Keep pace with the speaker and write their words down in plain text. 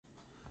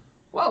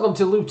Welcome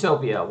to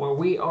Luptopia, where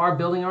we are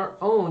building our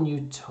own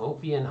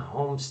utopian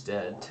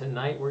homestead.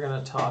 Tonight we're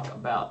going to talk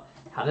about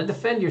how to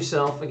defend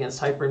yourself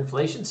against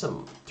hyperinflation,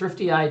 some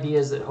thrifty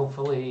ideas that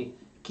hopefully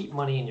keep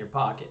money in your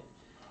pocket.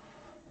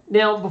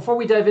 Now, before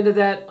we dive into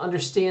that,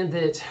 understand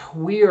that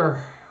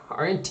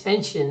our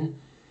intention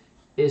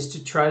is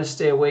to try to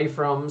stay away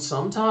from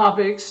some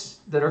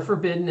topics that are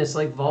forbidden. It's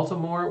like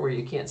Voldemort, where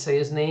you can't say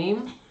his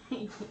name.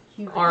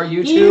 Or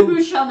YouTube.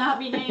 You shall not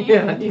be named.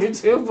 Yeah,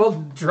 YouTube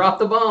will drop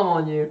the bomb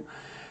on you.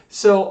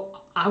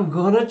 So I'm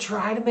going to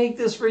try to make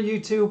this for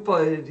YouTube,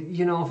 but,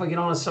 you know, if I get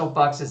on a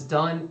soapbox, it's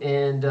done.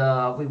 And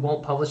we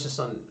won't publish this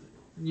on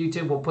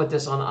YouTube. We'll put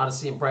this on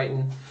Odysee and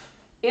Brighton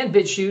and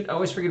BitChute. I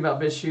always forget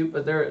about BitChute,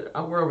 but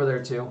we're over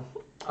there too.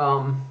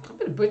 I've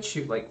been at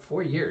BitChute like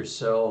 4 years,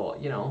 so,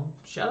 you know,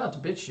 shout out to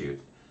BitChute.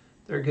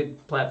 They're a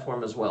good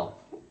platform as well.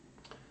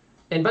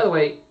 And by the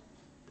way,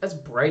 that's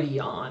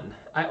Brighteon.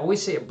 I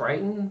always say it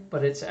Brighton,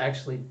 but it's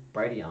actually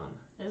Brighteon.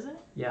 Is it?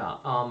 Yeah.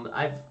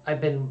 I've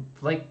been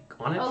like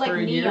on it for like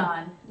a year.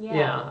 Neon.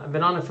 Yeah. I've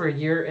been on it for a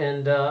year,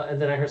 and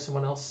then I heard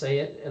someone else say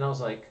it, and I was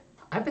like,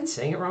 I've been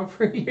saying it wrong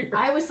for a year.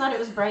 I always thought it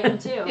was Brighton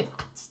too.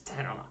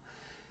 I don't know.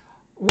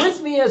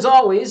 With me, as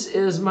always,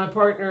 is my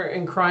partner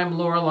in crime,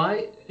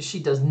 Lorelei. She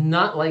does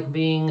not like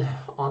being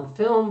on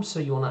film, so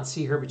you will not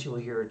see her, but you will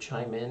hear her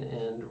chime in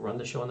and run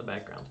the show in the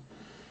background.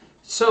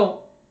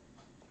 So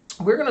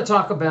we're going to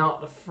talk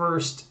about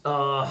first,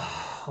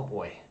 oh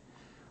boy,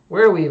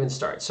 where do we even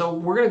start? So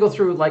we're going to go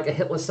through like a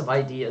hit list of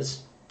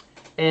ideas.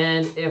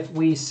 And if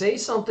we say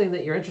something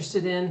that you're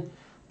interested in,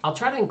 I'll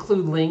try to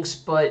include links,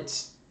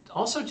 but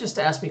also just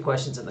ask me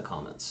questions in the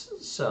comments.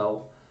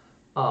 So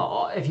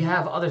if you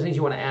have other things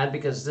you want to add,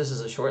 because this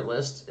is a short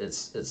list,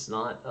 it's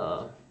not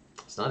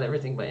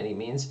everything by any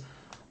means.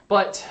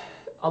 But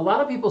a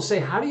lot of people say,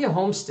 how do you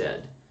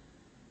homestead?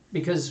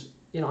 Because,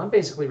 you know, I'm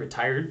basically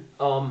retired.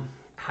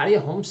 How do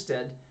you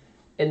homestead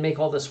and make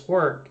all this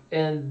work?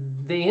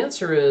 And the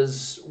answer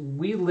is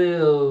we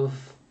live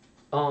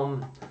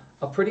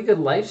a pretty good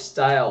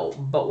lifestyle,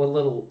 but with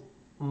little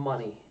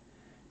money.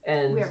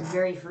 And we are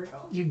very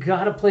frugal. You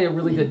got to play a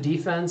really good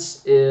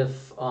defense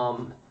if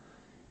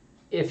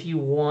you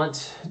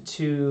want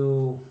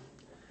to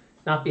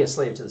not be a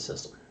slave to the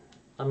system.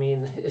 I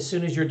mean, as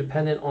soon as you're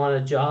dependent on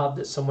a job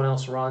that someone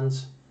else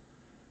runs,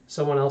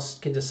 someone else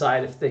can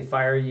decide if they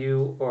fire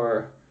you,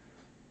 or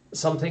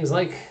some things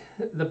like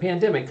the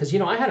pandemic. Because, you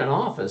know, I had an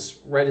office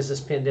right as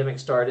this pandemic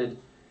started,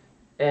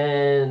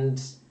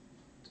 and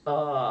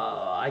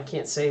I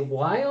can't say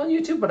why on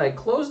YouTube, but I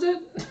closed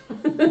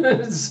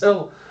it.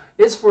 So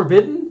it's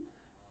forbidden.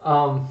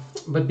 But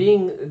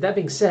that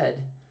being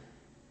said,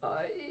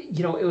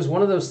 you know, it was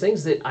one of those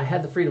things that I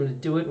had the freedom to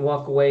do it and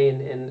walk away,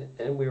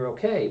 and we were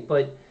okay.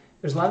 But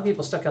there's a lot of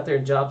people stuck out there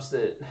in jobs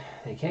that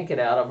they can't get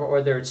out of,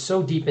 or they're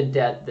so deep in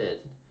debt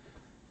that,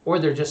 or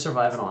they're just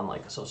surviving on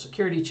like a Social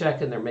Security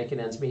check and they're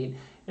making ends meet. And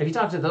if you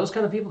talk to those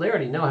kind of people, they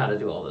already know how to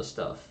do all this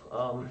stuff.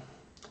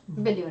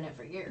 Been doing it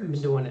for years.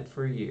 Been doing it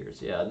for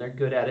years, yeah, and they're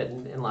good at it,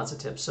 and lots of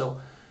tips.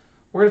 So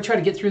we're going to try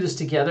to get through this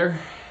together,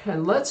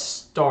 and let's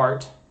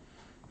start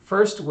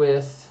first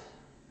with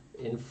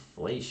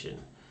inflation.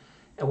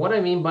 And what I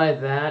mean by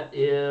that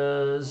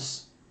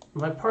is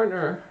my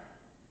partner,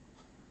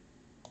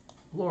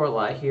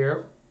 Lorelei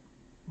here,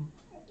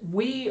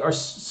 we are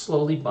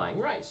slowly buying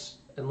rice.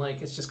 And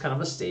like, it's just kind of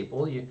a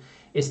staple.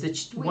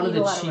 It's one of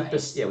the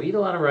cheapest. Yeah, we eat a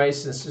lot of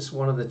rice, and it's just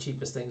one of the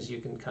cheapest things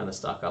you can kind of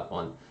stock up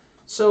on.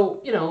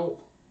 So, you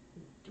know,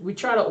 we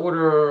try to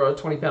order a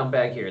 20-pound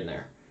bag here and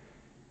there.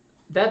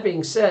 That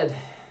being said,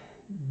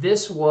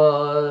 this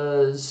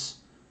was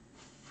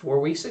 4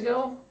 weeks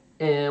ago,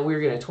 and we were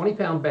getting a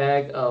 20-pound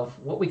bag of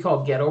what we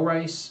call ghetto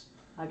rice.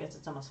 I guess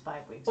it's almost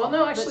 5 weeks. Well,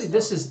 no, actually,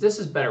 this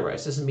is better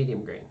rice. This is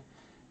medium grain.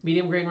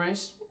 Medium grain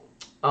rice.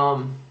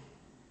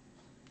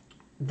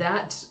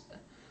 That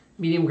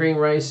medium grain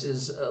rice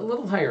is a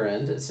little higher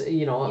end. It's,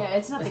 you know. Yeah,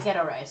 it's not the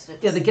ghetto rice.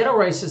 Yeah, the ghetto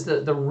rice is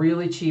the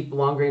really cheap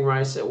long grain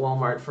rice at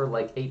Walmart for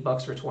like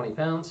 $8 for 20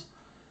 pounds.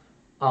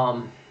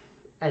 And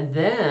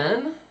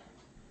then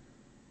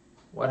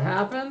what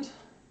happened?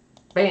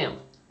 Bam.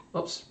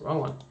 Oops, wrong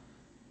one.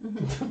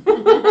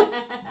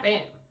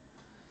 Bam.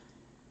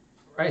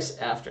 Rice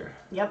after.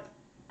 Yep.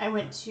 I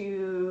went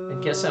to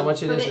and guess how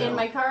much it is put it now? in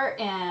my cart,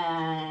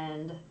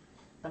 and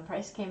the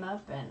price came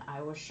up, and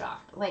I was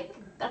shocked. Like,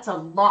 that's a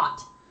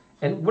lot.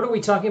 And what are we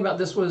talking about?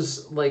 This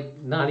was like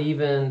not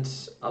even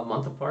a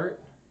month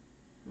apart.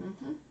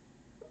 Mm-hmm.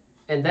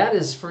 And that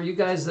is for you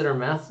guys that are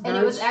math nerds. And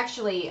it was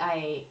actually,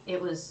 I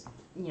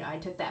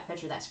took that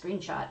picture, that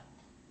screenshot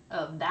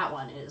of that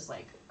one is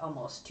like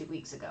almost 2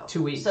 weeks ago.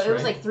 2 weeks, So it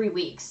was right? like 3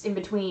 weeks in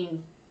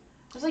between.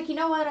 I was like, you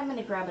know what? I'm going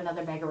to grab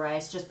another bag of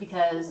rice just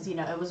because, you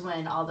know, it was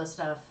when all this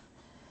stuff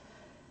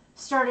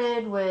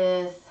started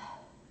with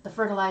the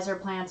fertilizer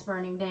plants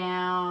burning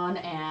down,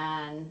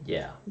 and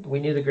yeah, we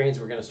knew the grains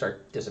were going to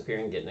start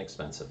disappearing, getting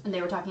expensive. And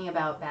they were talking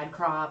about bad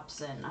crops,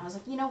 and I was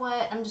like, you know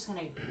what? I'm just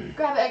going to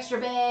grab an extra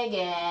bag,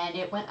 and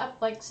it went up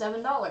like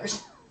 $7.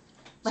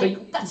 Like,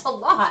 so that's a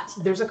lot.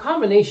 There's a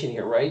combination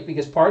here, right?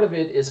 Because part of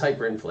it is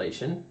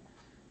hyperinflation.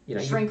 you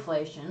know,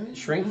 shrinkflation.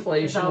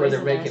 shrinkflation, where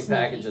they're making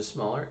packages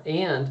smaller,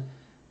 and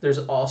there's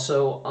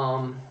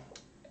also,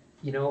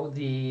 you know,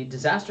 the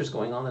disasters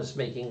going on is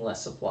making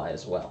less supply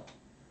as well.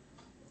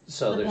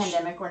 So the there's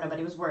pandemic where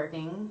nobody was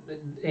working,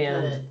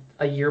 and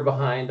a year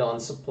behind on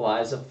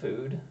supplies of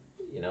food.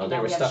 You know, and they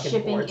now were we have stuck in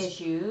shipping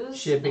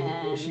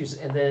ports, issues,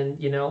 and then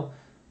you know,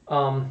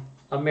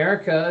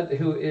 America,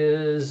 who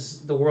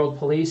is the world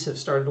police, have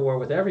started a war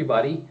with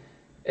everybody,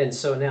 and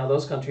so now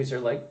those countries are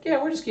like,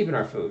 yeah, we're just keeping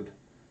our food.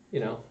 You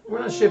know, we're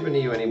not shipping to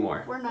you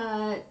anymore. We're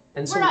not.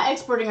 And we're not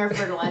exporting our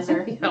fertilizer.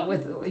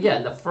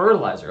 and the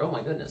fertilizer. Oh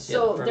my goodness.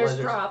 So there's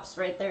drops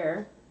right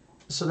there.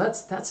 So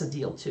that's a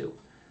deal too.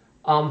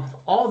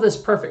 All this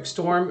perfect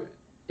storm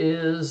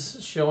is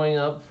showing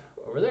up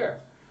over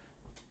there.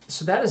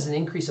 So that is an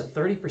increase of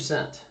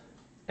 30%.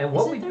 And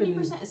what Is it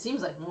 30%? It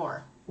seems like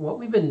more. What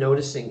we've been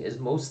noticing is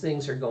most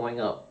things are going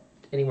up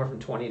anywhere from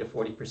 20 to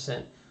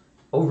 40%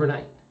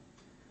 overnight.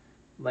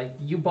 Like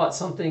you bought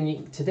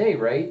something today,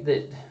 right?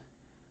 That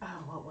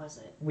what was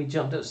it? We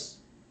jumped us.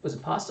 Was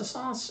it pasta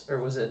sauce or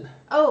was it?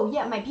 Oh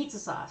yeah, my pizza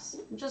sauce.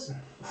 Just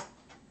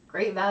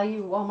great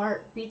value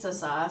Walmart pizza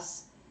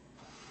sauce.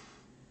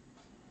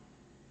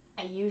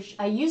 I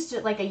used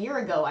it like a year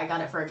ago. I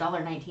got it for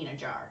 $1.19 a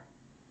jar,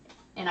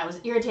 and I was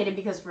irritated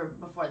because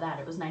before that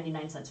it was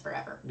 99 cents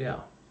forever. Yeah.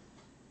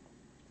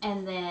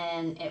 And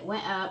then it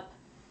went up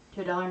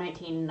to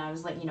 $1.19, and I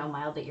was like, you know,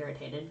 mildly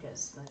irritated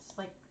because that's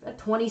like a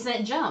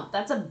 20-cent jump.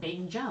 That's a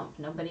big jump.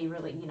 Nobody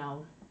really, you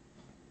know.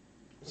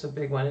 It's a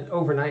big one. And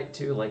overnight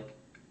too. Like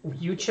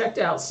you checked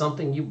out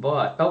something you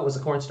bought. Oh, it was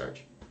the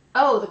cornstarch.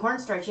 Oh, the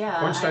cornstarch,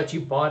 yeah. Cornstarch,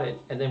 you bought it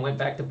and then went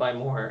back to buy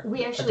more.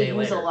 We actually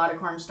use a lot of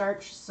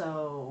cornstarch,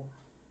 so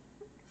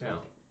yeah,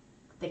 like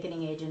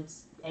thickening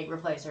agents, egg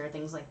replacer,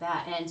 things like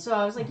that. And so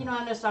I was like, you know, I'm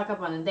gonna stock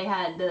up on it. They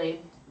had the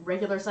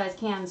regular size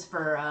cans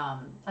for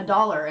 $1,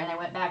 and I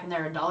went back and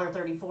they're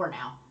 $1.34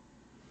 now.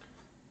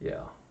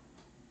 Yeah,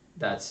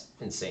 that's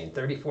insane.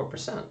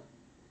 34%,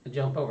 a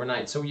jump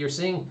overnight. So you're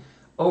seeing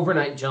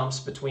overnight jumps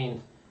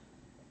between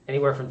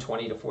anywhere from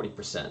 20 to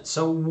 40%.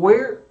 So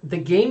where the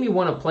game you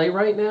want to play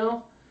right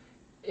now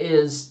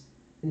is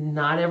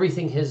not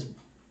everything has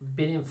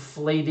been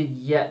inflated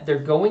yet. They're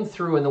going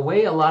through, and the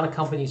way a lot of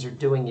companies are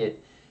doing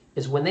it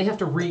is when they have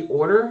to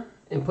reorder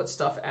and put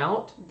stuff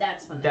out,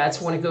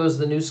 that's when it goes,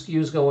 the new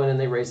SKUs go in and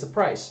they raise the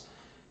price.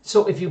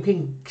 So if you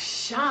can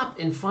shop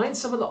and find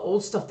some of the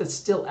old stuff that's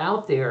still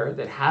out there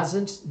that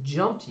hasn't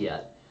jumped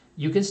yet,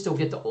 you can still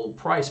get the old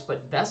price,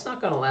 but that's not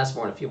going to last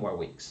more than a few more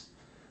weeks.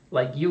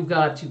 Like, you've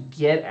got to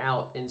get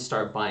out and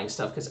start buying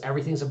stuff because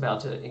everything's about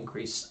to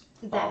increase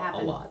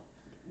a lot.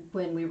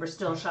 When we were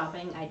still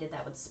shopping, I did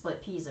that with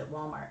split peas at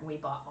Walmart, and we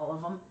bought all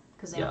of them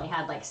because they only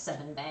had like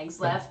 7 bags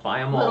left. Buy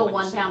them all. Little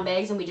 1-pound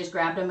bags, and we just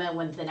grabbed them, and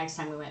when the next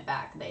time we went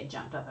back, they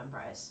jumped up in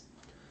price.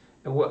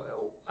 And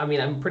I mean,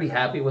 I'm pretty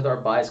happy with our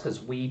buys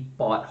because we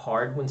bought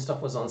hard when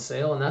stuff was on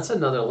sale, and that's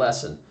another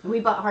lesson. We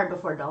bought hard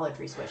before Dollar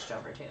Tree switched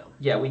over too.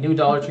 Yeah, we knew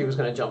Dollar Tree was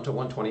going to jump to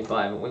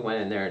 $1.25, and we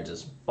went in there and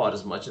just bought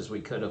as much as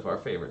we could of our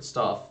favorite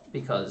stuff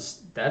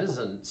because that is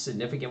a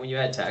significant. When you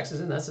add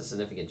taxes in, that's a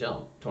significant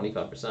jump,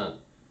 25%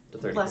 to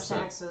 30%. Plus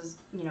taxes,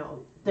 you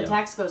know, the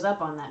tax goes up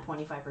on that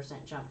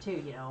 25% jump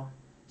too, you know.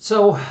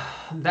 So,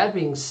 that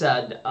being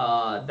said,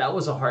 that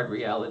was a hard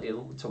reality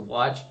to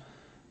watch.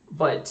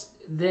 But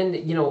then,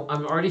 you know,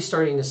 I'm already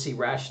starting to see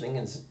rationing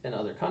in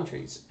other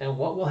countries. And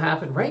what will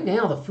happen right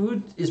now, the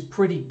food is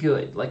pretty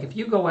good. Like, if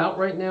you go out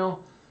right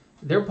now,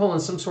 they're pulling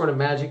some sort of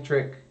magic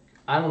trick.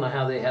 I don't know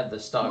how they have the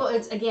stock. Well,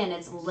 it's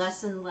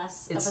less and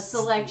less of a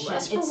selection.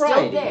 It's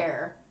still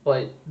there.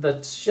 But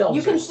the shelves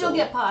You can still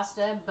get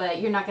pasta,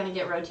 but you're not going to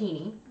get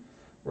rotini.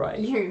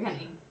 Right. You're going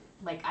to,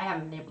 like, I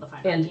haven't been able to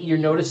find And rotini. you're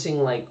noticing,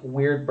 like,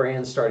 weird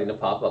brands starting to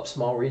pop up.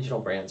 Small regional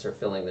brands are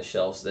filling the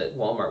shelves that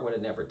Walmart would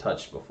have never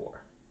touched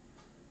before.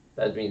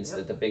 That means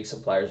that the big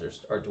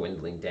suppliers are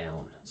dwindling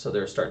down. So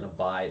they're starting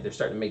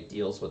to make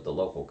deals with the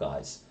local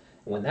guys.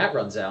 And when that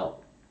runs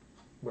out,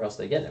 where else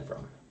are they getting it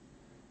from?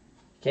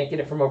 Can't get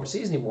it from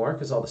overseas anymore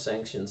because all the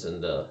sanctions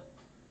and the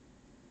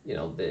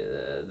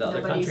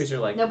other countries are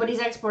like... Nobody's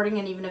exporting,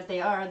 and even if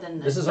they are,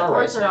 then the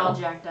ports are all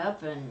jacked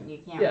up, and you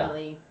can't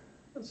really...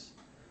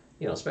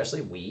 You know,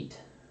 especially wheat.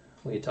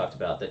 We had talked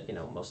about that, you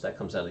know, most of that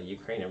comes out of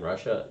Ukraine and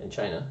Russia and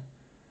China.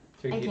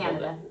 And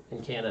Canada.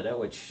 In Canada,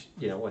 which,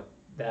 you know, with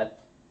that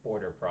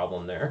border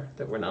problem there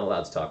that we're not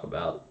allowed to talk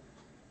about,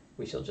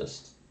 we shall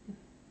just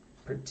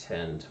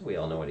pretend we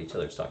all know what each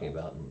other's talking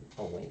about and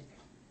I'll wink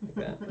like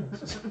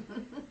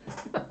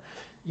that.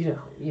 you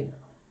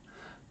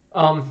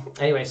know.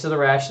 Anyway, so the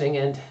rationing,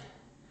 and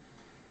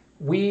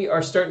we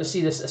are starting to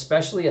see this,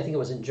 especially I think it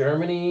was in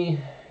Germany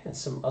and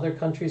some other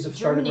countries have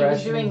started rationing. Germany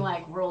was doing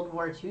like World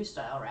War II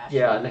style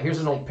rationing. Yeah, and here's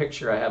an old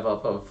picture I have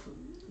up of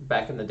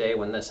back in the day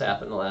when this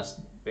happened, the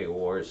last big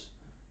wars.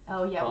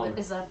 Oh yeah,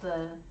 is that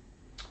the...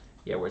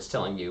 Yeah, where it's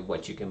telling you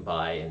what you can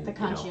buy and the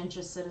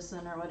conscientious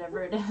citizen or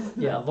whatever it is.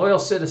 Yeah, loyal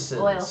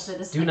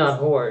citizens. Do not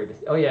hoard.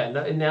 Oh yeah,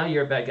 now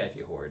you're a bad guy if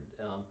you hoard.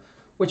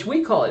 Which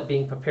we call it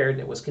being prepared, and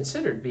it was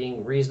considered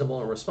being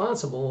reasonable and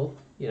responsible,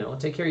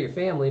 take care of your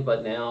family,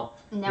 but now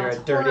Now you're it's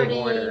a dirty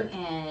hoarding, hoarder.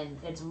 and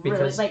it's really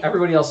Because like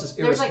everybody else is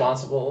there's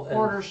irresponsible. like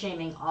hoarder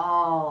shaming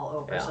all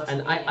over social and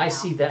media I now.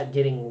 see that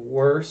getting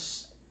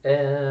worse.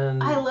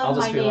 And I love I'll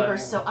just my be neighbors,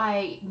 like, so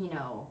I,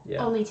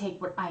 only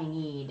take what I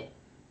need.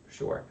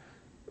 Sure.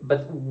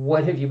 But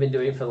what have you been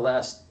doing for the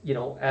last,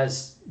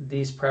 as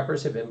these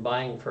preppers have been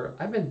buying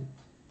I've been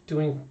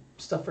doing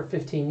stuff for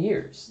 15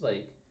 years.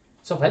 Like,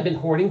 so if I've been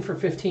hoarding for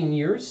 15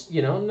 years,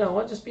 no,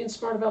 I'm just being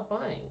smart about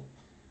buying.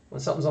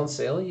 When something's on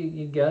sale,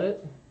 you get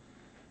it.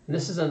 And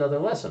this is another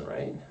lesson,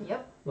 right?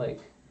 Yep. Like,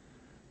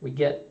 we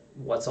get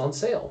what's on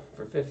sale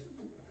for 50.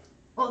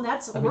 Well,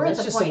 that's I mean, we're that's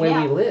at the just point the way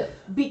now. we live.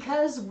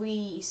 Because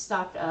we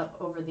stocked up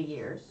over the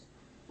years,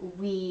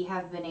 we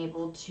have been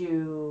able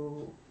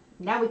to.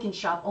 Now we can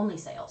shop only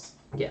sales.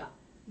 Yeah,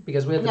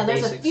 because we have now the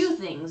there's basics. a few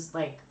things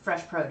like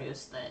fresh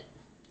produce that.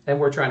 And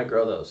we're trying to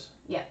grow those.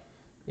 Yeah.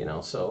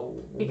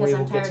 So because we I'm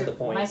will get tired to the of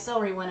point. my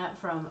celery went up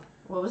from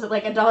what was it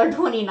like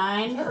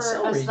 $1.29 Yeah, for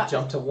celery a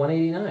jumped to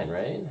 $1.89,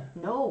 right?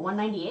 No,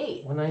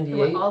 $1.98. $1.98. It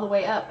went all the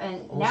way up,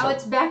 and Almost now up.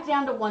 it's back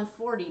down to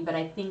 $1.40. But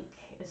I think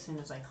as soon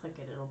as I click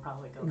it, it'll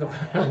probably go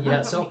back down.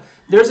 Yeah. So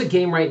there's a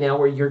game right now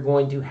where you're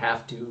going to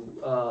have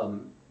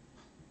to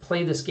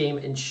play this game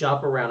and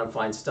shop around and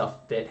find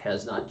stuff that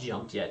has not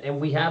jumped yet. And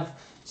we have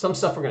some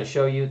stuff we're going to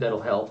show you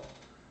that'll help.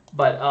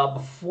 But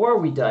before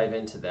we dive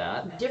into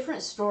that,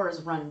 different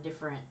stores run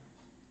different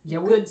yeah,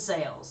 good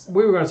sales.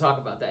 We were going to talk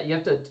about that. You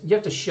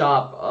have to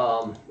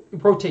shop,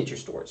 rotate your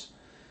stores.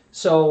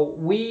 So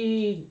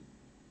we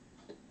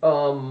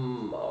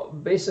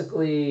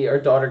basically our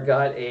daughter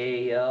got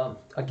a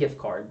gift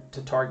card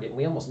to Target. And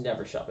we almost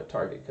never shop at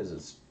Target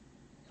because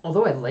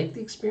although I like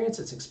the experience,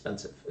 it's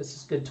expensive.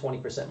 It's a good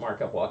 20%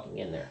 markup walking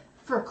in there.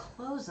 For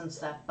clothes and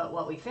stuff, but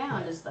what we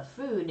found is the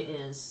food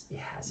is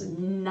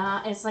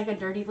not. It's like a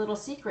dirty little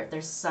secret.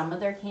 There's some of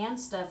their canned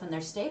stuff and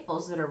their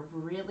staples that are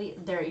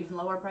they're even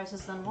lower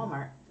prices than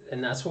Walmart.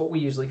 And that's what we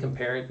usually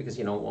compare it because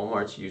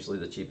Walmart's usually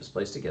the cheapest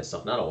place to get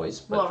stuff. Not always,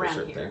 but for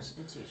certain things.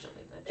 It's usually the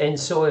cheapest. And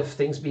so if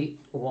things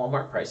beat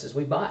Walmart prices,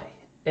 we buy.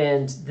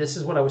 And this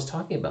is what I was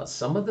talking about.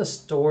 Some of the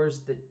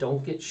stores that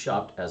don't get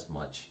shopped as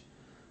much,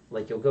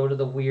 like you'll go to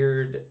the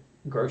weird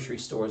grocery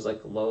stores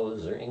like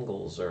Lowe's or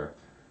Ingles or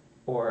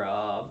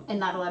and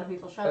not a lot of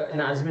people shop there.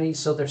 Not as many.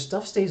 So their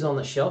stuff stays on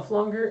the shelf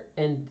longer,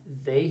 and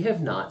they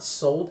have not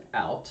sold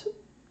out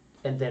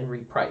and then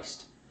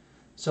repriced.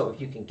 So if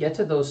you can get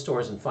to those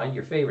stores and find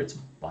your favorites,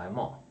 buy them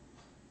all.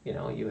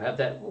 You have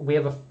that. We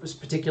have a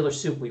particular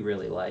soup we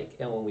really like,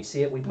 and when we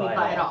see it, we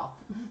buy it all.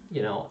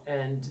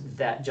 And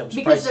that jumps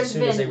price as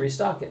soon as they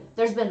restock it.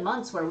 There's been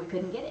months where we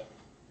couldn't get it.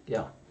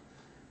 Yeah.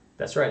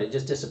 That's right. It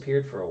just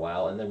disappeared for a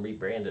while and then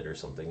rebranded or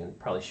something and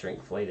probably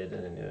shrinkflated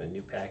in a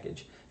new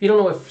package. If you don't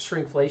know what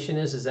shrinkflation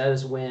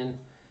is when,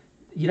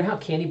 how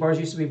candy bars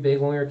used to be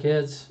big when we were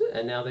kids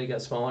and now they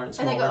got smaller and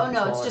smaller. And they go, oh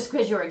no, it's just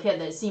because you were a kid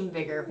that it seemed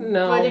bigger.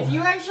 No. But if you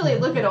actually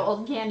look at an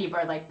old candy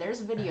bar, like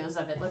there's videos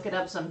of it, look it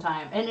up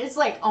sometime. And it's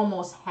like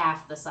almost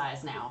half the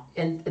size now.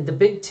 And the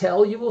big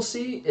tell you will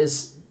see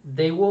is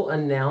they will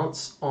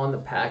announce on the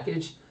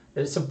package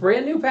that it's a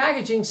brand new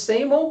packaging,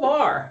 same old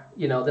bar.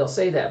 They'll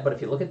say that, but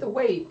if you look at the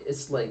weight,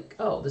 it's like,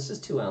 oh, this is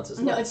 2 ounces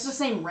less. No, it's the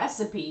same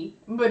recipe,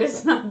 but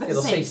it's not the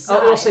same size.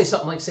 Oh, it'll say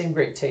something like same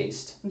great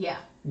taste. Yeah.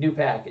 New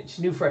package,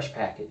 new fresh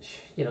package,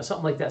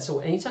 something like that. So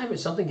anytime if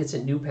something gets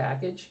a new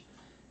package,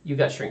 you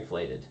got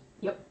shrinkflated.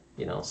 Yep.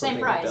 Same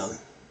price. Done.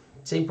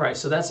 Same price.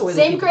 So that's the way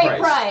they keep great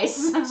the price.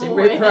 Same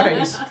great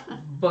price,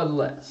 but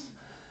less.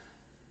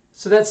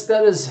 So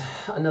that is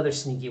another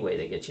sneaky way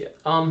to get you.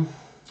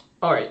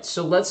 All right,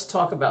 so let's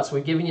talk about, so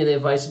we're giving you the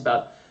advice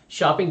about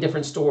shopping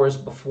different stores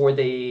before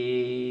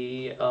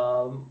they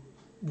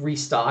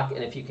restock,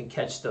 and if you can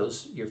catch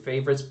your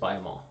favorites, buy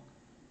them all.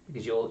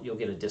 Because you'll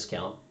get a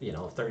discount,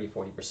 30,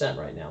 40%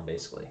 right now,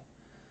 basically.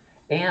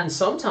 And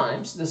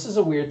sometimes, this is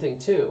a weird thing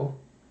too,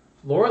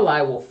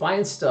 Lorelai will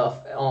find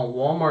stuff on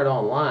Walmart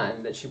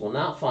online that she will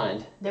not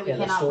find that we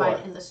cannot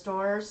find in the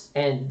stores.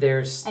 And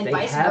vice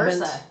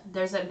versa.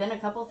 There's been a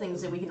couple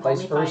things that we can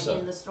only find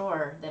in the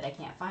store that I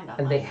can't find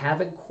online. And they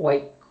haven't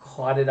quite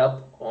caught it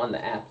up on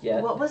the app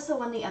yet. What was the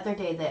one the other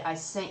day that I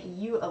sent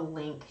you a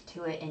link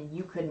to it and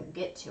you couldn't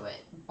get to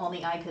it?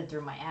 Only I could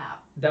through my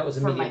app. That was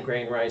a medium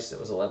grain rice that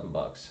was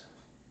 $11.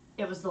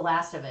 It was the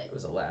last of it. It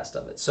was the last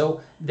of it.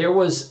 So there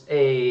was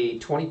a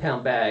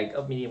 20-pound bag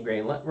of medium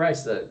grain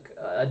rice,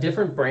 a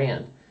different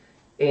brand,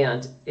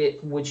 and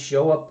it would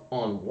show up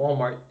on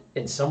Walmart.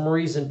 In some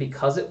reason,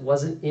 because it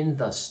wasn't in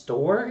the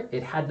store,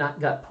 it had not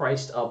got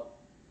priced up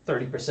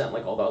 30%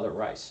 like all the other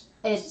rice.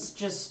 It's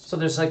just... So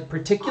there's like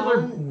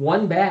particular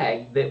one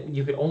bag that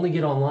you could only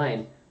get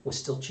online was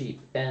still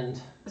cheap.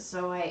 And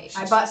so I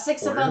bought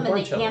 6 of them and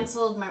they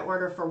canceled my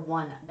order for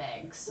one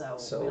bag. So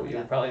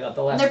you probably got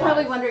the last. And they're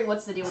probably wondering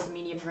what's the deal with the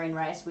medium grain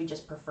rice. We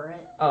just prefer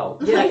it. Oh,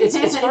 yeah,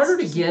 it's harder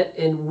to get,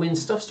 and when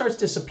stuff starts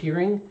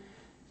disappearing,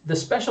 the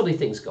specialty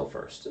things go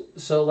first.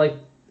 So like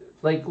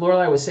like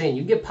Lorelai was saying,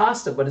 you get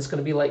pasta, but it's going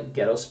to be like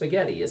ghetto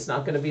spaghetti. It's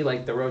not going to be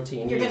like the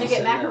rotini. You're going to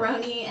get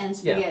macaroni and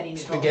spaghetti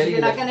noodles. Spaghetti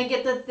You're not going to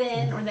get the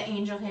thin or the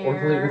angel hair. Or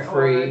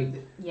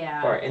gluten-free.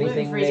 Or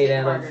anything made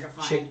out of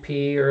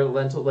chickpea or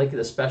lentil, like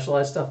the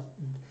specialized stuff.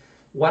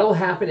 What'll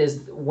happen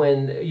is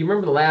when, you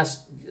remember the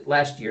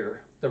last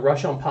year, the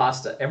rush on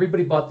pasta,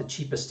 everybody bought the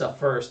cheapest stuff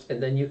first,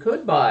 and then you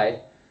could buy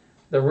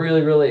the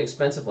really, really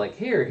expensive, like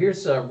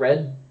here's a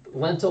red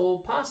lentil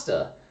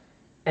pasta.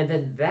 And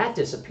then that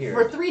disappeared.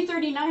 For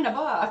 $3.39 a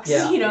box.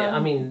 Yeah, I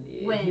mean,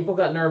 people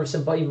got nervous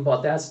and even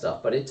bought that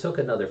stuff, but it took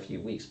another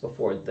few weeks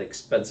before the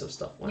expensive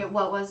stuff went. Yeah,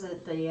 what was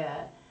it?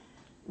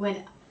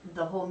 When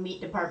the whole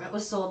meat department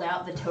was sold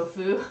out, the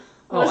tofu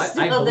was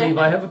still I believe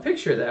I have a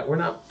picture of that. We're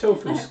not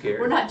tofu scared.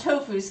 We're not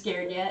tofu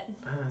scared yet.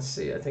 Let's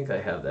see. I think I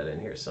have that in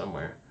here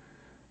somewhere.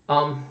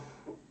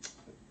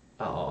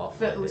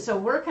 So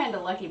we're kind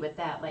of lucky with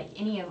that. Like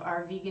any of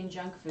our vegan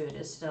junk food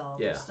is still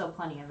there's still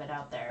plenty of it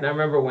out there. And I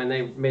remember when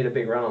they made a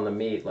big run on the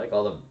meat, like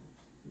all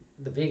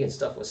the vegan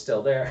stuff was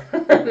still there.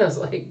 And I was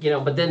like,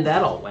 but then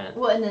that all went.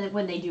 Well, and then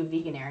when they do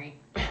veganary,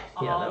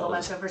 all the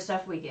leftover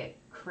stuff, we get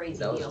crazy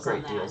deals on that. That was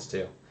great deals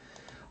too.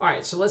 All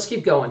right, so let's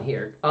keep going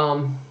here.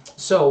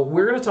 So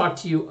we're going to talk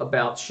to you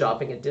about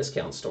shopping at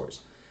discount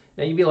stores.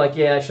 Now you'd be like,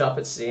 yeah, I shop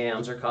at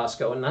Sam's or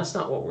Costco, and that's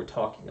not what we're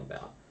talking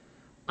about.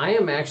 I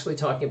am actually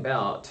talking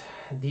about,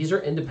 these are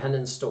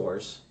independent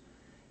stores,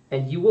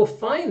 and you will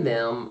find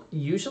them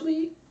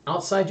usually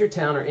outside your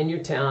town or in your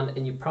town,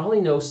 and you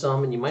probably know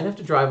some, and you might have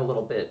to drive a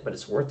little bit, but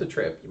it's worth the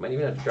trip. You might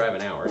even have to drive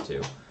an hour or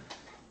two.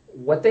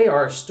 What they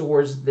are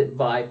stores that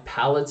buy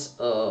pallets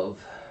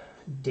of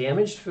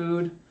damaged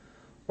food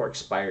or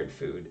expired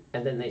food,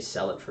 and then they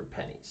sell it for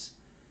pennies.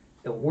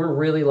 And we're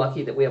really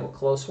lucky that we have a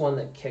close one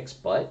that kicks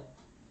butt.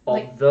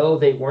 Although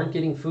they weren't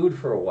getting food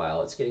for a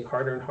while, it's getting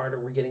harder and harder.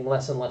 We're getting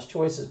less and less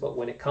choices. But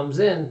when it comes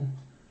in,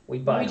 we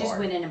buy hard. We just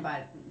went in and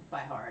buy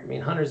hard. I mean,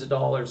 hundreds of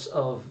dollars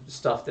of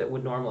stuff that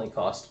would normally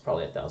cost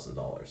probably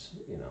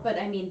 $1,000. But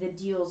I mean, the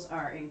deals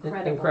are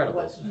incredible.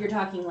 Incredible. You're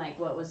talking like,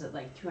 what was it,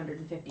 like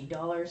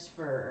 $250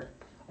 for?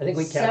 I think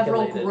we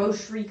several calculated.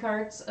 grocery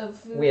carts of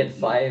food. We had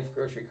 5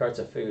 grocery carts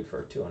of food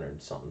for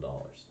 $200-something.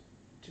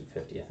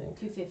 $250, I think.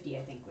 $250,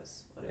 I think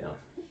was what it was.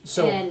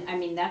 So, and I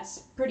mean,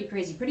 that's pretty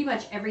crazy. Pretty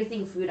much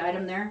everything food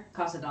item there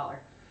costs $1.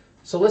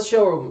 So let's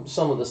show them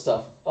some of the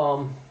stuff.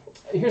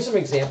 Here's some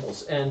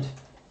examples, and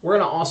we're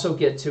going to also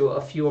get to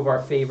a few of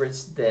our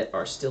favorites that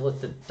are still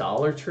at the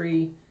Dollar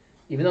Tree,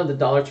 even though the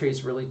Dollar Tree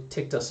has really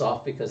ticked us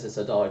off because it's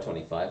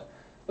 $1.25.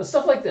 But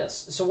stuff like this.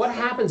 So what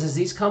happens is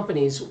these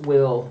companies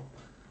will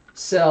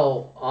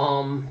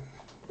sell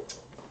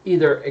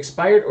either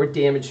expired or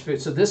damaged food.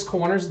 So this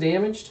corner's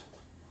damaged.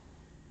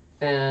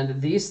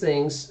 And these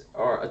things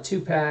are a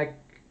 2-pack,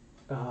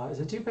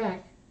 is a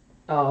 2-pack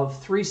of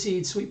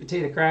 3-seed sweet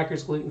potato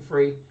crackers,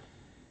 gluten-free.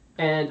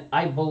 And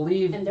I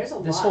believe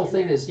this whole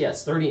thing is,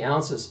 30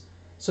 ounces.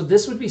 So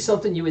this would be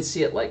something you would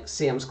see at like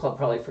Sam's Club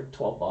probably for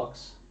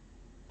 $12.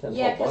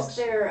 Yeah, because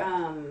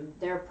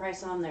their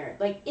price on there,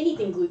 like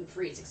anything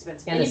gluten-free is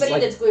expensive. And anybody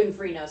that's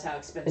gluten-free knows how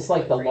expensive it's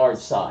like the large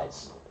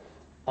size.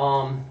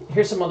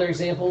 Here's some other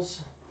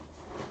examples.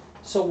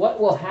 So what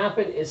will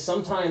happen is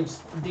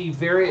sometimes the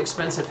very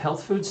expensive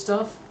health food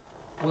stuff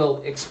will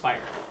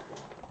expire.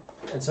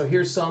 And so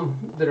here's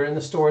some that are in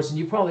the stores, and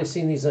you've probably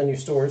seen these on your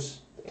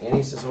stores.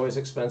 Annie's is always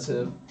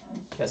expensive.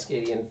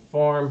 Cascadian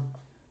Farm.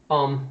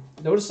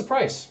 Notice the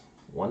price,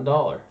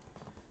 $1.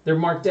 They're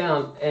marked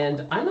down,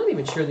 and I'm not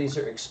even sure these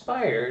are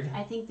expired.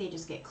 I think they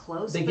just get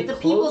close. But the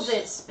people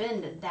that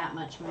spend that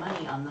much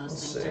money on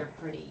those things are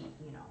pretty,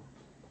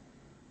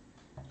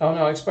 Oh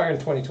no, expired in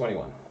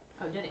 2021.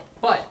 Oh, did it?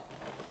 But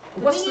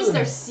the thing is,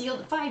 they're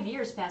sealed 5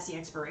 years past the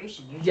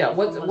expiration. Usually. Yeah,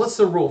 what's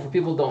the rule for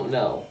people who don't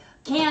know?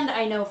 Canned,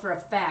 I know for a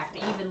fact,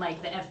 even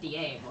like the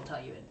FDA will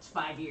tell you it's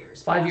 5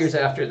 years. 5 years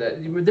after that.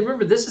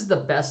 Remember, this is the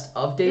best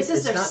of date. This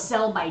is their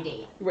sell-by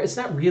date. It's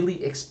not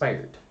really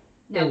expired.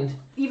 No, and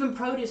even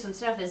produce and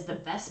stuff is the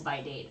best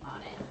by date on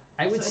it.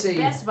 I would say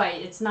best by,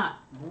 it's not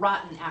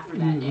rotten after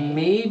that day.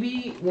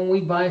 Maybe when we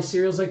buy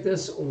cereals like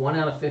this, 1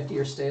 out of 50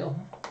 are stale.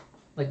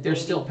 Like they're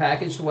still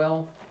packaged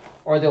well.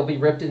 Or they'll be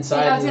ripped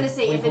inside. I was going to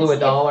say,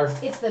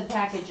 if the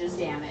package is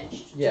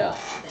damaged. Yeah.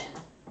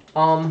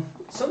 Then.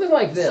 Something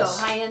like this.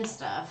 So high-end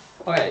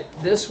stuff. Okay,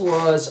 this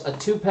was a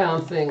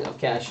 2-pound thing of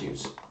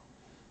cashews.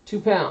 2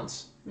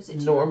 pounds. Was it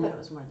 2? I thought it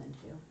was more than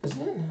 2.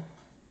 Isn't it?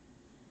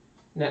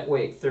 Net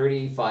weight,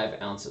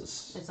 35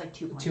 ounces. It's like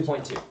 2.2.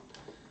 2.2.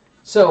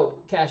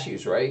 So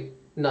cashews, right?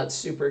 Nuts,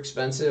 super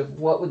expensive.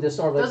 What would this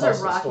normally cost?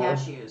 Those are raw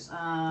cashews.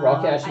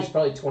 Raw cashews,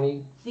 probably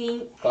 $20.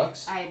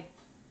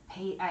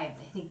 I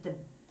think the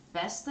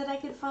best that I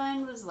could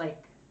find was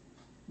like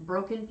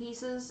broken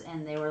pieces,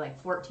 and they were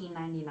like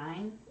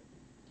 $14.99.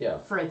 Yeah.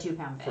 For a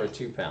 2-pound bag. For a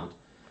 2-pound.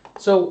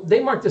 So they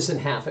marked this in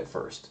half at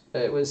first.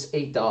 It was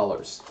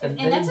 $8. And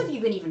that's if you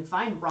can even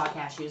find raw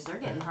cashews. They're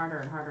getting harder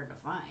and harder to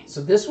find.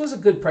 So this was a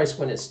good price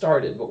when it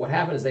started, but what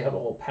happened is they had a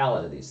whole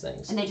pallet of these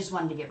things. And they just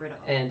wanted to get rid of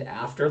them. And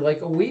after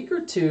like a week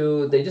or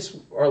two, they just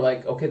are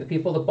like, okay, the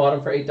people that bought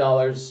them for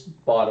 $8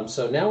 bought them,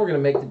 so now we're going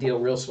to make the deal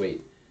real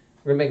sweet.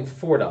 We're going to make them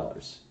for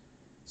 $4.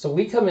 So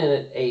we come in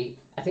at 8.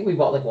 I think we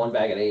bought like one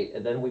bag at 8,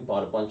 and then we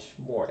bought a bunch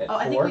more at 4.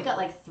 I think we got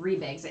like 3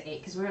 bags at 8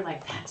 because we were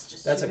like,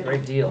 that's a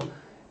great deal.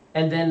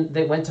 And then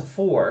they went to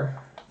 4,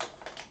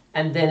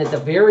 and then at the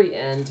very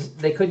end,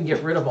 they couldn't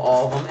get rid of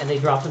all of them, and they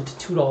dropped them to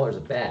 $2 a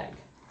bag.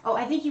 Oh,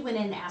 I think you went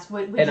in and asked,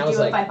 what would you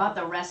do if I bought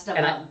the rest of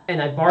them?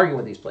 And I bargain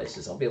with these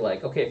places. I'll be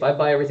like, okay, if I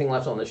buy everything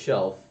left on the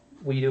shelf,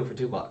 will you do it for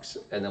 $2?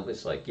 And they'll be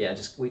like, yeah,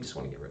 we just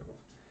want to get rid of them.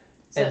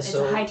 So it's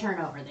a high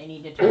turnover. They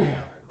need to turn it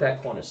over.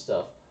 That kind of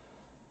stuff.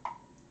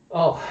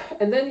 Oh,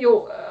 and then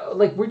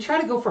we try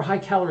to go for high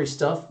calorie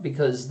stuff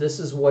because this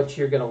is what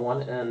you're going to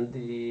want, and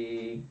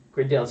the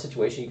grid down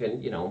situation, you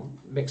can,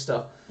 mix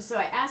stuff. So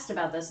I asked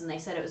about this, and they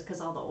said it was because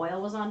all the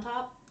oil was on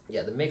top.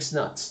 Yeah, the mixed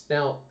nuts.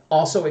 Now,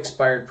 also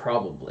expired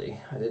probably.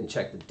 I didn't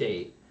check the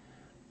date.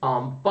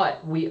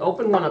 But we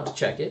opened one up to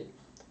check it,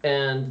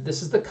 and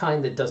this is the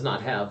kind that does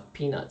not have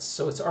peanuts,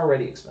 so it's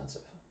already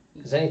expensive.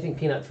 Because anything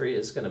peanut-free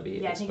is going to be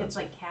expensive. I think it's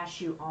like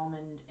cashew,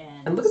 almond,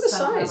 and... And look at the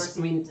size.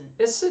 I mean,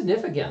 it's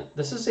significant.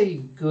 This is a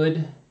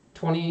good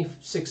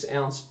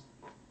 26-ounce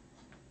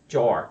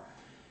jar.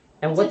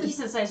 And it's a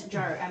decent-sized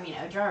jar. I mean,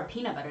 a jar of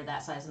peanut butter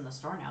that size in the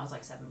store now is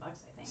like $7, I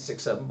think.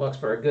 $6-7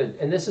 for a good...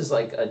 And this is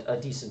like a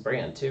decent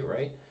brand, too,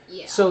 right?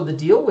 Yeah. So the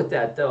deal with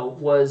that, though,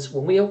 was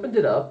when we opened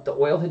it up, the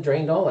oil had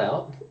drained all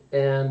out,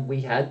 and we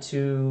had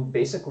to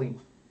basically...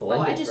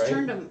 I just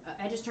turned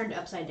it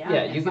upside down.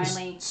 Yeah, you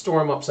can store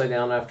them upside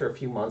down. After a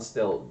few months,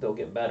 they'll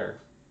get better.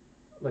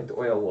 Like the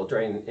oil will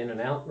drain in and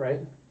out,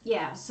 right?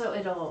 Yeah, so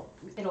it'll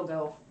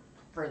go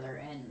further,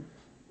 and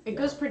it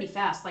goes pretty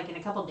fast. Like in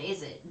a couple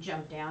days, it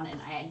jumped down,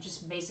 and I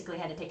just basically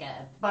had to take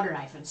a butter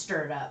knife and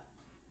stir it up.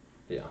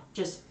 Yeah.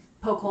 Just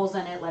poke holes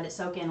in it, let it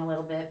soak in a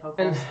little bit, poke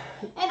holes.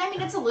 And I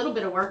mean, it's a little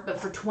bit of work, but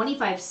for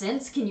 25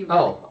 cents, can you really...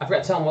 Oh, I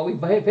forgot to tell them what we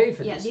paid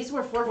for these. Yeah, these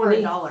were 4 for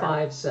 $1.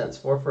 25 cents,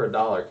 4 for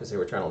 $1, because they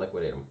were trying to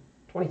liquidate them.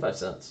 25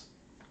 cents.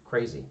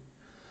 Crazy.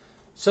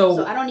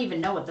 So I don't even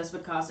know what this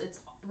would cost.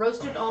 It's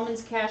roasted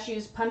almonds,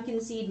 cashews,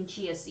 pumpkin seed, and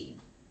chia seed.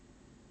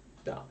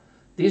 Yeah.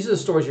 These are the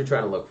stores you're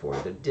trying to look for,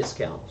 the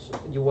discounts.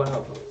 You want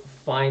to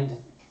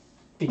find...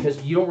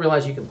 Because you don't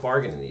realize you can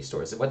bargain in these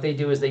stores. What they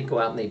do is they go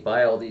out and they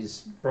buy all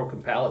these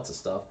broken pallets of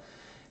stuff.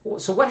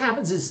 So what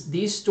happens is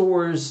these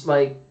stores,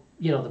 like,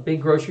 the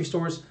big grocery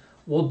stores,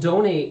 will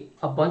donate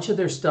a bunch of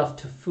their stuff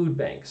to food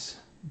banks.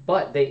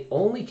 But they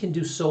only can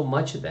do so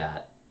much of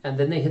that. And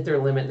then they hit their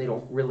limit and they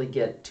don't really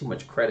get too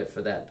much credit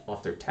for that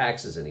off their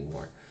taxes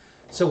anymore.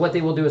 So what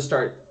they will do is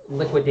start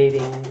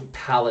liquidating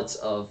pallets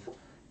of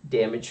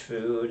damaged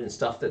food and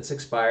stuff that's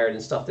expired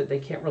and stuff that they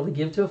can't really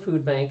give to a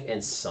food bank,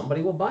 and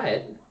somebody will buy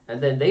it.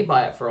 And then they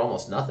buy it for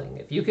almost nothing.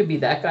 If you could be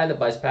that guy that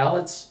buys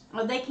pallets...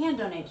 Well, they can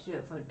donate to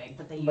a food bank,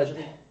 but they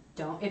usually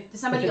don't. If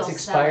somebody else sells it... If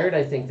it's expired,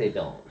 I think they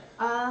don't.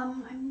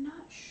 I'm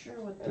not sure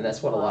what the And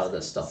that's what a lot of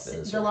this stuff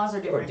is. The laws are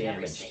different in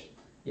every state.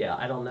 Yeah,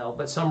 I don't know.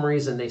 But some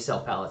reason they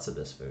sell pallets of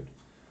this food.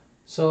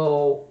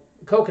 So,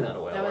 coconut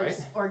oil, right? That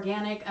was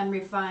organic,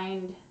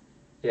 unrefined...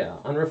 Yeah,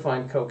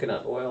 unrefined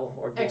coconut oil,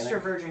 organic. Extra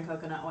virgin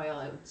coconut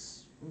oil.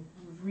 It's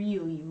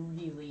really,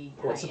 really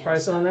high. What's the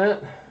price on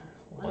that?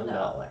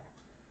 $1.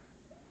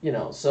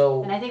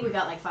 So... And I think we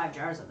got like 5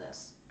 jars of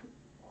this.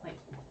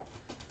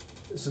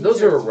 So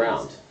those are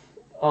around.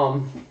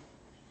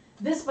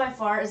 This by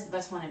far is the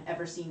best one I've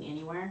ever seen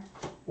anywhere.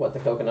 What, the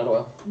coconut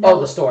oil?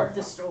 No, the store.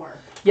 The store.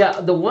 Yeah,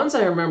 the ones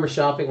I remember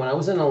shopping when I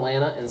was in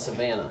Atlanta and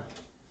Savannah.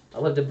 I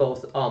lived at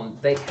both.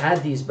 They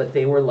had these, but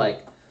they were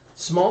like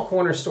small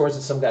corner stores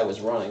that some guy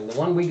was running. The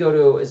one we go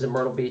to is in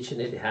Myrtle Beach,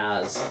 and it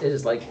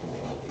is like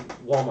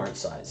Walmart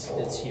size.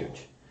 It's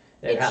huge.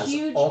 It has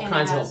huge, all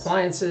kinds of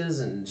appliances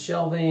and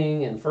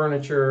shelving and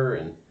furniture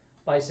and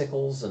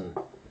bicycles and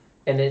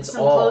it's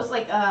some all clothes.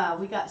 Like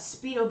we got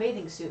Speedo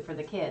bathing suit for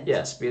the kids.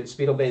 Yeah,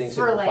 Speedo bathing suit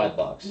for like,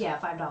 $5. Yeah,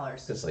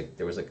 $5. Because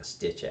there was like a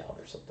stitch out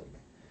or something.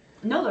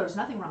 No, there was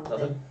nothing wrong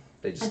with it.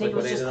 They just I think it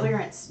was just them?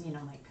 clearance.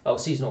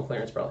 Seasonal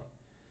clearance probably.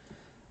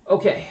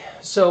 Okay,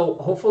 so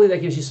hopefully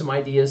that gives you some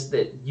ideas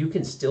that you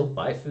can still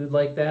buy food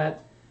like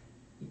that,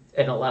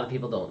 and a lot of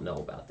people don't know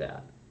about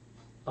that.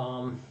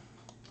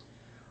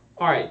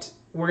 All right,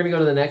 we're going to go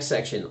to the next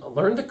section.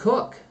 Learn to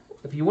cook.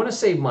 If you want to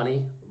save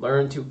money,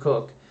 learn to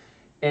cook.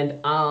 And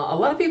a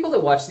lot of people that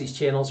watch these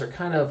channels are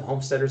kind of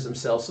homesteaders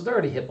themselves, so they're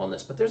already hip on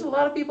this. But there's a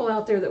lot of people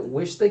out there that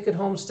wish they could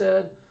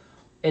homestead.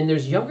 And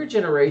there's younger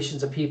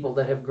generations of people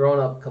that have grown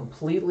up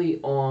completely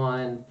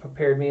on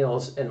prepared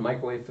meals and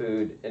microwave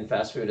food and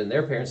fast food, and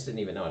their parents didn't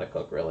even know how to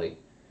cook, really.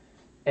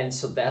 And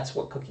so that's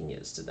what cooking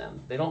is to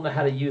them. They don't know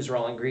how to use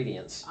raw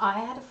ingredients. I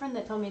had a friend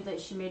that told me that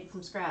she made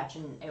from scratch,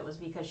 and it was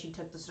because she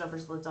took the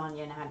Stouffer's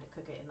lasagna and had to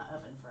cook it in the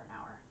oven for an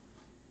hour.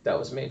 That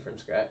was made from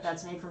scratch?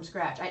 That's made from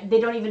scratch. They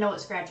don't even know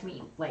what scratch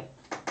means. Like,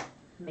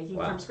 making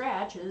from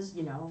scratch is,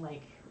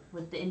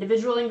 with the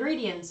individual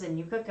ingredients, and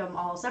you cook them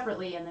all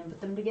separately and then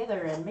put them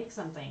together and make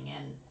something.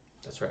 And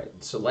that's right.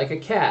 So like a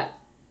cat,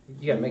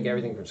 you got to make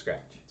everything from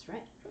scratch. That's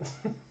right.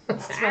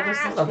 That's why they're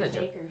such good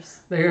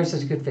bakers. They are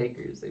such good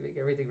bakers. They make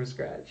everything from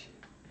scratch.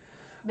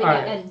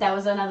 But and that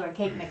was another one,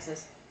 cake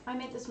mixes. I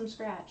made this from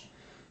scratch.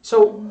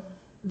 So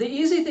the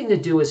easy thing to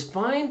do is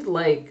find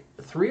like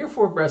 3 or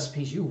 4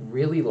 recipes you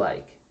really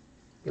like.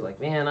 Be like,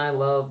 man, I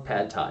love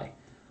pad thai.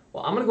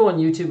 Well, I'm going to go on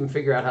YouTube and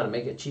figure out how to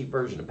make a cheap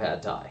version of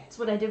pad thai. That's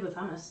what I did with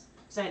hummus.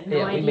 Because I had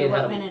no idea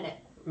what went in it.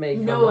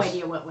 No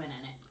idea what went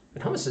in it.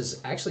 But hummus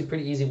is actually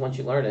pretty easy once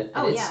you learn it.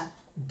 And it's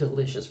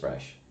delicious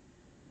fresh.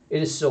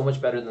 It is so much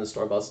better than the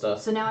store-bought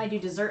stuff. So now I do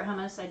dessert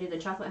hummus, I do the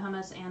chocolate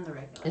hummus, and the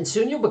regular. And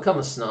soon you'll become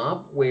a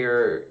snob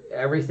where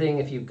everything,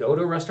 if you go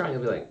to a restaurant,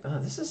 you'll be like,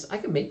 oh, I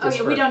can make this.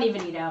 Oh, yeah, we don't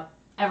even eat out.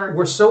 Ever.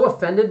 We're so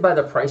offended by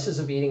the prices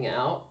of eating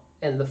out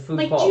and the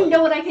food quality. Do you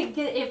know what I could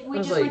get if we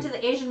just went to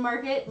the Asian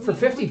market? For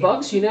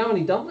 $50, you know how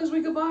many dumplings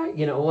we could buy?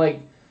 You know,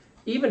 like,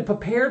 even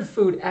prepared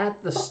food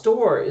at the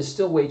store is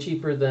still way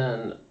cheaper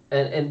than...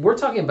 And we're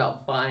talking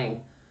about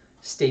buying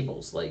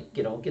staples, like,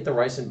 you know, get the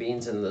rice and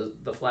beans and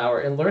the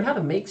flour and learn how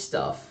to make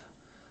stuff.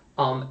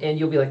 And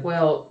you'll be like,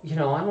 well, you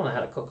know, I don't know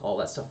how to cook all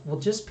that stuff. Well,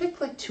 just pick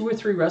like 2 or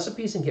 3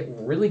 recipes and get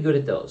really good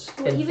at those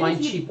and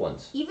find cheap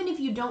ones. Even if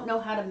you don't know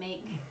how to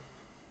make,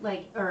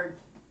 or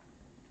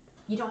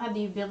you don't have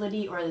the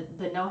ability or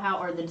the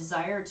know-how or the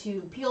desire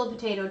to peel a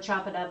potato,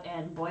 chop it up,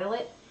 and boil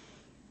it,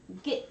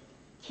 get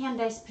canned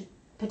diced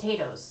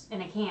potatoes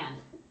in a can.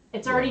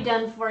 It's already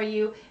done for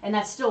you, and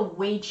that's still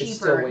way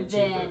cheaper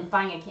than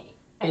buying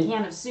a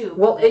can of soup.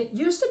 Well, it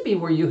used to be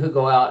where you could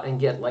go out and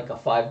get like a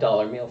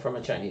 $5 meal from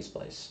a Chinese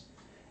place.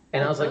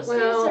 And I was like,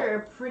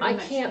 well, I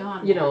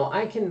can't, you know,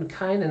 I can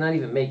kind of not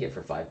even make it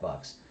for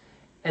 $5.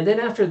 And then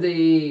after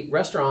the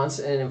restaurants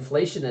and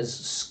inflation is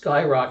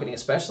skyrocketing,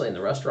 especially in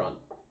the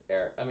restaurant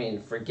area, I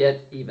mean,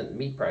 forget even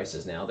meat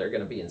prices now. They're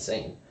going to be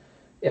insane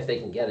if they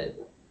can get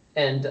it.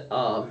 And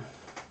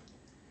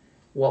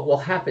what will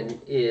happen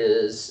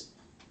is,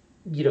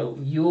 you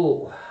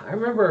know, I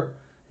remember,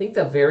 I think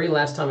the very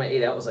last time I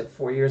ate out was like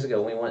 4 years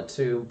ago. We went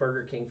to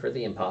Burger King for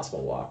the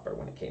Impossible Whopper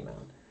when it came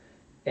out.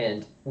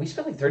 And we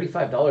spent like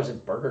 $35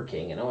 at Burger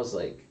King, and I was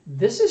like,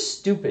 this is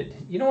stupid.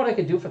 You know what I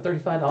could do for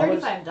 $35?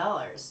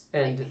 $35.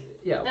 And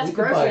yeah, that's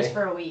groceries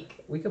for a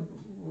week. We could,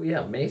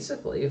 yeah,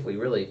 basically, if we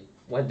really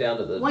went down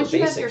to the Once the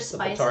you basics, have your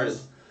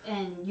spices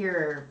and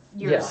your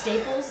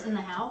staples in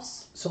the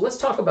house. So let's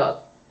talk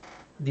about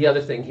the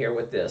other thing here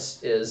with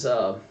this is,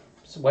 so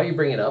why you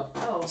bring it up?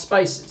 Oh.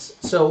 Spices.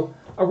 So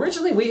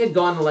originally we had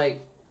gone to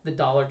like the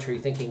Dollar Tree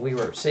thinking we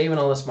were saving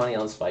all this money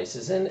on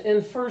spices.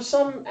 And for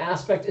some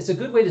aspect, it's a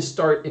good way to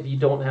start if you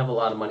don't have a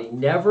lot of money.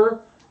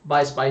 Never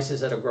buy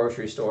spices at a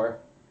grocery store.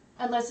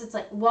 Unless it's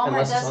like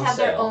Walmart does have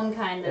their own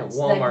kind of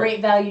the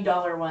Great Value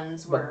dollar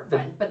ones were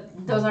fine, but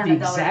those aren't a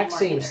dollar anymore. The exact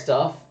same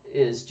stuff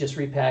is just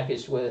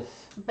repackaged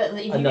with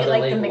another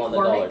label on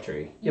the Dollar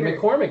Tree. Yeah,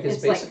 McCormick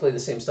is basically the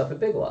same stuff at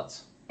Big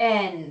Lots.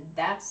 And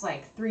that's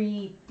like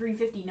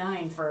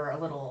 $3.59 for a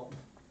little.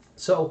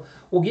 So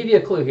we'll give you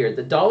a clue here.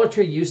 The Dollar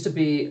Tree used to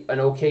be an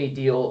okay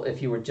deal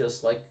if you were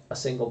just like a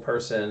single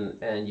person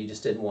and you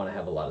just didn't want to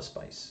have a lot of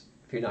spice.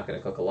 If you're not going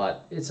to cook a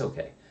lot, it's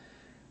okay.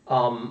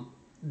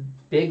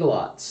 Big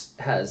Lots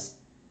has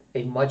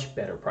a much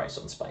better price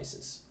on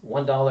spices.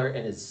 $1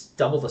 and it's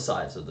double the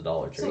size of the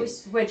Dollar Tree. So we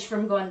switched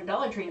from going to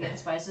Dollar Tree and getting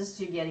spices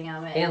to getting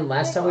them at And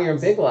last time we were in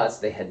Big Lots,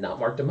 they had not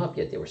marked them up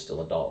yet. They were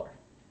still $1.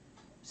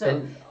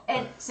 So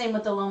and same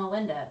with the Loma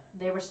Linda.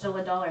 They were still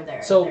 $1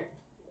 there. So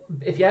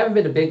if you haven't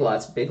been to Big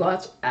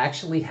Lots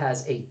actually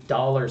has a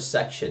dollar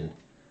section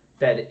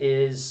that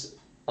is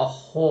a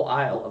whole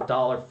aisle of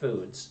dollar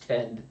foods,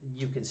 and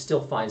you can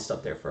still find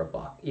stuff there for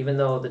 $1. Even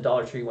though the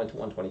Dollar Tree went to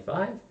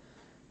 $1.25,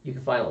 you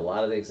can find a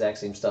lot of the exact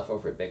same stuff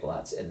over at Big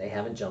Lots, and they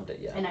haven't jumped it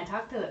yet. And I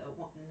talked to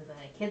the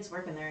kids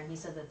working there, and he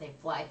said that they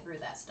fly through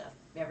that stuff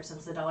ever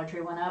since the Dollar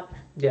Tree went up.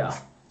 Yeah.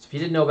 So if you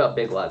didn't know about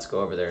Big Lots, go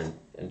over there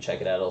and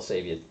check it out. It'll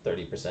save you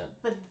 30%.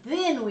 But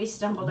then we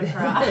stumbled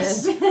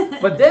across.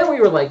 But then we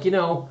were like, you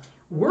know,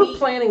 we're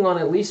planning on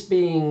at least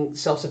being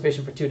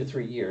self-sufficient for 2 to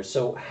 3 years.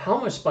 So how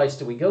much spice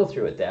do we go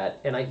through at that?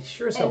 And I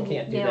sure as hell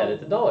can't do that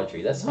at the Dollar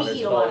Tree. That's hundreds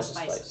of dollars of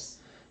spice.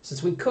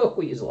 Since we cook,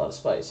 we use a lot of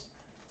spice.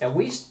 And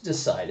we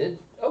decided,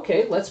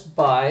 okay, let's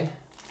buy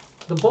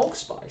the bulk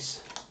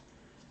spice.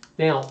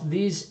 Now,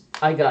 these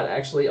I got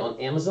actually on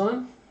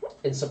Amazon.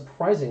 And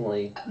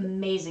surprisingly,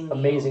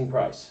 amazing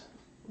price.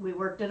 We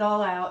worked it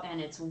all out, and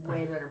it's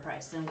way better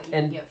price than what you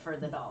can get for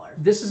the $1.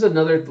 This is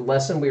another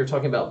lesson. We were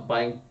talking about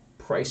buying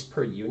price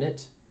per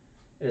unit.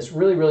 And it's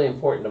really, really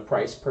important to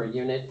price per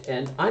unit.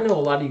 And I know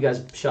a lot of you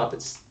guys shop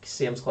at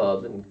Sam's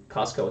Club and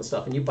Costco and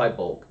stuff, and you buy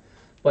bulk.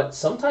 But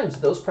sometimes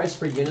those price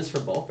per units for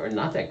bulk are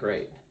not that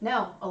great.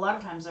 No, a lot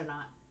of times they're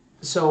not.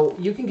 So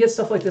you can get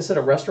stuff like this at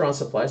a restaurant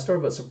supply store,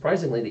 but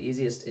surprisingly, the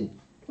easiest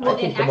I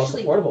think the most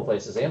affordable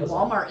place is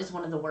Amazon. Walmart is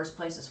one of the worst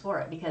places for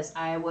it because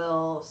I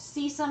will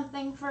see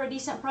something for a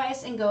decent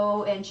price and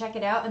go and check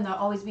it out, and there'll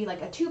always be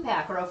like a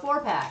 2-pack or a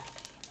 4-pack.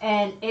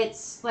 And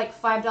it's like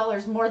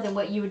 $5 more than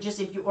what you would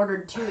just if you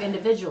ordered 2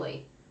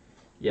 individually.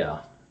 Yeah.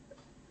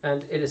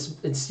 And it's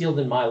sealed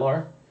in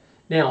Mylar.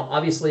 Now,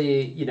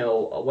 obviously, you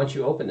know, once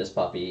you open this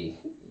puppy,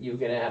 you're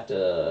going to have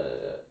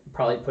to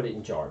probably put it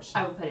in jars.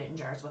 I would put it in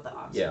jars with the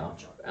oxygen.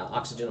 Yeah,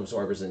 oxygen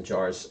absorbers in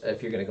jars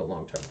if you're going to go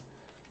long term.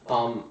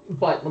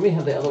 But let me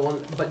have the other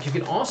one. But you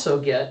can also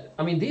get,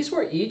 I mean, these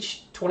were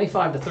each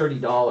 $25 to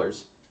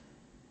 $30.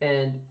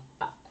 And,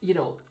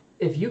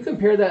 if you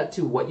compare that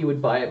to what you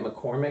would buy at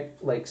McCormick,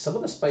 like some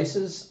of the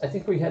spices, I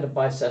think we had to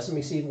buy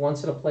sesame seed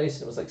once at a place,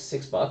 and it was like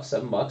 $6,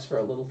 $7 for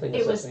a little thing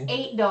of sesame.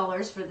 It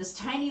was $8 for this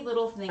tiny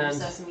little thing of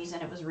sesames,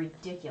 and it was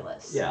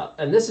ridiculous. Yeah,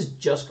 and this is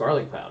just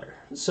garlic powder.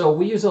 So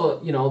we use,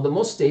 the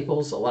most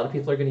staples, a lot of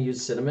people are going to use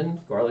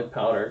cinnamon, garlic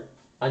powder,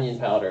 onion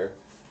powder,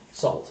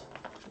 salt,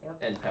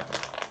 and pepper.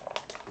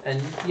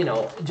 And,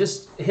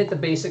 just hit the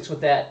basics with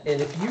that. And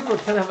if you kind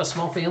of have a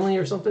small family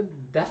or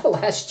something, that'll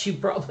last you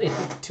probably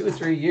 2 or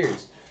 3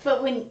 years.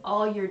 But when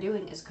all you're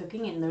doing is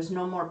cooking and there's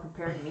no more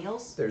prepared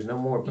meals, there's no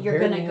more prepared you're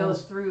going to go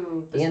meals.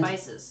 through the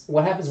spices.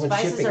 What happens when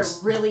shipping...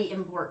 Spices are really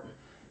important.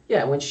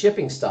 Yeah, when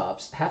shipping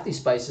stops, half these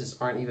spices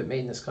aren't even made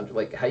in this country.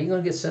 Like, how are you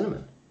going to get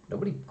cinnamon?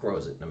 Nobody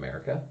grows it in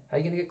America. How are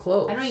you going to get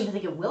cloves? I don't even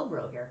think it will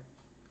grow here.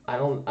 I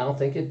don't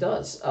think it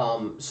does.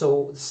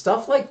 So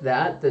stuff like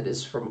that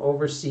is from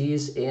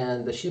overseas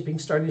and the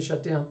shipping's starting to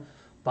shut down,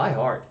 buy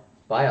hard.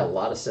 Buy a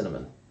lot of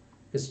cinnamon.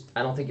 Because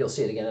I don't think you'll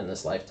see it again in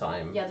this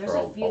lifetime. Yeah, there's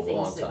a few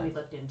things that we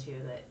looked into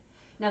that.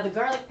 Now the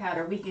garlic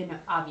powder, we can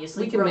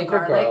obviously grow garlic. We can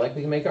make our garlic.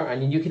 We can make our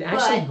onion. You can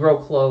actually grow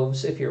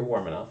cloves if you're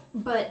warm enough.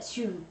 But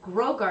to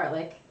grow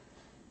garlic,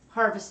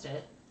 harvest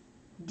it,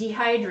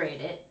 dehydrate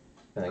it,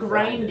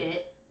 grind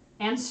it,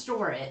 and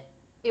store it,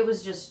 it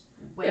was just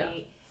way...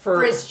 Yeah.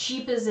 For as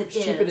cheap as it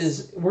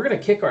is. We're going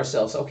to kick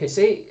ourselves. Okay,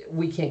 say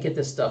we can't get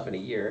this stuff in a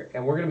year,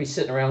 and we're going to be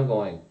sitting around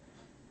going,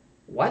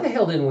 why the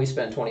hell didn't we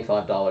spend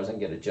 $25 and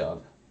get a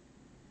jug?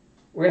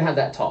 We're going to have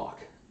that talk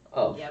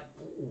of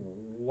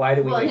why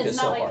do we make this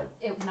so hard?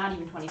 Not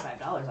even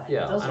 $25.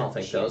 Yeah, I don't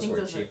think those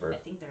were cheaper. I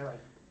think they're like...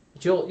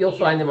 But you'll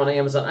find them on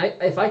Amazon.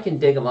 If I can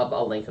dig them up,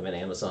 I'll link them in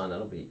Amazon.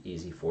 That'll be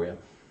easy for you.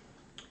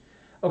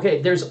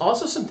 Okay, there's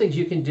also some things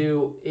you can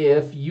do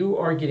if you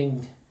are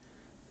getting...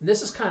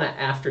 This is kind of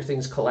after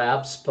things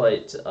collapse,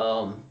 but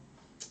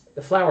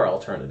the flour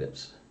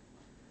alternatives.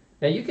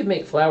 Now you can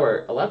make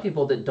flour. A lot of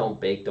people that don't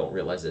bake don't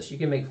realize this. You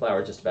can make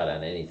flour just about out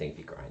of anything if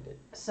you grind it.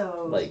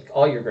 So like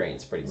all your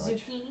grains, pretty much.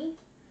 Zucchini.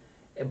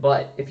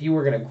 But if you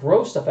were going to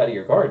grow stuff out of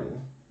your garden,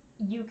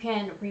 you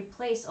can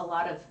replace a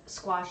lot of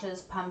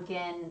squashes,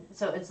 pumpkin.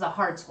 So it's the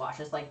hard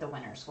squashes, like the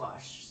winter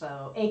squash.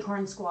 So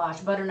acorn squash,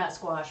 butternut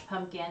squash,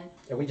 pumpkin.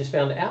 And we just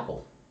found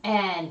apple.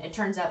 And it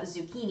turns out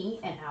zucchini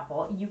and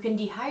apple, you can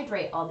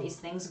dehydrate all these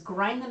things,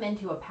 grind them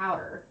into a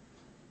powder,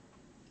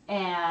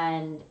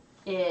 and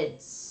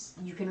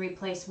you can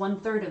replace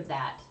 1/3 of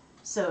that.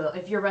 So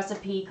if your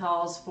recipe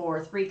calls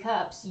for 3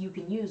 cups, you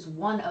can use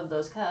 1 of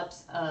those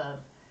cups of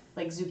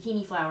like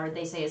zucchini flour.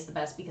 They say is the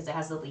best because it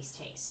has the least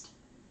taste.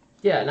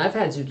 Yeah, and I've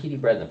had zucchini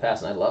bread in the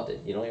past, and I loved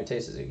it. You don't even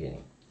taste the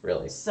zucchini,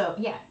 really. So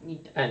yeah.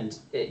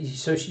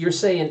 So you're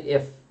saying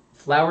if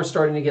flour's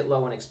starting to get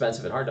low and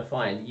expensive and hard to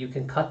find, you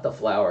can cut the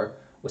flour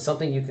with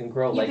something you can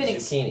grow like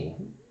zucchini.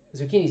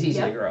 Zucchini's easy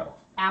to grow.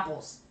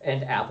 Apples.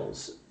 And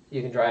apples.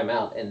 You can dry them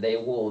out, and they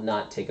will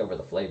not take over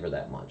the flavor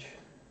that much.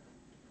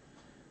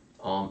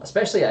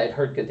 Especially, I had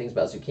heard good things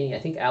about zucchini. I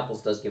think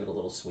apples does give it a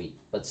little sweet,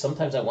 but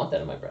sometimes I want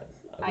that in my bread.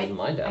 I wouldn't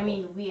mind apple. I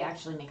mean, we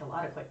actually make a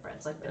lot of quick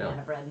breads, like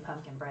banana bread and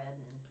pumpkin bread.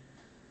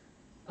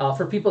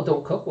 For people who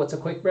don't cook, what's a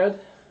quick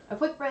bread? A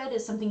quick bread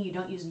is something you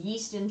don't use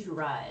yeast in to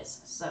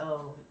rise,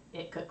 so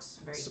it cooks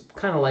very... It's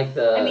kind of like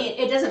the... I mean,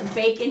 it doesn't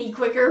bake any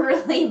quicker,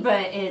 really,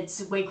 but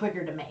it's way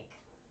quicker to make.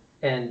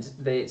 And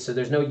so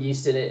there's no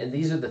yeast in it, and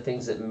these are the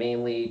things that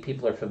mainly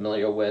people are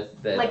familiar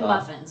with. That, like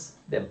muffins.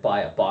 That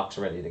buy a box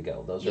ready to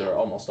go. Those are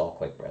almost all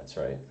quick breads,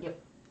 right? Yep.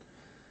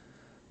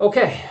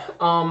 Okay,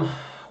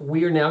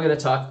 we are now going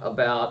to talk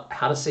about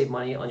how to save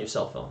money on your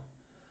cell phone.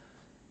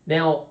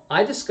 Now,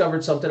 I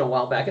discovered something a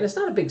while back, and it's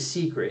not a big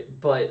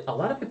secret, but a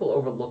lot of people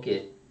overlook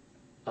it.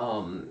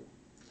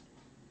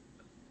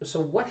 So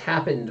what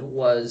happened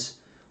was,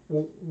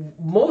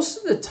 most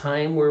of the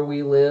time where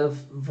we live,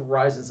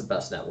 Verizon's the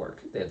best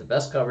network. They have the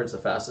best coverage, the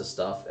fastest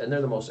stuff, and they're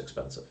the most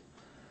expensive.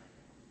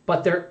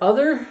 But there are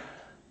other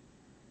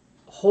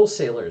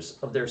wholesalers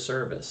of their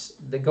service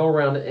that go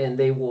around and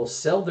they will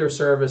sell their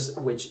service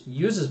which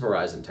uses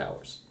Verizon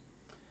towers.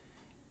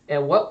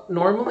 And what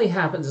normally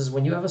happens is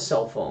when you have a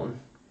cell phone,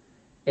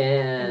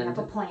 and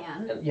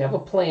you have a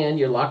plan,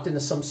 you're locked into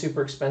some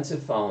super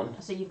expensive phone.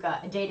 So you've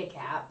got data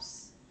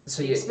caps,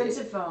 so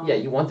expensive phone. Yeah,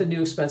 you want the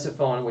new expensive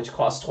phone, which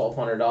costs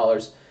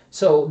 $1,200.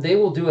 So they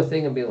will do a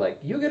thing and be like,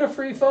 you get a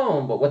free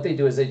phone. But what they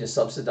do is they just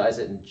subsidize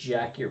it and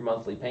jack your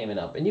monthly payment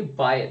up. And you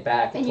buy it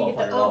back at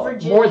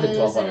 $1,200. More than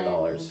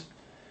 $1,200.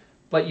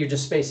 But you're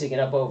just spacing it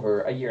up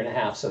over a year and a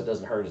half so it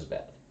doesn't hurt as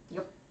bad.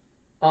 Yep.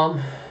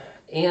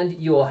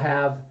 And you'll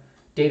have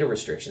data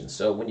restrictions.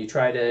 So when you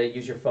try to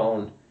use your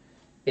phone,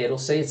 it'll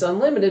say it's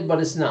unlimited, but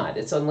it's not.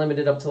 It's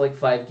unlimited up to like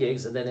 5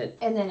 gigs, and then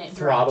it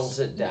throttles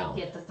it down.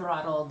 You get the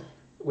throttled.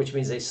 Which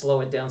means they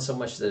slow it down so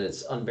much that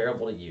it's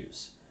unbearable to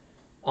use.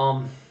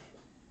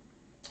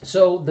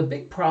 So the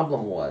big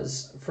problem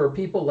was for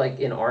people like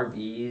in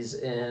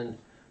RVs and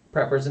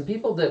preppers and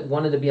people that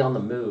wanted to be on the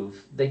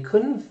move, they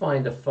couldn't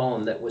find a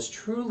phone that was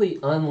truly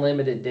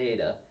unlimited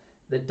data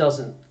that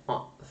doesn't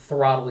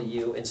throttle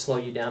you and slow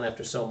you down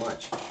after so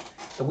much.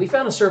 And we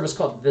found a service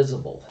called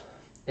Visible.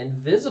 And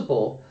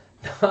Visible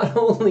not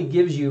only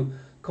gives you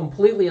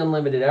completely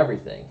unlimited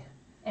everything.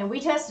 And we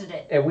tested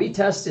it. And we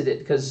tested it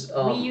because...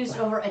 we used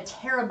over a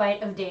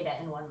terabyte of data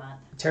in 1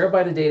 month. A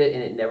terabyte of data,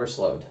 and it never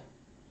slowed.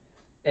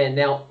 And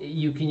now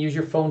you can use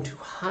your phone to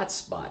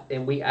hotspot.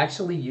 And we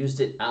actually used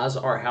it as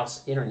our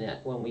house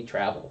internet when we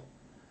travel.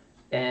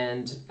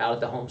 And out at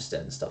the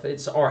homestead and stuff.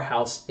 It's our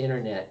house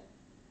internet.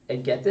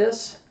 And get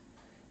this,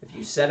 if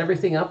you set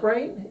everything up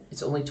right,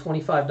 it's only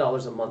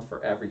 $25 a month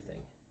for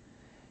everything.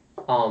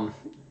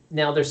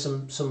 Now there's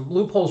some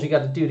loopholes you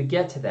got to do to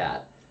get to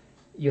that.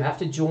 You have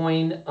to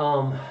join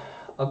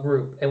a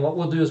group. And what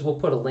we'll do is we'll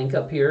put a link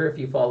up here if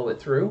you follow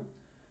it through.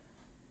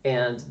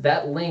 And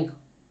that link,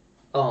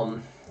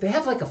 they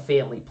have like a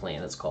family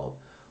plan, it's called.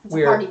 It's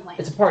a party plan.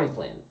 It's a party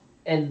plan.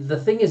 And the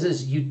thing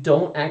is you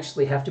don't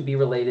actually have to be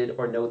related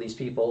or know these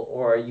people,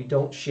 or you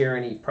don't share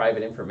any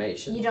private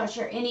information. You don't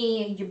share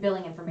any your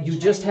billing information. You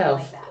just have,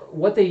 like that.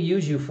 What they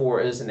use you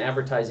for is an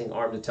advertising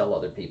arm to tell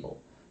other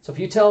people. So if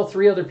you tell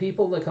 3 other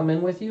people that come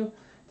in with you,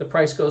 the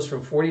price goes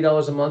from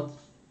 $40 a month,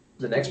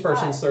 the next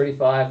person's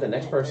 $35, the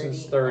next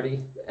person's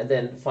 $30, and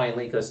then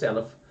finally it goes down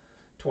to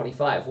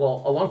 $25.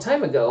 Well, a long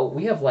time ago,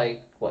 we have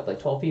like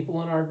 12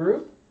 people in our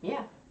group?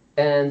 Yeah.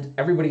 And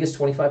everybody gets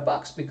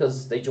 $25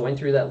 because they joined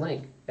through that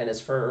link. And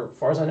it's for, as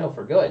far as I know,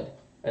 for good.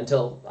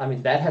 Until,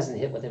 that hasn't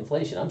hit with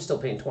inflation. I'm still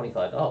paying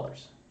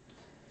 $25.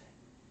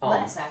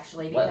 Less,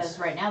 actually, because less.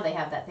 Right now they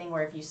have that thing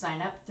where if you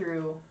sign up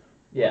through...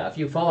 Yeah, if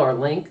you follow our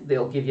link,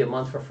 they'll give you a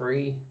month for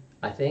free,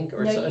 I think.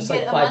 Or no, so, you it's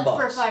get like a $5.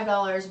 month for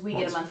 $5. We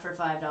get a month for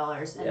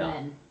 $5, and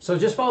then... So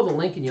just follow the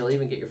link and you'll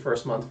even get your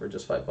first month for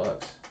just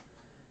 $5.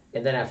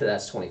 And then after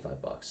that's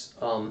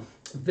 $25.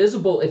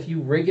 Visible, if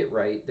you rig it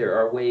right, there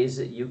are ways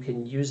that you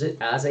can use it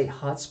as a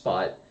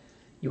hotspot.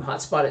 You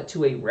hotspot it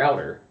to a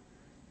router,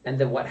 and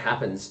then what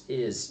happens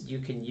is you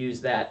can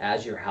use that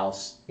as your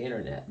house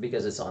internet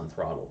because it's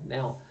unthrottled.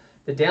 Now,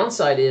 the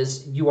downside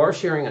is you are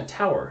sharing a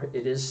tower.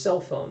 It is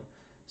cell phone.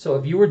 So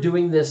if you were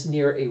doing this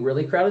near a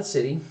really crowded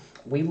city,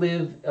 we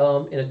live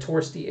in a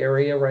touristy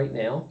area right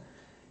now,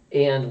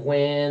 and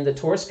when the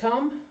tourists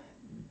come,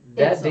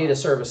 that data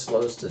service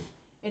slows to...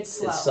 It's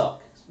slow. It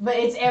sucks. But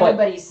it's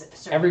everybody's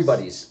service.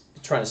 Everybody's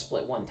trying to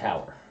split one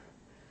tower.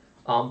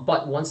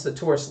 But once the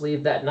tourists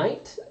leave that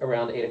night,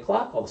 around 8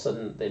 o'clock, all of a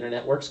sudden the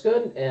internet works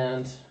good,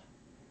 and,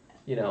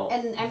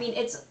 And,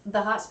 it's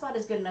the hotspot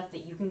is good enough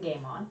that you can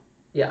game on.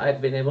 Yeah,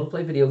 I've been able to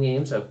play video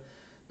games. I've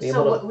been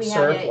able to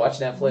surf, watch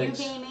Netflix.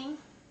 You gaming,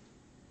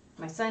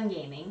 my son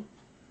gaming.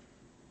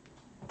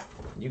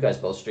 You guys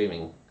both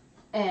streaming.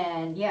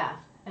 And,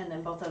 and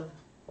then both of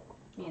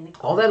me and the...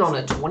 All that on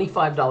a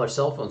 $25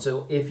 cell phone.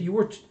 So if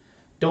you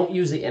don't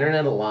use the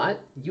internet a lot,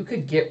 you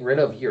could get rid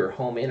of your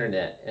home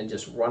internet and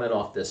just run it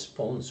off this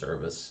phone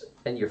service,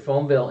 and your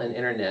phone bill and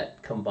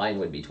internet combined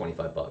would be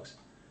 $25.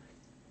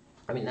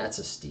 That's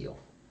a steal.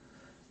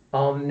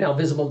 Now,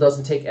 Visible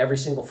doesn't take every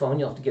single phone.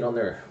 You'll have to get on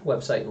their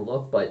website and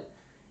look, but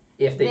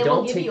if they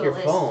don't take your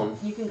phone...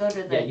 You can go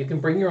to the... Yeah, you can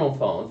bring your own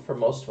phone for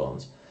most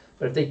phones.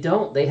 But if they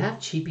don't, they have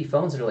cheapy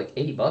phones that are like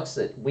 $80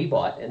 that we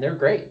bought, and they're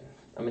great.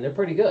 They're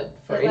pretty good.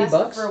 For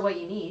 $80? For what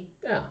you need.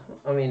 Yeah.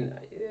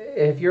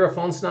 If you're a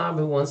phone snob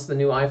who wants the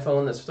new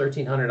iPhone that's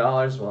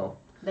 $1,300, well,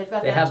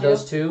 they have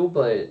those too,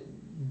 but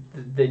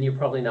then you're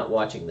probably not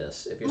watching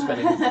this. If you're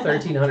spending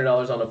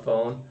 $1,300 on a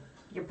phone,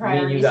 your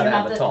priorities you got to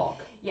have a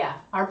talk. Yeah,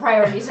 our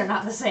priorities are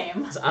not the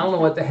same. So I don't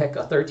know what the heck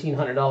a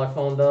 $1,300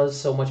 phone does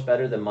so much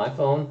better than my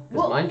phone.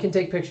 Because mine can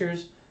take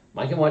pictures,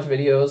 mine can watch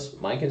videos,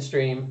 mine can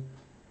stream.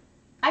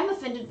 I'm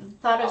offended at the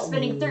thought of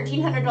spending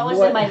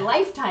 $1,300 in my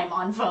lifetime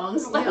on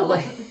phones.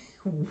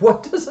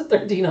 What does a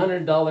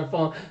 $1,300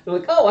 phone? They're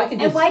like, I can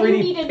do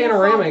 3D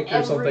panoramic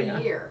or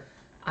something. Year?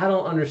 I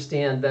don't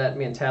understand that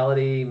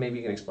mentality. Maybe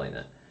you can explain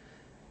that.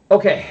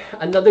 Okay,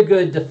 another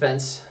good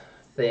defense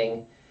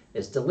thing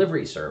is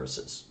delivery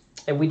services.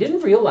 And we didn't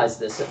realize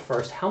this at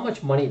first, how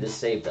much money this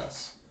saved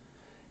us.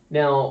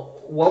 Now,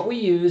 what we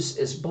use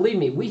is, believe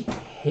me, we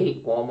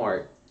hate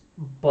Walmart,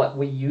 but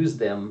we use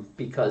them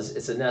because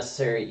it's a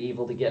necessary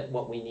evil to get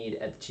what we need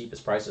at the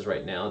cheapest prices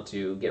right now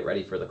to get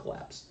ready for the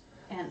collapse.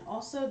 And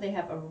also, they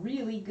have a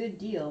really good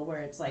deal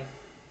where it's like,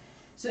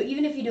 so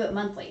even if you do it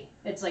monthly,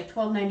 it's like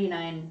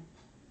 $12.99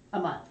 a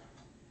month.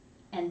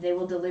 And they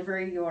will deliver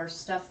your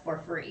stuff for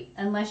free,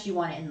 unless you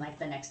want it in like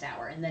the next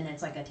hour, and then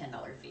it's like a $10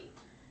 fee.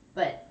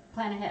 But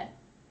plan ahead.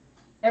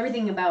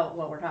 Everything about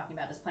what we're talking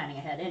about is planning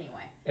ahead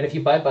anyway. And if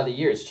you buy it by the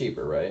year, it's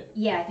cheaper, right?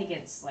 Yeah, I think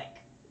it's like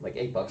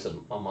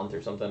 $8 a month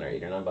or something, or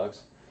 $8 or $9.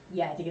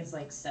 Yeah, I think it's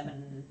like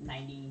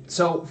 $7.90.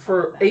 So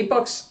for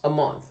 $8 a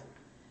month,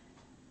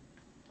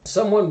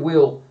 someone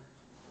will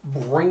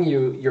bring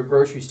you your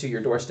groceries to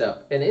your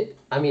doorstep, and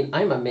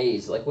I'm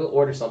amazed. Like, we'll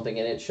order something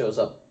and it shows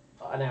up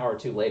an hour or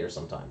two later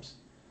sometimes.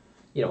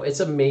 It's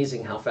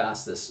amazing how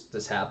fast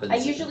this happens. I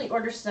usually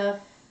order stuff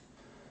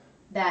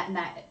that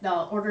night.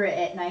 I'll order it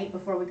at night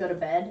before we go to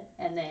bed,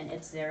 and then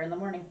it's there in the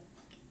morning.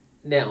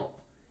 Now,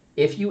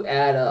 if you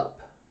add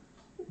up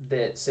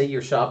that say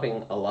you're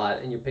shopping a lot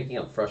and you're picking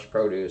up fresh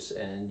produce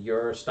and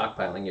you're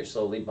stockpiling, you're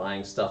slowly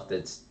buying stuff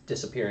that's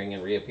disappearing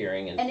and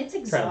reappearing and it's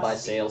exhausting. trying to buy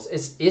sales.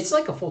 It's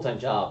like a full-time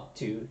job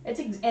to.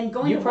 And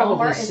going to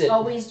Walmart is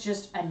always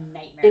just a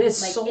nightmare. It is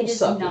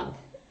soul-sucking.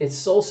 It's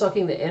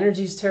soul-sucking. The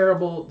energy's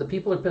terrible. The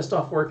people are pissed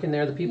off working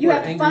there. The people are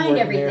angry working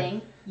there.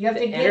 You have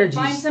to find everything. You have to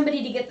find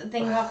somebody to get the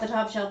thing off the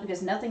top shelf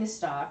because nothing is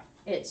stocked.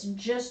 It's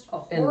just a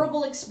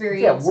horrible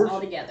experience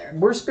altogether.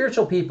 We're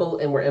spiritual people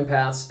and we're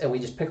empaths and we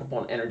just pick up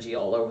on energy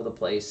all over the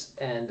place.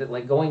 And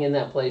like going in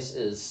that place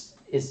is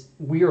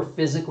we are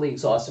physically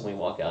exhausted when we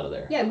walk out of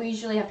there. Yeah, we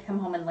usually have to come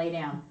home and lay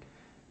down.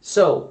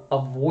 So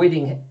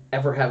avoiding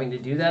ever having to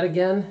do that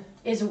again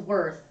is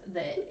worth the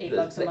 $8 a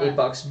month. The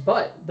 $8,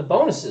 but the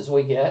bonuses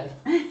we get.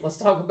 Let's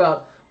talk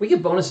about. We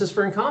get bonuses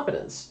for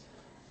incompetence.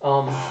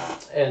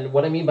 And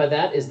what I mean by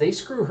that is they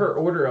screw her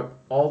order up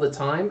all the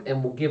time,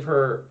 and we'll give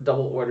her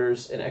double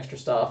orders and extra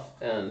stuff,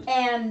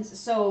 and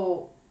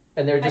so.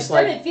 And they're just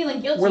I started feeling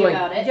guilty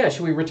about it. Yeah,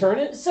 should we return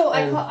it? So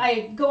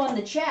I go on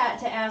the chat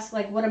to ask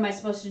like, what am I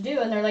supposed to do?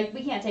 And they're like,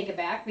 we can't take it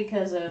back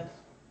because of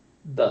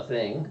the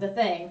thing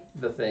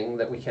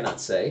that we cannot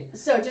say.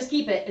 So just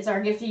keep it. It's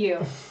our gift to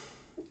you.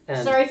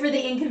 Sorry for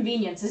the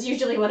inconvenience. Is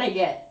usually what I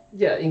get.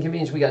 Yeah,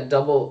 inconvenience. We got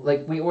double.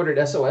 Like we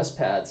ordered SOS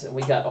pads, and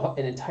we got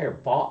an entire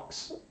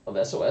box of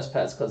SOS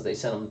pads because they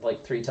sent them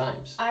like 3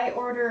 times. I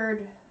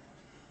ordered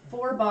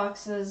 4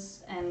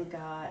 boxes and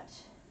got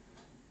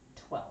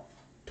 12.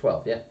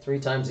 12, yeah, 3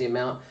 times the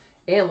amount.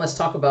 And let's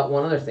talk about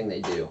one other thing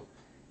they do.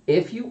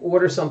 If you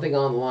order something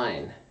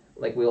online,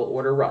 like we'll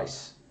order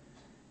rice,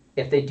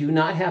 if they do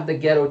not have the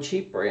Ghetto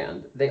Cheap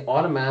brand, they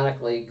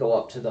automatically go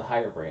up to the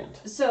higher brand.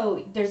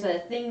 So there's a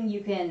thing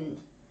you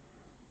can,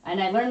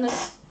 and I learned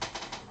this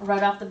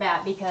right off the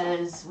bat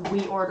because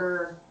we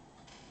order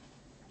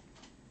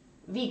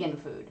vegan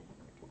food.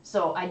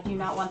 So I do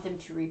not want them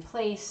to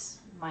replace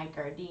my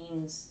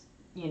Gardine's,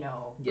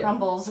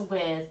 crumbles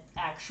with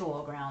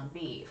actual ground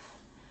beef.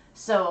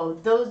 So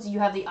those, you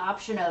have the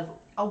option of,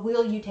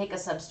 will you take a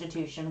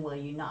substitution, will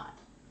you not?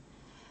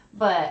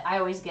 But I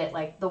always get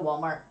like the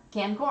Walmart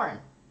canned corn.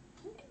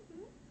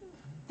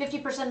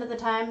 50% of the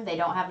time, they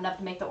don't have enough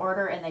to make the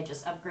order, and they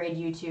just upgrade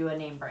you to a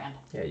name brand.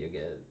 Yeah, you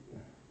get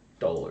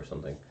Dole or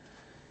something.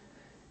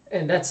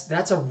 And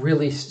that's a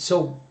really...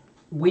 So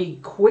we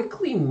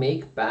quickly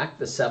make back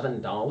the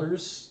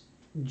 $7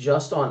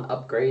 just on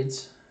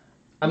upgrades.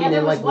 I mean,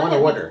 in like one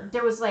order.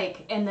 There was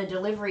like... And the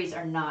deliveries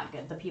are not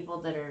good. The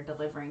people that are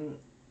delivering...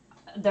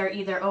 They're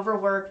either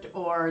overworked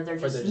or they're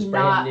just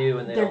not... brand new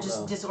and they're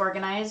just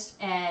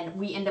disorganized, and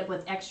we end up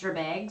with extra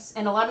bags.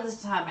 And a lot of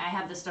this time, I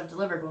have this stuff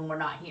delivered when we're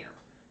not here.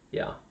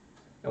 Yeah.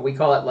 And we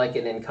call it like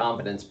an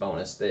incompetence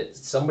bonus, that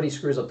somebody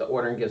screws up the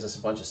order and gives us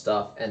a bunch of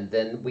stuff, and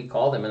then we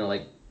call them and they're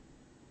like,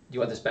 do you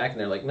want this back? And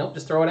they're like, nope,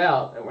 just throw it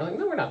out. And we're like,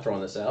 no, we're not throwing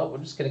this out. We're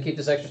just going to keep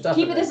this extra stuff.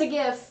 Keep it as a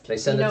gift. They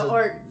send it to...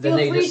 Or feel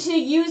free to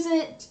use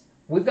it.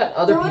 We've got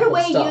other people's stuff.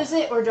 Throw it away, use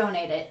it, or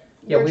donate it.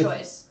 Your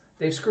choice.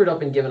 They've screwed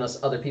up and given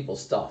us other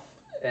people's stuff.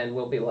 And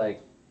we'll be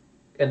like...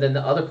 And then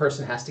the other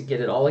person has to get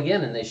it all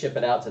again, and they ship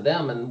it out to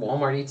them, and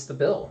Walmart eats the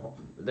bill.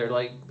 They're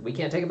like, we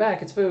can't take it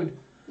back. It's food.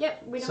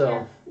 Yep, we don't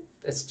care.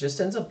 It just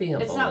ends up being a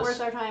bonus. It's not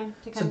worth our time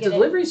to come get it. So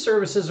delivery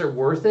services are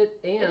worth it,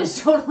 and... It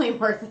is totally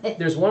worth it.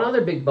 There's one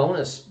other big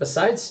bonus.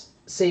 Besides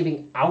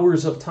saving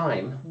hours of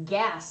time...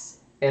 Gas.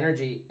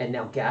 Energy, and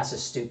now gas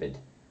is stupid.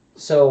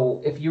 So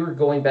if you were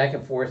going back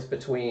and forth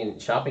between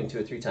shopping 2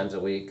 or 3 times a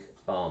week,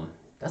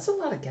 that's a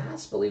lot of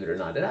gas, believe it or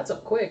not. It adds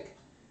up quick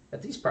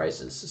at these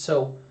prices.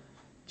 So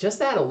just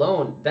that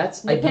alone,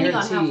 that's... Depending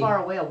on how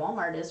far away a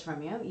Walmart is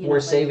from you.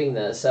 We're saving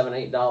the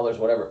 $7, $8,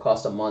 whatever it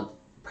costs a month,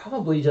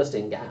 probably just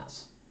in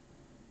gas.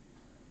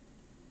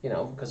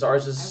 Because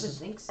ours is... I would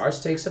think so.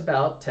 Ours takes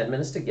about 10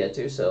 minutes to get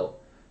to, so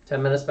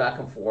 10 minutes back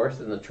and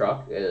forth in the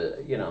truck,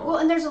 Well,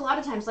 and there's a lot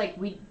of times, like,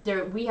 we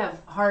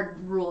have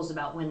hard rules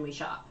about when we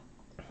shop.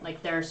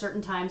 Like, there are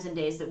certain times and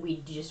days that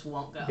we just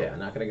won't go. Yeah,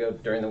 not going to go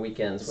during the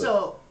weekends.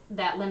 So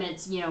that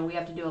limits, we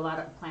have to do a lot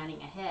of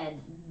planning ahead.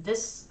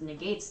 This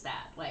negates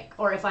that. Like,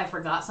 or if I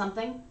forgot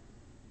something.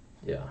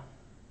 Yeah.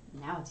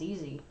 Now it's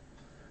easy.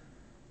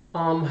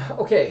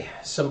 Okay,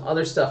 some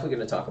other stuff we're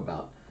going to talk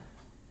about.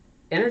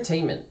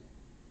 Entertainment.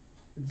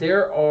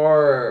 There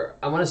are,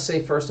 I want to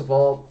say, first of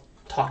all,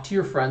 talk to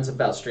your friends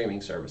about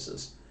streaming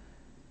services.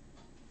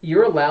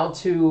 You're allowed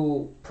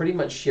to pretty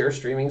much share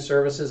streaming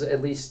services,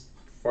 at least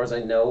as far as I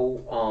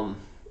know.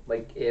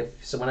 Like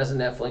if someone has a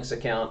Netflix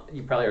account,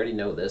 you probably already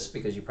know this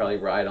because you probably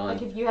ride on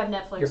like if you have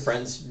Netflix, your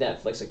friend's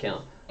Netflix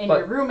account. And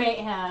your roommate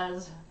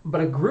has... But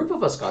a group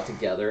of us got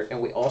together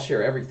and we all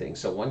share everything.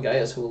 So one guy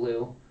has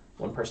Hulu,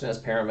 one person has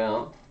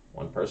Paramount,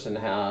 one person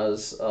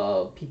has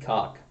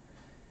Peacock.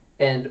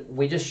 And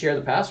we just share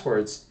the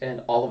passwords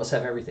and all of us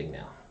have everything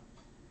now.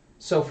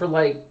 So for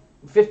like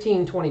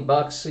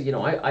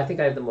 $15-$20, I think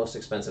I have the most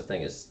expensive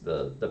thing is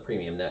the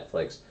premium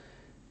Netflix.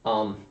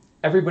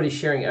 Everybody's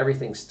sharing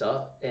everything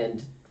stuff,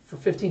 and for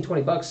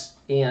 $15-$20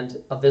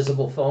 and a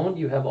visible phone,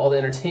 you have all the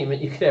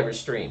entertainment you could ever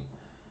stream.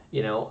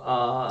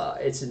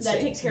 It's insane.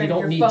 That takes care you of don't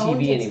your need phone, TV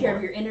takes anymore. care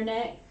of your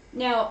internet.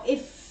 Now,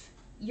 if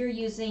you're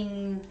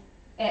using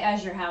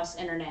as your house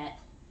internet,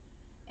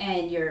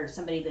 and you're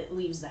somebody that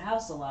leaves the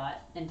house a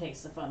lot and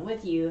takes the phone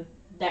with you,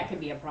 that could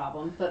be a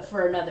problem. But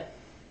for another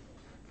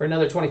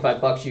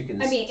 $25, you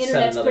can. I mean, set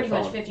internet's another pretty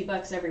phone.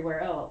 much $50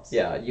 everywhere else.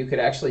 Yeah, you could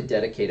actually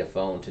dedicate a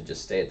phone to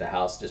just stay at the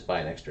house, just buy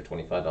an extra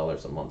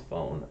 $25 a month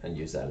phone, and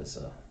use that as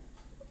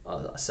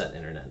a set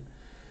internet.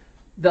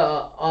 The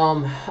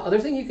other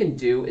thing you can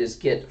do is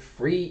get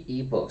free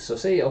ebooks. So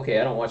say,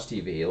 okay, I don't watch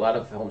TV. A lot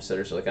of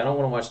homesteaders are like, I don't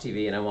want to watch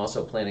TV, and I'm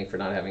also planning for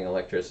not having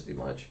electricity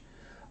much.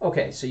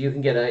 Okay, so you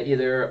can get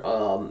either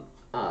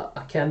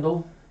a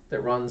Kindle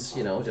that runs,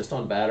 just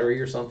on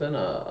battery or something,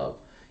 a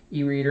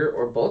e-reader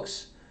or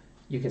books.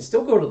 You can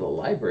still go to the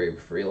library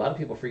for free. A lot of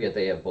people forget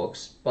they have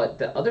books. But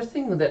the other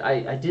thing that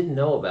I didn't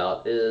know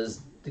about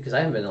is, because I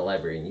haven't been in a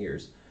library in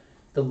years,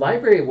 the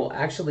library will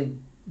actually,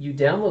 you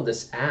download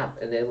this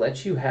app and they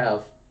let you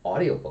have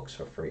audiobooks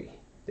for free.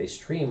 They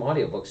stream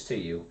audiobooks to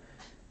you,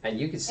 and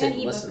you can sit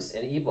and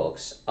listen, and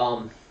ebooks.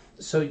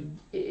 So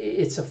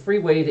it's a free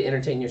way to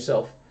entertain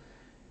yourself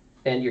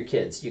and your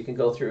kids. You can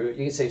go through,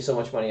 you can save so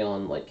much money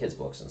on like kids'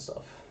 books and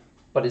stuff.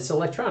 But it's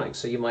electronic,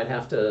 so you might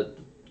have to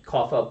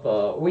cough up,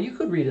 well, you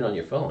could read it on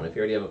your phone. If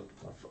you already have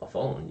a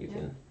phone, you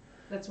can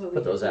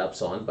put those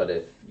apps on. But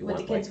if you want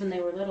with the kids when they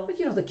were little. But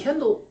the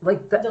Kindle,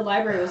 like that. The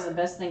library was the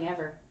best thing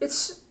ever.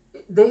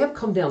 They have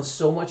come down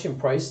so much in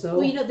price, though.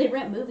 Well, they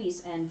rent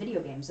movies and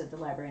video games at the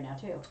library now,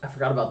 too. I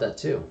forgot about that,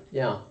 too.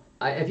 Yeah.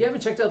 If you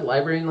haven't checked out the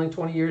library in like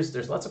 20 years,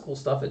 there's lots of cool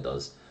stuff it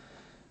does.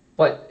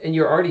 And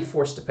you're already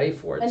forced to pay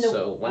for it,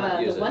 so why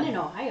not use it? The one in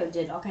Ohio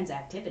did all kinds of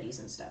activities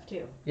and stuff,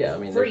 too. Yeah, I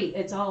mean... Free.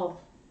 It's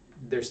all...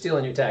 They're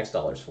stealing your tax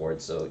dollars for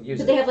it, so use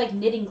it. But they have like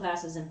knitting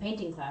classes and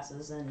painting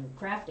classes and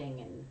crafting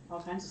and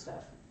all kinds of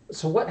stuff.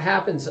 So what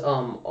happens,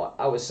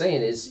 I was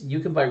saying, is you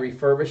can buy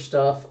refurbished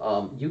stuff.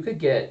 You could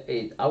get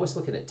I was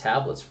looking at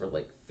tablets for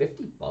like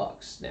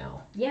 $50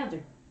 now. Yeah,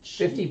 they're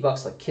cheap.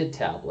 $50 like kid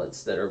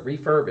tablets that are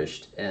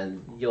refurbished,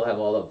 and you'll have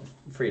all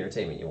the free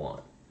entertainment you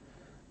want.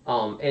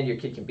 And your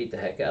kid can beat the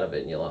heck out of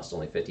it, and you lost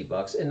only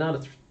 $50 and not a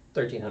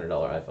 $1,300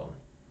 iPhone.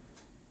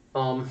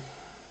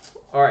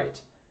 All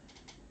right.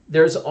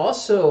 There's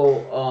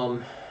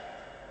also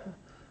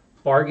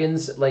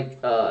bargains,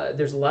 like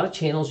there's a lot of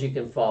channels you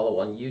can follow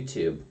on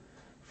YouTube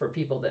for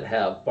people that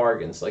have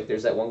bargains. Like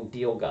there's that one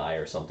deal guy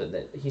or something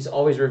that he's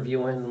always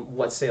reviewing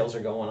what sales are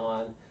going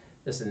on,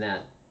 this and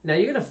that. Now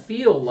you're going to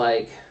feel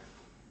like,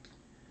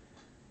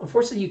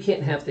 unfortunately, you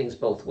can't have things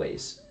both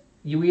ways.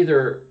 You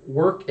either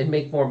work and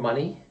make more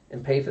money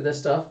and pay for this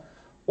stuff,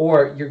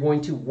 or you're going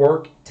to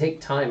work,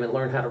 take time, and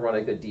learn how to run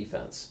a good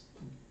defense.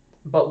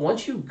 But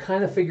once you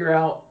kind of figure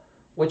out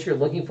what you're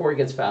looking for, it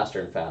gets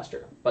faster and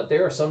faster. But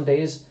there are some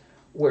days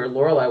where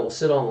Lorelai will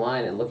sit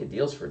online and look at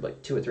deals for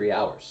like 2 or 3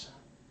 hours.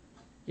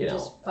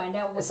 Just find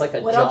out it's like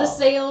what all the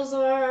sales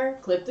are,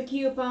 clip the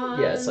coupons.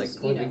 Yeah, it's like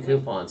clipping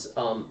coupons.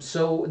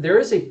 So there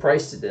is a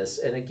price to this,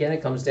 and again,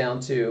 it comes down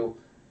to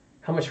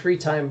how much free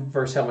time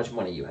versus how much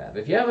money you have.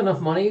 If you have enough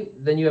money,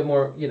 then you have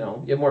more. You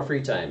have more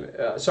free time.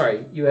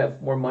 You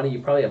have more money. You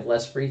probably have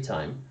less free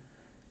time,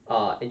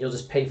 and you'll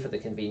just pay for the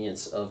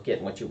convenience of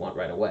getting what you want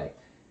right away.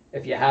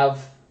 If you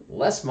have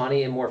less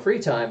money and more free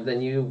time,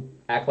 then you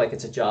act like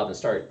it's a job and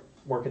start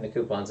working the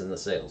coupons and the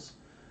sales.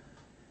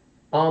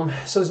 So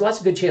there's lots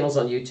of good channels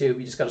on YouTube.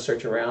 You just got to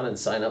search around and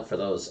sign up for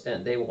those,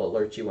 and they will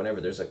alert you whenever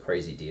there's a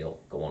crazy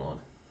deal going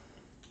on.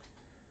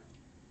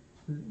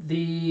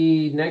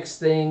 The next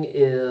thing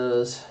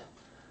is,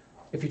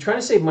 if you're trying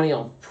to save money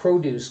on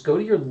produce, go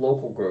to your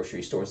local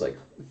grocery stores like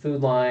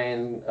Food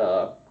Line,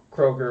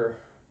 Kroger,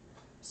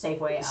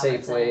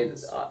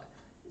 Safeway.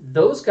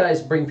 Those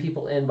guys bring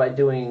people in by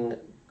doing,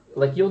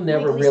 like, you'll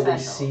never really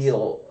see,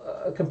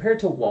 compared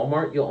to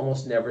Walmart, you'll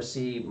almost never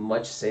see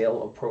much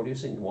sale of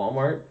produce in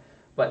Walmart.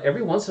 But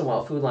every once in a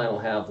while, Food Line will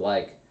have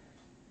like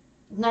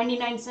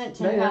 99-cent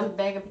 10-pound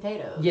bag of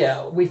potatoes.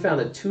 Yeah, we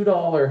found a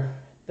 $2.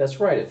 That's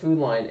right, at Food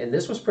Line, and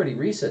this was pretty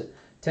recent.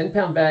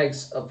 10-pound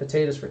bags of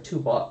potatoes for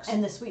 $2.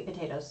 And the sweet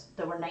potatoes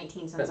that were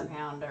 19 cents a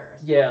pound, or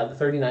yeah, the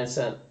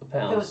 39-cent a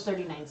pound. It was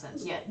 39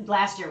 cents. Yeah,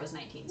 last year was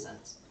 19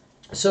 cents.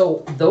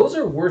 So those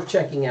are worth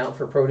checking out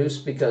for produce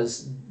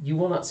because you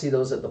will not see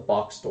those at the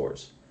box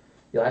stores.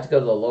 You'll have to go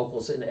to the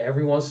locals, and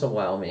every once in a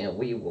while, man,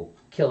 we will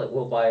kill it.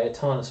 We'll buy a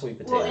ton of sweet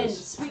potatoes. Well, and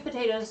sweet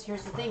potatoes,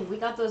 here's the thing. We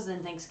got those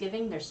in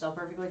Thanksgiving. They're still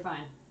perfectly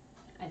fine.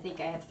 I think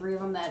I have 3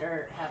 of them that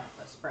have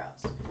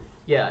sprouts.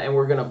 Yeah, and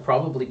we're going to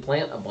probably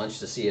plant a bunch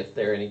to see if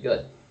they're any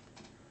good.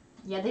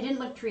 Yeah, they didn't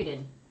look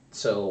treated.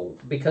 So,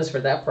 because for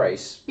that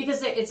price...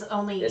 Because it's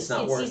only it's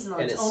not worth, seasonal.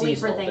 And it's only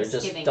seasonal. For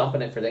Thanksgiving. They're just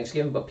dumping it for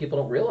Thanksgiving, but people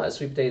don't realize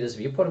sweet potatoes, if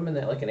you put them in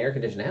like an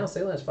air-conditioned house,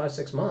 they last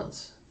 5-6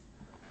 months.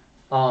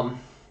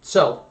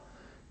 So,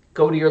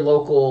 go to your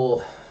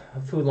local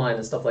Food Line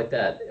and stuff like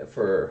that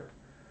for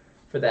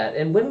that.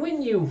 And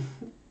when you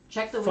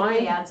check the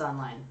weekly ads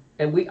online.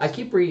 And I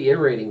keep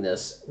reiterating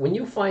this, when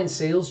you find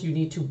sales, you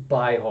need to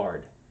buy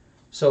hard.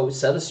 So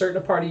set a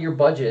certain part of your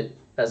budget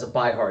as a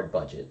buy hard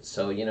budget.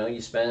 So you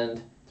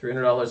spend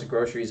 $300 of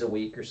groceries a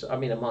week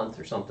a month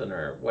or something,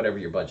 or whatever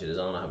your budget is.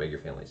 I don't know how big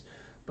your family is.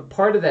 But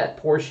part of that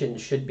portion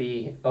should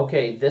be,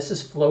 okay, this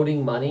is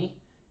floating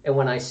money, and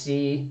when I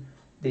see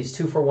these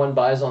 2-for-1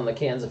 buys on the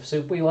cans of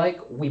soup we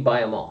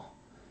buy them all.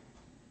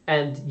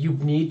 And you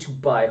need to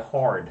buy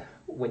hard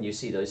when you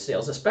see those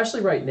sales,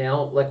 especially right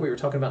now, like we were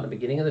talking about in the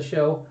beginning of the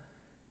show.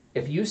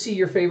 If you see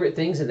your favorite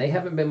things and they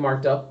haven't been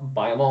marked up,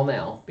 buy them all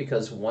now,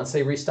 because once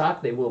they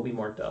restock, they will be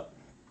marked up.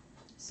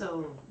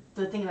 So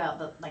the thing about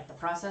the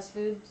processed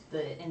foods,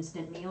 the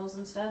instant meals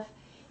and stuff,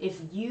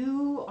 if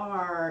your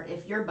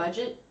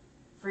budget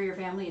for your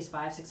family is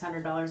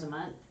 $500-$600 a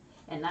month,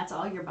 and that's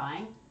all you're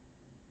buying.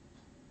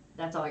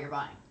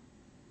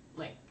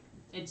 Like,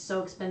 it's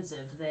so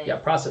expensive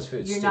that processed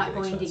foods. You're not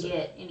going to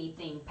get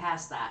anything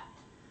past that.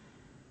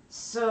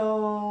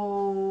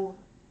 So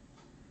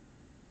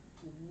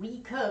we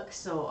cook,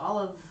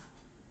 so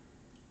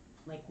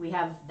we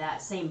have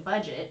that same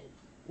budget.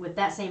 With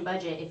that same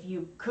budget, if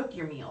you cook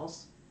your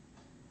meals,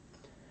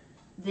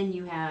 then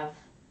you have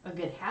a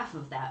good half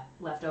of that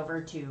left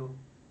over to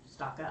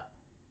stock up.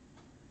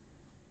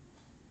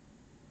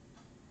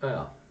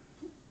 Oh,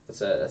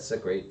 that's a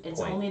great It's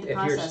point. only the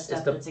processed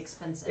stuff that's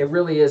expensive. It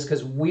really is,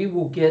 because we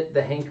will get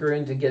the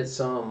hankering to get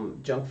some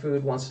junk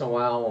food once in a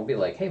while, and we'll be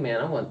like, hey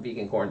man, I want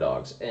vegan corn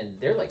dogs, and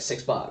they're like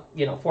 $6,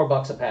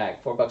 $4 a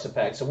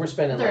pack. So we're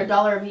spending they're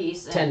 $1 a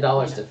piece,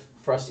 $10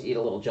 for us to eat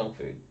a little junk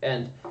food,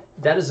 and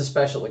that is a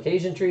special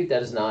occasion treat.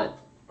 That is not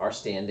our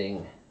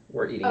standing.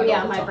 We're eating. Oh it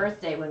yeah, all the my time.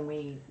 birthday when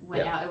we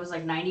went out, it was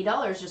like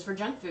 $90 just for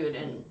junk food,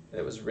 and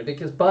it was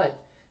ridiculous.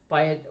 But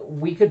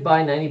we could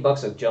buy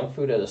 $90 of junk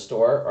food at a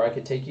store, or I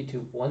could take you to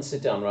one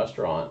sit-down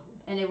restaurant,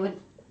 and it would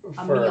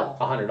for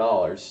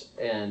 $100,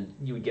 and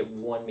you would get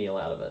one meal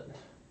out of it.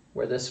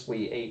 Where this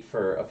we ate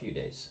for a few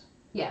days.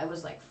 Yeah, it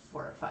was like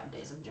 4 or 5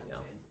 days of junk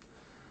food.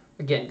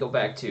 Again, go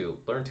back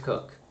to learn to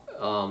cook.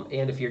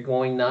 And if you're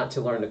going not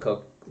to learn to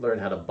cook, learn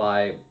how to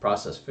buy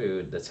processed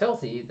food that's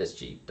healthy, that's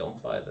cheap. Don't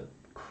buy the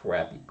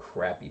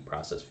crappy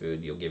processed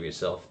food. You'll give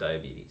yourself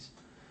diabetes.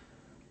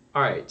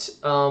 All right.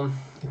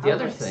 The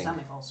other thing.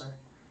 Stomach ulcer.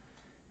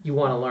 You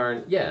want to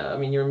learn,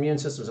 your immune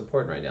system is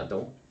important right now.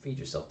 Don't feed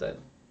yourself that.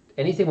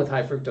 Anything with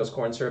high fructose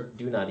corn syrup,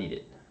 do not eat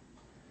it.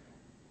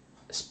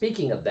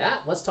 Speaking of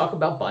that, let's talk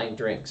about buying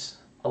drinks.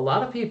 A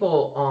lot of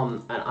people,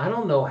 and I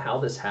don't know how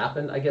this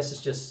happened. I guess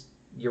it's just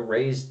you're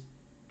raised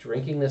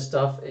drinking this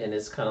stuff, and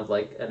it's kind of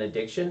like an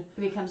addiction.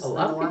 It becomes a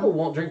lot of people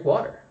won't drink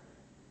water.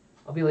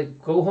 I'll be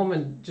like, go home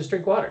and just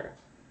drink water.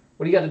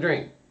 What do you got to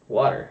drink?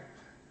 Water.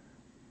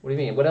 What do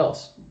you mean? What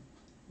else?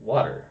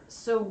 Water.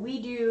 So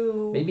we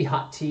do. Maybe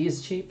hot tea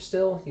is cheap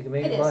still. You can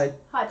maybe buy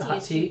hot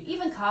tea. Cheap.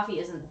 Even coffee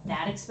isn't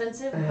that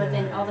expensive, but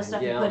then all the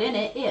stuff you put in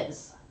it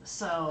is.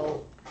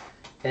 So.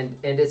 And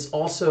it's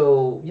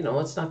also,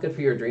 it's not good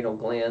for your adrenal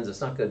glands. It's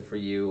not good for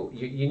you.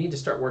 You need to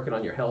start working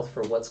on your health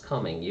for what's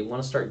coming. You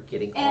want to start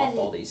getting off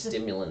all these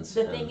stimulants.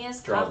 The thing is,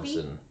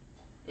 coffee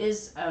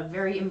is a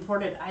very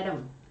imported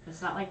item.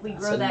 It's not like we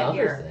grow that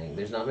here. That's another thing.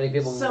 There's not many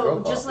people who grow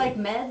coffee. So just like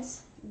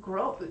meds,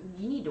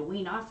 you need to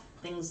wean off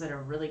things that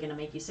are really going to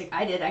make you sick.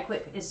 I did. I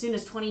quit as soon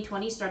as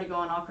 2020 started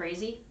going all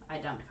crazy. I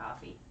dumped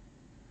coffee.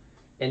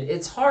 And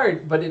it's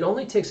hard, but it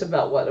only takes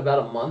about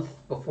a month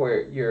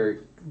before you're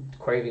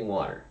craving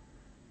water.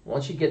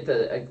 Once you get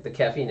the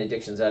caffeine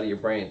addictions out of your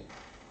brain,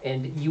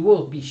 and you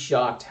will be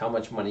shocked how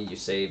much money you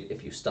save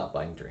if you stop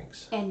buying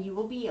drinks. And you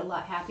will be a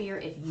lot happier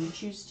if you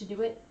choose to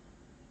do it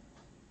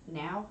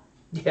now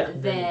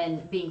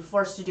than being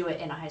forced to do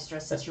it in a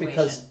high-stress situation.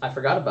 Because I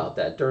forgot about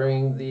that.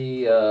 During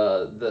the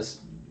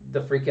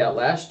freak out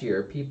last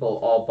year, people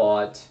all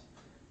bought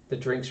the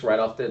drinks right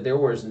off there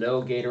was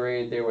no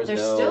Gatorade, there was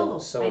no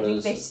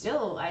sodas.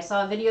 I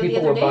saw a video the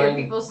other day of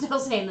people still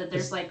saying that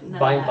there's like none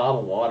buying of that.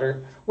 Bottled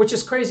water, which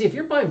is crazy. If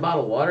you're buying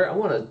bottled water,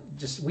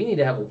 we need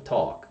to have a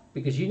talk,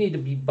 because you need to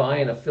be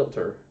buying a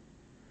filter.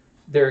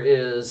 There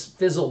is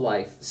Fizzle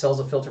Life sells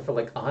a filter for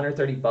like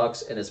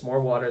 $130, and it's more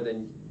water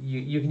than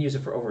you can use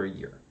it for over a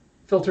year.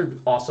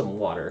 Filtered awesome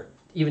water,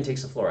 even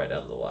takes the fluoride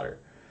out of the water.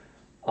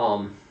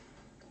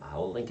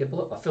 I'll link it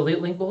below,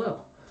 affiliate link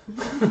below.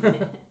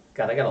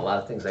 God, I got a lot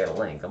of things I got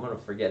to link. I'm going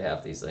to forget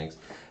half these things.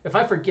 If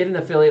I forget an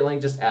affiliate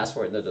link, just ask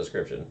for it in the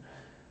description.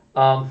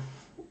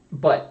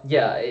 But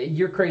yeah,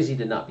 you're crazy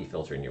to not be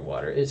filtering your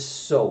water. It's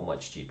so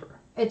much cheaper.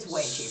 It's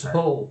way cheaper.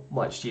 So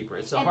much cheaper.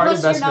 It's a hard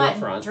investment up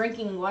front. You're not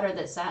drinking water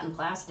that sat in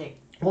plastic.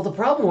 Well, the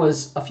problem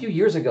was a few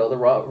years ago, the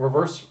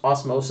reverse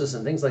osmosis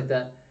and things like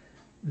that,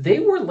 they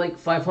were like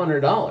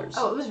 $500.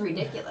 Oh, it was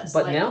ridiculous.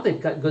 But now they've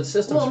got good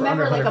systems for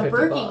under $150. Like a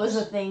Berkey was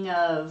a thing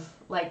of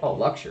like... Oh,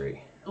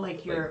 luxury.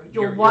 Like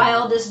your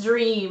wildest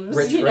dreams.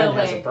 Rich friend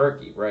has a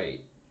Berkey,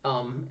 right.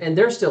 And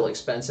they're still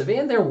expensive,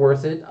 and they're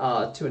worth it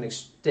to an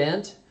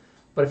extent.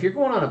 But if you're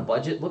going on a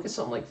budget, look at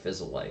something like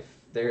Fizzle Life.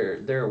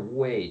 They're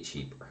way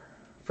cheaper.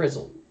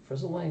 Frizzle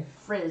Life?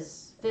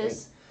 Fizz.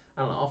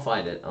 I don't know. I'll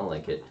find it. I'll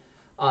link it.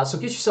 So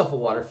get yourself a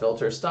water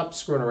filter. Stop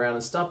screwing around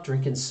and stop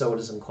drinking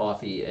sodas and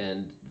coffee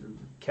and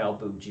cow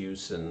boob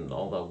juice and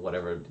all the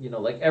whatever.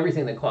 Like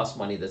everything that costs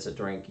money that's a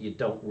drink you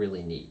don't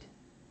really need.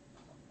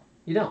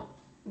 You don't.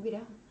 We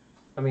don't.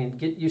 I mean,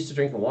 get used to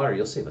drinking water.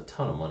 You'll save a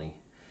ton of money.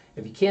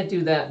 If you can't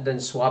do that, then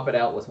swap it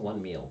out with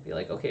one meal. Be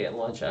like, okay, at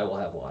lunch I will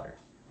have water.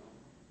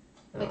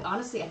 Like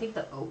honestly, I think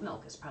the oat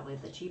milk is probably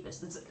the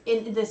cheapest. It's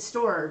in the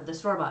store. The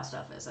store bought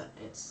stuff isn't.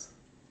 It's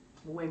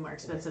way more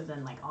expensive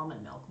than like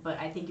almond milk. But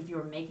I think if you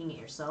were making it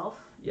yourself,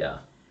 Yeah,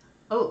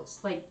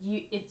 oats like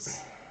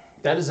it's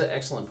that is an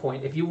excellent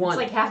point. If you want,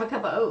 like half a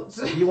cup of oats.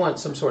 if you want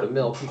some sort of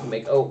milk, you can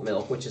make oat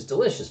milk, which is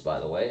delicious,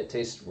 by the way. It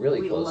tastes really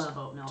We close love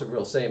oat milk. to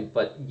real same.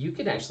 But you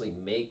can actually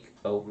make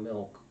oat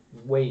milk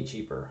way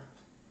cheaper.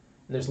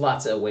 And there's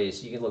lots of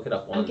ways. You can look it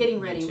up on I'm getting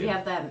ready. YouTube. We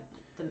have that.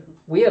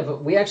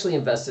 We actually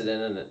invested in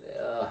an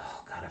oh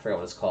God, I forgot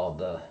what it's called,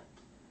 the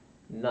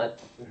nut.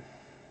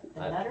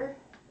 The Nutter?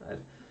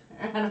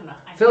 I don't know.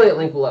 Affiliate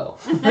link below.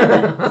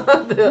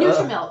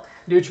 Nutrimilk.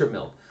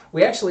 Nutrimilk.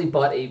 We actually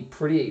bought a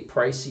pretty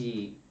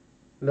pricey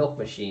milk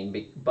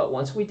machine, but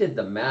once we did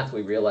the math,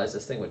 we realized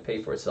this thing would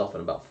pay for itself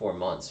in about 4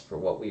 months for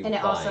what we And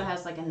it buying. also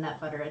has like a nut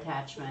butter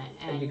attachment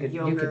and you could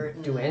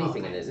yogurt. do and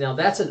anything all in it. kinds. Now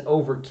that's an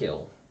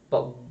overkill,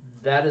 but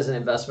that is an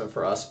investment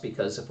for us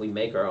because if we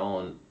make our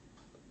own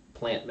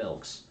plant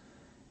milks,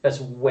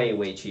 that's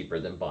way cheaper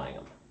than buying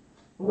them.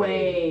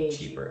 Way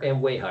cheaper and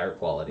way higher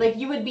quality. Like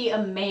you would be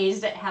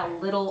amazed at how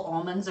little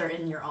almonds are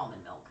in your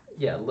almond milk.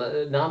 Yeah,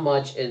 not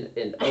much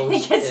in I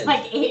oats. think it's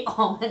like 8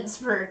 almonds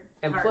per.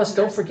 And carton plus,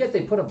 don't or forget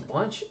they put a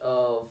bunch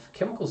of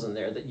chemicals in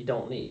there that you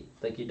don't need.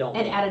 Like you don't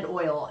and need added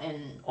oil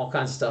and all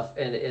kinds of stuff,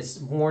 and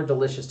it's more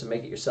delicious to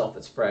make it yourself.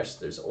 It's fresh.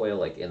 There's oil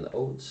like in the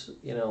oats.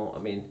 I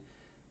mean,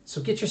 so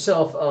get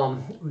yourself.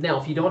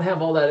 Now, if you don't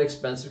have all that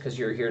expensive because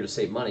you're here to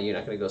save money, you're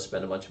not going to go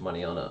spend a bunch of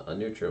money on a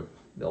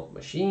Nutri-Milk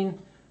machine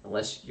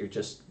unless you're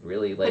just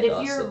really like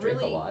us that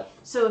drink a lot.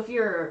 So if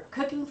you're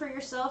cooking for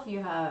yourself,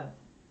 you have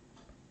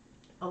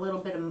a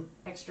little bit of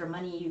extra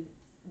money.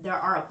 There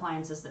are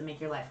appliances that make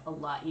your life a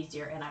lot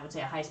easier, and I would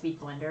say a high-speed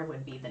blender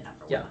would be the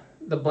number one. Yeah,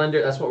 the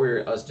blender, that's what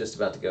I was just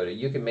about to go to.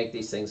 You can make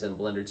these things in a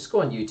blender. Just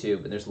go on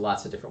YouTube, and there's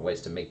lots of different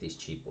ways to make these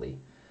cheaply.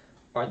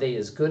 Are they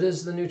as good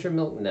as the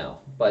Nutri-Milk? No,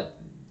 but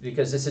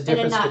because it's a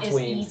difference and not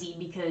between... as easy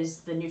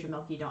because the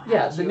Nutri-Milk you don't have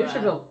Yeah, to... the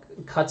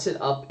Nutri-Milk cuts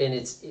it up, and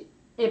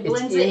it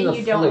blends it, and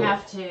you don't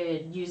have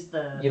to use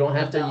the... You don't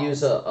have to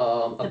use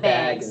a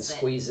bag and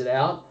squeeze it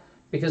out,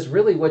 because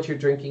really what you're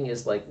drinking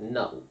is like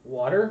nut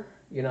water.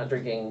 You're not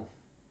drinking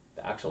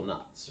the actual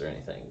nuts or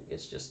anything.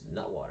 It's just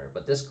nut water.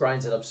 But this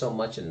grinds it up so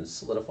much and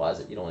solidifies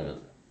it, you don't even...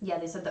 Yeah,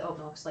 they said the oat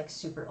milk's like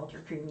super ultra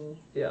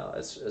creamy. Yeah,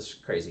 it's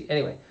crazy.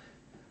 Anyway,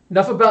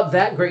 enough about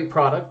that great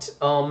product.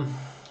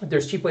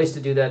 There's cheap ways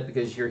to do that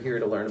because you're here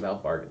to learn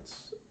about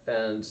bargains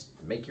and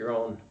make your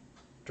own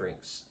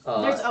drinks.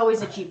 There's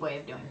always a cheap way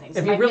of doing things.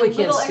 If you really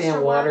can't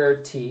stand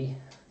water, tea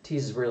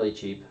is really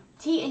cheap.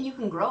 Tea, and you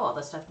can grow all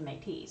the stuff to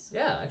make teas.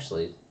 Yeah,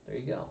 actually, there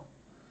you go.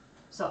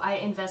 So I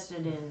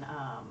invested in,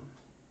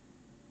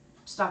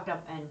 stocked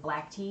up in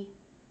black tea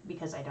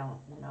because I don't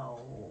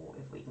know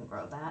if we can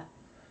grow that.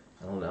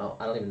 I don't know.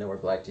 I don't even know where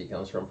black tea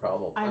comes from.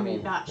 Probably.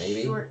 I'm not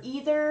sure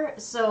either.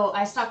 So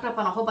I stocked up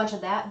on a whole bunch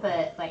of that,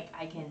 but like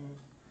I can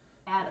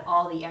add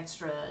all the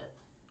extra.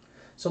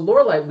 So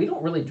Lorelai, we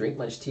don't really drink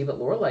much tea, but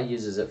Lorelai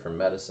uses it for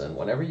medicine.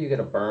 Whenever you get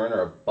a burn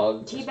or a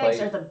bug, Tea bags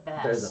are the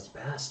best. They're the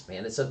best,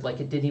 man. It's like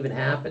it didn't even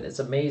happen. It's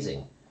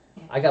amazing.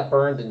 Yeah. I got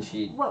burned and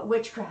What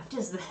witchcraft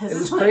is this? It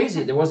was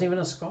crazy. There wasn't even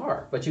a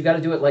scar, but you got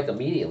to do it like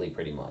immediately,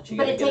 pretty much. You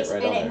but it takes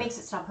right and it makes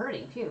it stop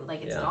hurting too.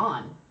 Like it's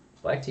gone.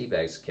 Black tea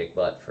bags kick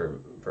butt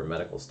for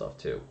medical stuff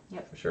too.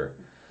 Yep. For sure.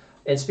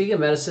 And speaking of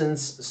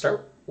medicines,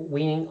 start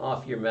weaning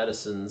off your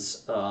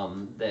medicines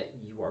that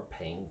you are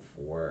paying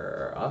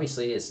for.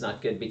 Obviously, it's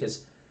not good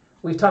because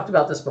we've talked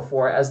about this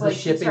before. You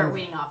should start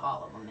weaning off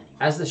all of them anyway.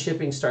 As the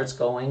shipping starts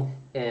going,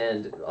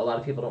 and a lot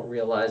of people don't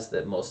realize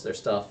that most of their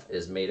stuff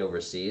is made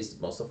overseas,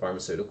 most of the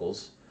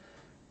pharmaceuticals,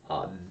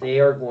 they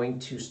are going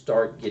to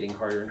start getting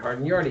harder and harder.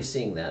 And you're already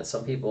seeing that.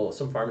 Some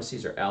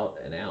pharmacies are out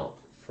and out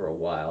for a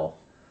while.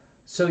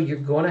 So you're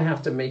going to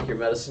have to make your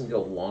medicine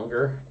go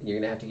longer, and you're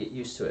going to have to get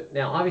used to it.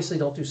 Now, obviously,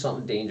 don't do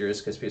something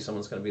dangerous because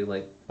someone's going to be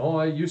like,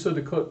 "Oh, you said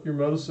to cut your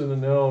medicine,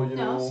 and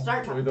now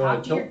start talk to your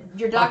doctor.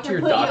 Talk to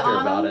your put doctor you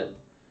on about them. it,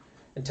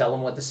 and tell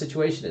them what the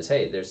situation is.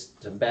 Hey, there's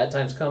some bad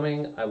times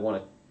coming. I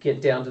want to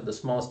get down to the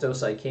smallest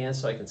dose I can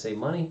so I can save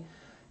money,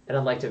 and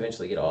I'd like to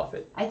eventually get off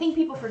it." I think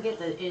people forget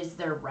that it is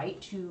their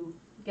right to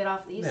get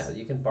off these. Yeah,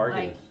 you can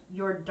bargain. Like,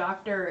 your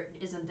doctor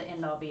isn't the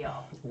end-all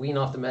be-all. Wean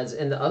off the meds.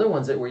 And the other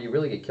ones where you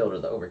really get killed are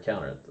the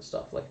over-counter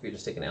stuff. Like if you're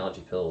just taking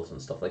allergy pills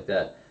and stuff like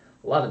that.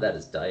 A lot of that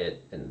is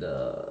diet, and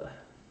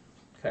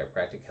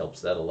chiropractic helps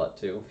that a lot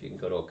too. If you can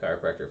go to a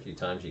chiropractor a few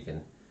times, you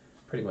can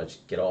pretty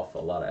much get off a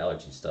lot of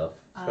allergy stuff,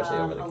 especially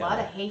over the counter. A lot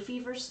of hay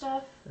fever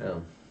stuff. Yeah.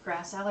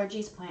 Grass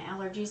allergies, plant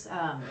allergies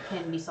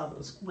can be solved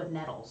with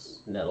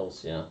nettles.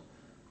 Nettles, yeah.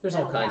 There's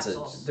all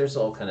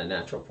kind of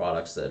natural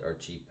products that are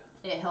cheap.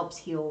 It helps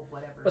heal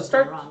whatever's But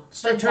start wrong.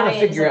 trying to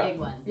figure out. Big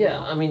one,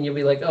 Yeah, I mean, you'll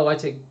be like, "Oh, I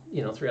take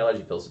 3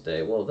 allergy pills a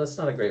day." Well, that's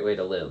not a great way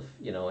to live,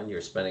 and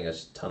you're spending a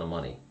ton of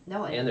money.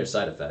 No, and there's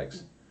side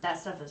effects. That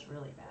stuff is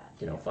really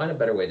bad. Find a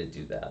better way to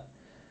do that.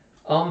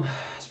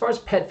 As far as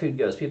pet food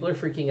goes, people are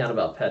freaking out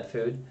about pet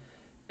food,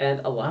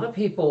 And a lot of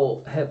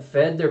people have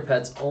fed their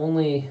pets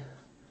only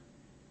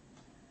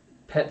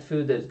pet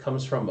food that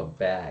comes from a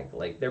bag.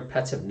 Like their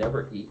pets have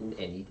never eaten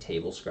any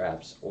table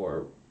scraps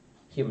or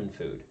human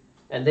food.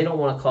 And they don't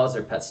want to cause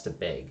their pets to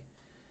beg.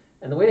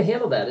 And the way to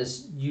handle that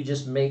is you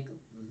just make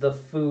the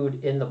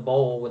food in the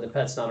bowl when the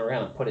pet's not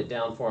around and put it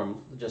down for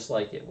them just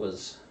like it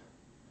was.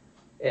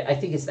 I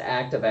think it's the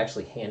act of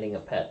actually handing a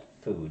pet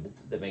food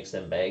that makes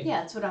them beg.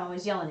 Yeah, that's what I'm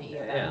always yelling at you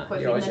about. Yeah,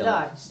 Quit you're feeding the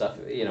always dog. stuff, Stop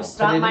put it in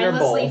her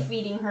bowl. mindlessly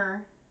feeding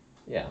her.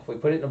 Yeah, if we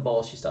put it in a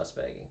bowl, she stops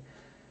begging.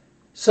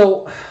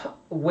 So,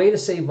 a way to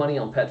save money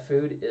on pet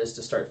food is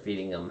to start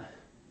feeding them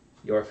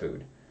your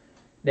food.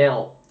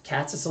 Now,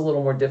 cats, it's a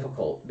little more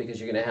difficult because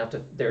you're going to have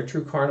to, they're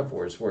true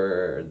carnivores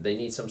where they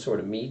need some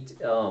sort of meat,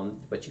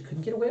 but you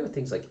couldn't get away with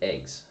things like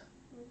eggs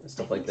and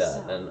stuff like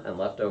that, so. and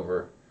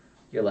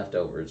your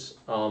leftovers.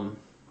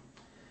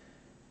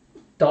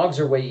 Dogs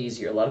are way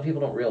easier. A lot of people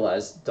don't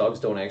realize dogs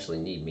don't actually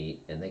need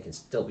meat and they can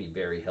still be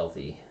very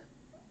healthy.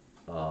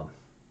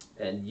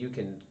 And you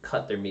can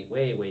cut their meat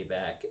way, way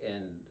back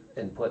and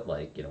put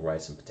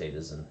rice and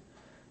potatoes and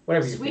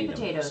whatever you feed them. Sweet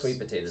potatoes. Sweet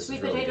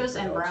potatoes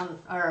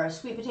and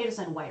sweet potatoes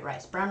and white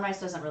rice. Brown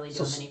rice doesn't really do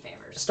them any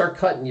favors. Start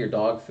cutting your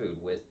dog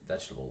food with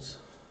vegetables,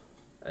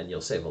 and you'll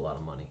save a lot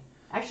of money.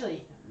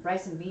 Actually,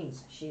 rice and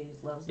beans. She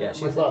loves that. Yeah,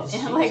 she loves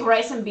like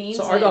rice and beans.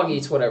 So our dog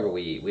eats whatever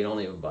we eat. We don't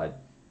even buy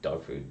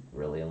dog food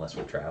really unless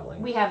we're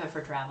traveling. We have it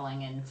for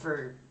traveling and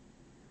for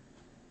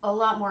a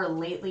lot more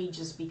lately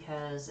just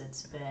because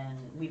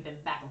we've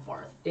been back and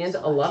forth. And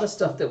a lot of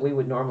stuff that we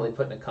would normally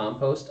put in a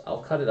compost,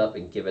 I'll cut it up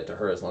and give it to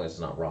her as long as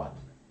it's not rotten.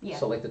 Yeah.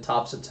 So like the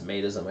tops of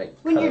tomatoes, I might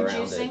when cut you're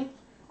around juicing, it.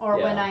 or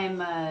when I'm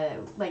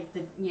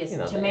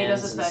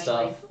tomatoes the especially.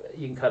 Stuff,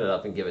 you can cut it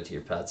up and give it to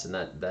your pets, and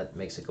that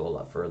makes it go a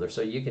lot further.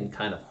 So you can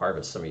kind of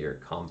harvest some of your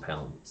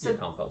your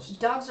compost.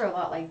 Dogs are a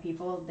lot like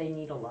people; they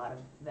need a lot of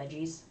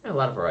veggies. And a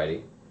lot of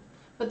variety.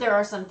 But there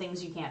are some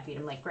things you can't feed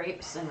them, like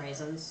grapes and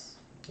raisins.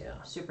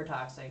 Yeah. Super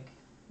toxic.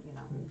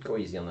 Go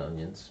easy on the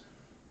onions.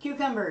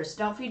 Cucumbers.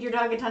 Don't feed your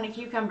dog a ton of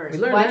cucumbers. We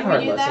learned Why that do hard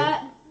we do lesson.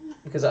 that?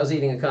 Because I was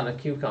eating a ton of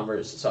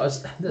cucumbers. So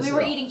we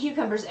were eating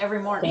cucumbers every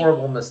morning.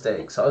 Horrible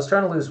mistake. So I was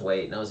trying to lose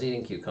weight, and I was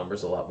eating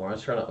cucumbers a lot more. I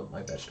was trying to up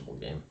my vegetable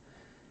game.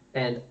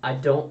 And I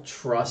don't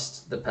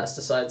trust the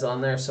pesticides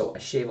on there, so I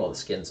shave all the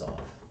skins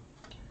off.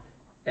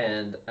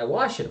 And I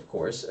wash it, of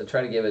course. I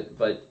try to give it,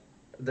 but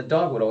the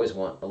dog would always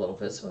want a little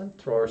bit, so I'd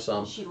throw her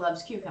some. She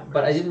loves cucumbers.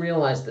 But I didn't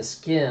realize the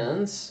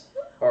skins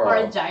are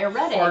a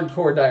diuretic.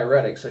 Hardcore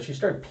diuretic. So she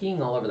started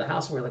peeing all over the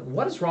house, and we were like,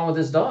 what is wrong with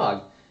this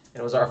dog? And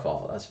it was our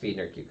fault. I was feeding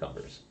her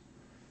cucumbers.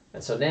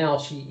 And so now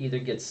she either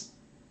gets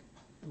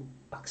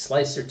a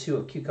slice or two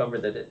of cucumber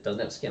that it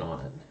doesn't have skin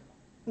on it.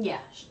 Yeah,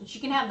 she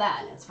can have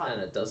that, and it's fine.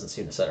 And it doesn't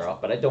seem to set her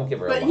off, but I don't give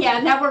her a lot. But yeah,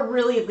 now we're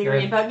really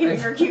leery about giving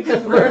her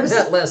cucumbers. Learn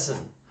that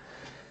lesson.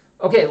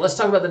 Okay, let's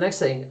talk about the next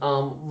thing.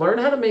 Learn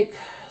how to make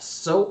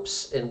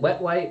soaps and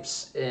wet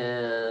wipes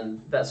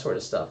and that sort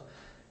of stuff.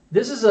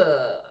 This is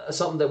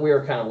something that we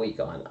are kind of weak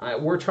on.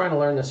 We're trying to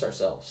learn this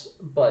ourselves,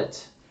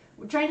 but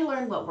we're trying to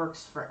learn what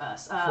works for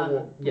us.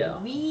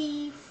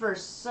 For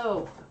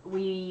soap,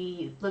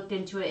 we looked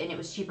into it, and it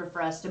was cheaper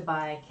for us to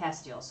buy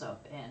Castile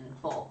soap in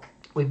bulk.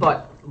 We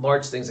bought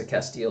large things of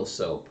Castile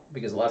soap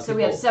because a lot of people. So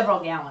we have several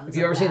gallons. Have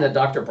you ever seen the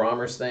Dr.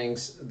 Bronner's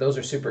things? Those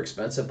are super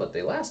expensive, but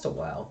they last a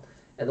while.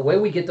 And the way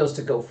we get those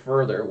to go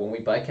further when we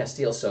buy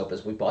Castile soap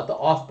is we bought the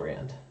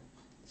off-brand.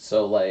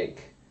 So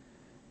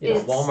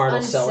Walmart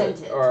will sell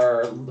it,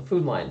 or the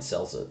Food Line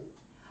sells it.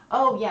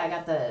 Oh yeah, I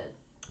got the.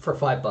 For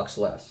 $5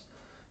 less.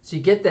 So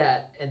you get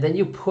that, and then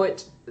you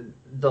put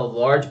the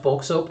large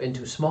bulk soap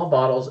into small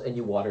bottles, and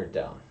you water it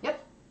down.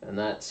 Yep. And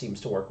that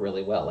seems to work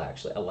really well,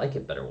 actually. I like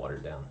it better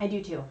watered down. I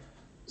do too.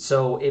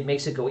 So it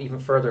makes it go even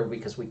further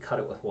because we cut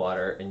it with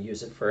water and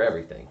use it for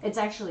everything. It's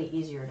actually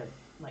easier to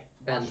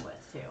wash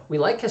with too. We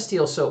like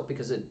Castile soap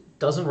because it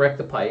doesn't wreck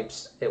the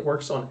pipes. It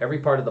works on every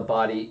part of the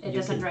body. It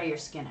doesn't dry your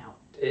skin out.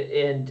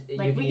 And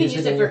you can use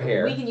it in your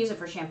hair. We can use it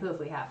for shampoo if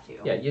we have to.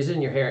 Yeah, use it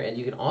in your hair, and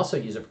you can also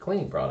use it for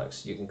cleaning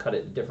products. You can cut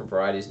it in different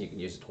varieties, and you can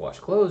use it to wash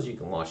clothes. You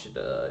can wash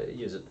it,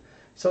 use it.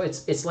 So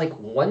it's like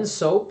one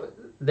soap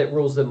that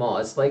rules them all.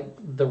 It's like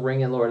the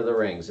ring in Lord of the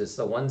Rings. It's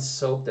the one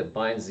soap that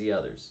binds the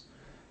others.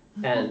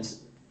 And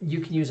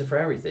you can use it for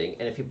everything.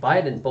 And if you buy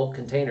it in bulk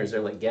containers,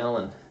 they're like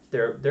gallon.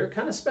 They're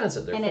kind of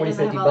expensive. They're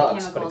 $40,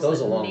 $50, but it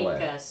goes a long way.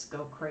 Make us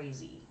go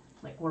crazy.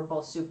 Like, we're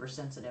both super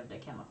sensitive to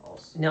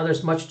chemicals. Now,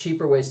 there's much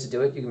cheaper ways to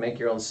do it. You can make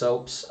your own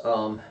soaps.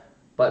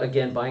 But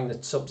again, buying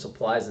the soap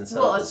supplies and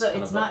stuff is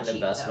kind of an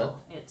investment.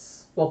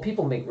 Well,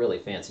 people make really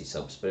fancy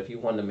soaps, but if you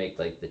wanted to make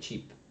like the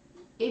cheap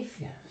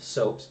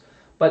soaps,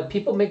 but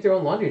people make their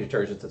own laundry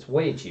detergent that's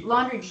way cheaper.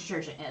 Laundry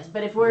detergent is,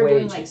 but if we're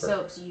doing like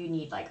soaps, you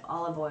need like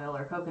olive oil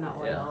or coconut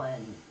oil,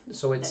 and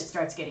so it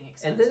starts getting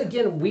expensive. And then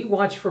again, we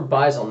watch for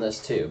buys on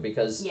this too,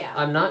 because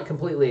I'm not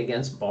completely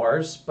against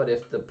bars, but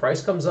if the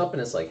price comes up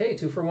and it's like, hey,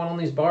 2 for 1 on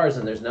these bars,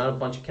 and there's not a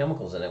bunch of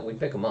chemicals in it, we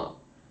pick them up.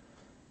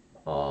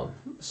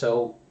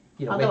 So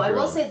although I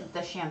will say that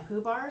the shampoo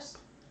bars,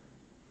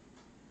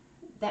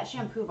 that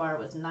shampoo bar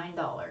was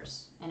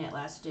 $9, and it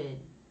lasted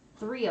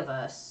 3 of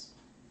us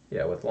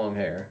Yeah, with long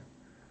hair.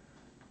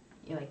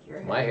 You like your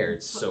hair. My hair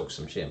soaks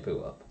some shampoo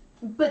up.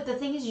 But the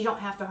thing is, you don't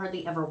have to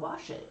hardly ever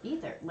wash it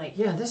either. Like,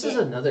 yeah, this is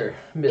another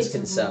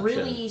misconception. It's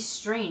really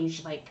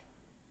strange. Like,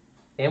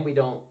 and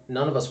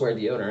none of us wear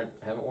deodorant.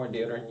 I haven't worn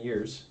deodorant in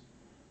years.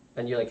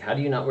 And you're like, how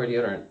do you not wear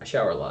deodorant? I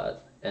shower a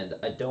lot, and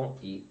I don't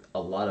eat a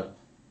lot of.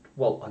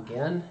 Well,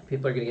 again,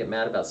 people are going to get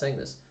mad about saying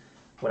this.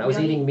 When I was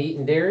eating meat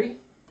and dairy,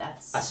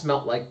 I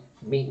smelled like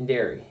meat and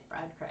dairy.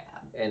 Fried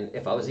crab. And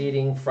if I was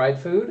eating fried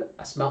food,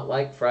 I smelled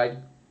like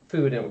fried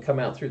food, and it would come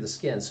out through the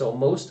skin. So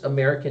most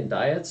American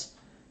diets,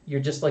 you're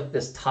just like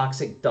this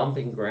toxic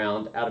dumping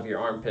ground out of your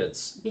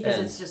armpits. Because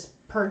it's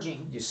just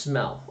purging. You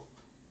smell.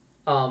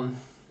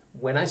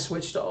 When I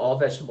switched to all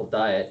vegetable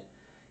diet,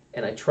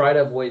 and I try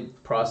to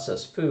avoid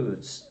processed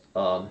foods,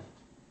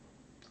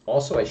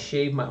 also I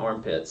shave my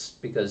armpits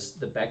because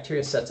the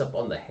bacteria sets up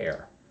on the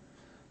hair.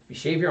 If you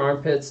shave your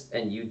armpits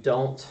and you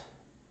don't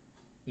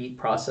eat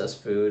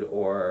processed food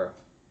or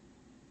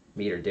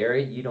meat or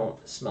dairy, you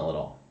don't smell at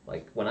all.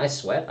 Like when I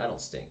sweat, I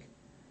don't stink.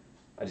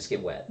 I just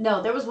get wet.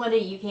 No, there was one day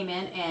you came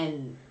in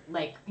and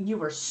like you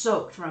were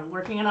soaked from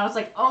working, and I was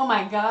like, oh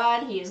my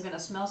god, he is gonna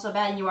smell so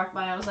bad. And you walked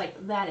by, I was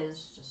like, that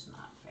is just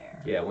not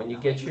fair. Yeah, when you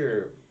get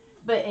your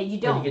But you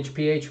don't. When you get your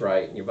pH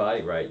right and your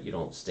body right, you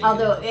don't stink.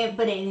 Although,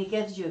 it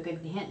gives you a good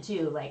hint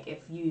too. Like if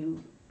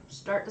you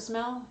start to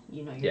smell,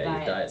 you know your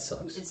diet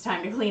sucks. It's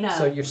time to clean up.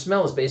 So your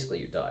smell is basically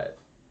your diet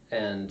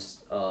and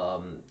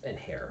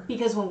hair.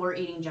 Because when we're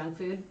eating junk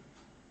food,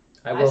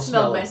 I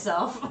smell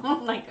myself.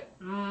 I'm like,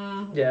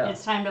 yeah,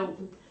 it's time to.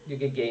 You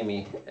get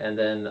gamey, and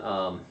then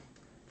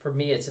for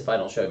me, it's if I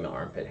don't show my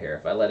armpit hair.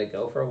 If I let it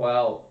go for a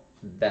while,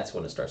 that's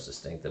when it starts to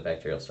stink. The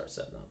bacteria will start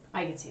setting up.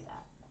 I can see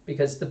that.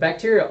 Because the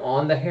bacteria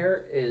on the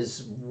hair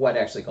is what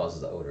actually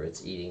causes the odor.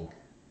 It's eating.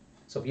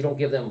 So if you don't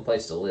give them a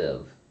place to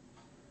live,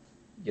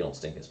 you don't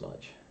stink as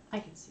much.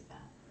 I can see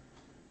that.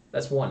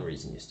 That's one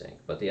reason you stink.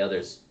 But the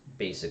other's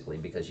basically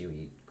because you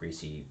eat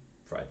greasy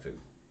fried food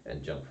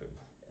and junk food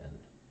and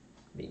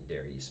meat and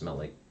dairy. You smell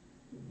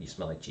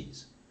like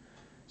cheese.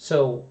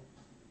 So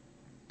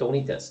don't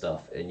eat that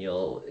stuff, and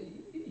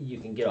you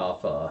can get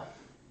off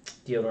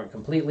deodorant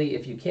completely.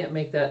 If you can't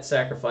make that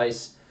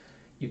sacrifice,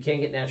 you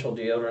can get natural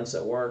deodorants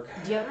that work.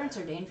 Deodorants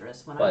are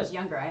dangerous. When I was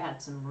younger, I had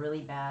some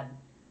really bad.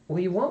 Well,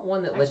 you want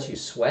one that lets you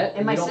sweat,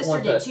 and my sister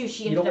did too.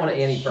 She ended up with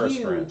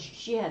antiperspirant.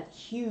 She had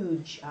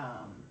huge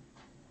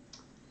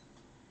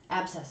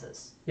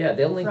abscesses. Yeah,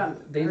 they link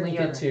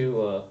it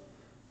to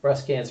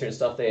breast cancer and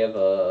stuff.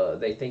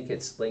 They think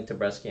it's linked to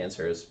breast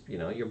cancer.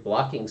 You're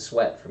blocking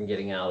sweat from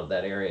getting out of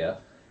that area.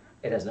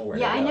 It has nowhere to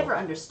go. Yeah, I never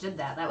understood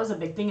that. That was a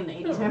big thing in the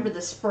 80s. Remember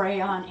the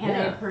spray-on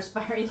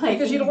antiperspirant? Like,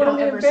 because you don't want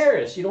to be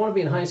embarrassed. You don't want to be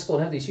in high school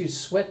and have these huge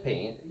sweat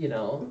paint,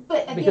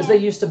 But again, because they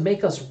used to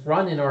make us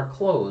run in our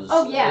clothes.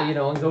 Oh, yeah.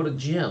 And go to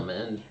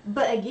gym.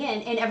 But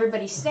again, and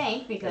everybody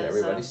stank because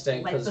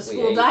the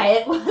school ate,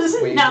 diet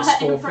was not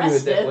school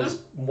impressive. Food that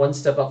was one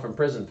step up from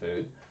prison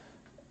food.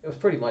 It was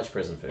pretty much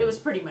prison food. It was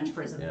pretty much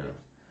prison food.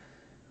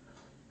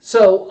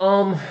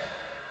 So,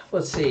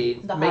 let's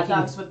see. The hot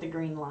dogs with the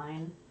green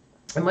line.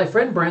 And my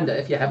friend Brenda,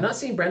 if you have not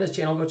seen Brenda's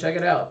channel, go check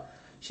it out.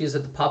 She's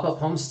at the Pop-Up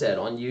Homestead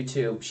on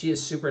YouTube. She is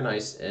super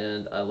nice,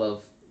 and I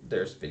love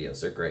their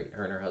videos. They're great.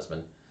 Her and her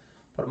husband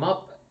put them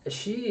up.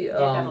 She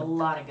got a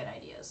lot of good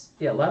ideas.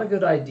 Yeah, a lot of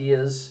good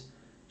ideas.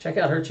 Check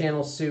out her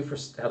channel, Sue, for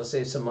how to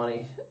save some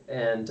money.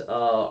 And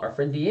our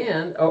friend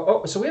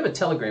Deanne. So we have a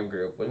Telegram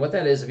group. And what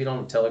that is, if you don't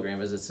know what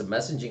Telegram is, it's a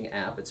messaging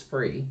app. It's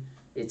free.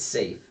 It's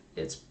safe.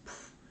 It's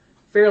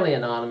fairly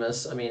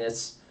anonymous. I mean,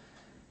 it's...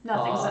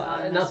 Nothing's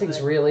anonymous.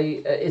 Nothing's really.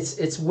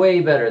 It's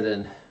way better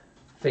than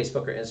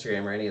Facebook or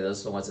Instagram or any of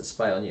those, the ones that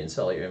spy on you and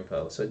sell your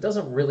info. So it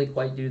doesn't really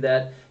quite do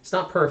that. It's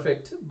not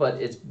perfect, but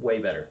it's way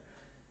better.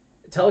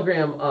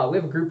 Telegram, we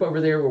have a group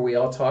over there where we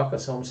all talk.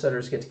 Us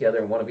homesteaders get together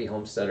and want to be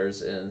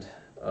homesteaders, and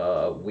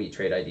we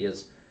trade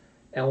ideas.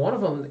 And one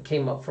of them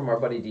came up from our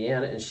buddy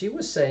Deanna, and she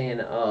was saying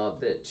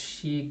that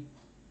she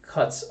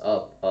cuts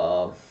up,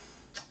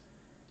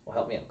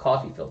 help me out,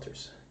 coffee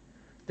filters.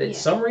 That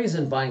some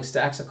reason buying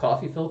stacks of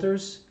coffee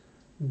filters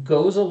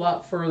goes a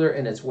lot further,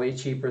 and it's way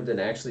cheaper than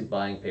actually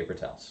buying paper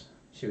towels.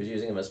 She was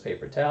using them as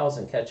paper towels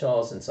and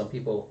catch-alls, and some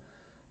people,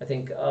 I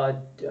think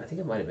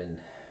it might have been,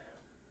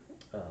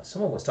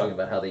 someone was talking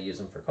about how they use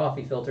them for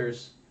coffee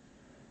filters.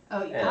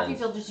 Oh, coffee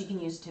filters you can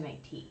use to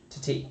make tea.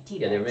 Tea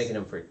they were making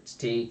them for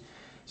tea.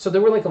 So they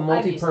were like a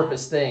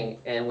multi-purpose thing,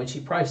 and when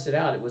she priced it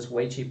out, it was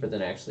way cheaper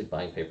than actually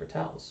buying paper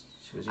towels.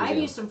 She was using I've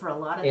used them for a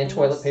lot of things. And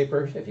toilet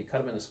paper, if you cut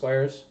them into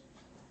squares.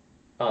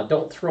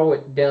 Don't throw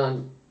it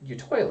down your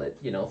toilet,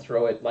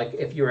 throw it, like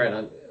if you're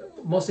at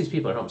most of these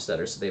people are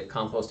homesteaders, so they have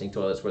composting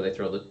toilets where they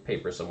throw the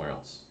paper somewhere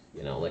else,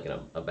 like in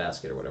a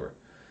basket or whatever.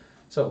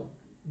 So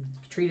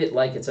treat it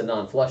like it's a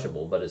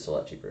non-flushable, but it's a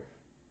lot cheaper.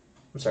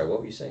 I'm sorry, what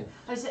were you saying?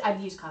 I've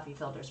used coffee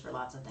filters for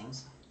lots of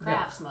things.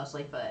 Crafts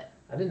mostly, but...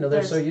 I didn't know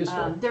they're so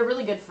useful. They're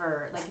really good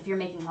for, like, if you're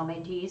making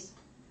homemade teas.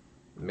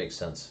 Makes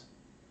sense.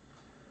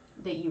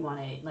 That you want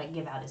to, like,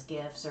 give out as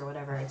gifts or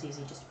whatever, it's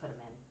easy just to put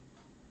them in.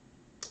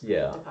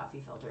 Yeah. The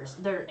coffee filters.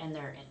 They're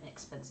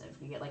inexpensive.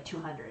 You get like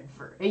 200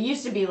 for. It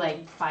used to be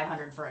like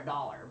 500 for $1,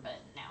 but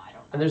now I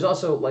don't know. And there's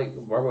also, like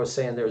Barbara was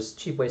saying, there's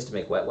cheap ways to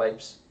make wet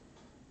wipes.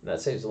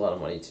 That saves a lot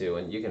of money too,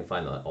 and you can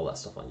find all that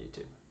stuff on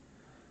YouTube.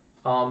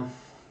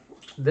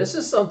 This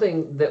is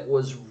something that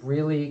was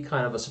really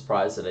kind of a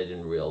surprise that I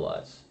didn't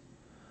realize.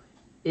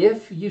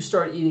 If you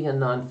start eating a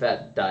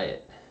non-fat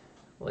diet,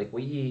 like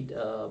we eat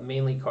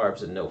mainly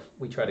carbs and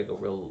we try to go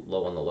real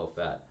low on the low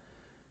fat.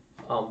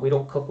 We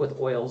don't cook with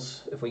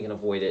oils if we can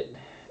avoid it,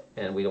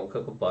 and we don't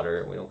cook with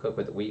butter. We don't cook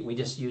with we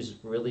just use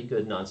really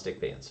good nonstick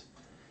pans.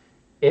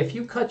 If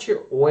you cut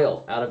your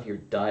oil out of your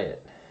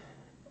diet,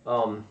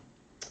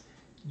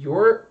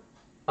 your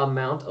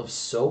amount of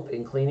soap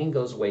and cleaning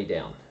goes way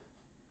down.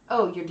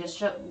 Oh, your dish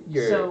soap.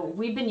 So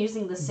we've been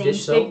using the same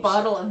big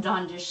bottle of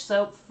Dawn dish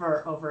soap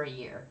for over a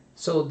year.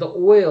 So the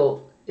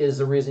oil is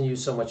the reason you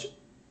use so much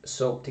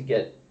soap to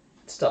get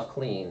stuff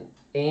clean,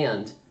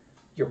 and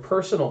your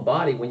personal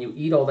body, when you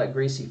eat all that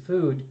greasy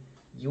food,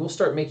 you will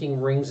start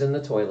making rings in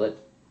the toilet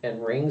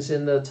and rings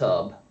in the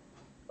tub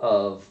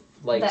of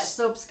like that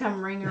soap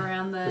scum ring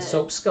around the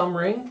soap scum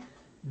ring.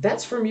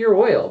 That's from your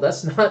oil.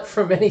 That's not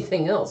from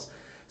anything else.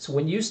 So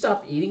when you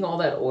stop eating all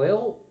that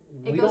oil,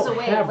 we don't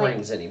have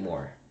rings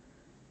anymore.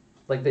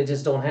 Like they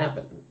just don't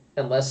happen.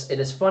 Unless it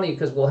is funny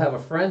because we'll have a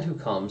friend who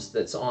comes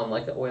that's on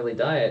like an oily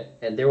diet,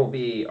 and there will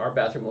be our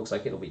bathroom looks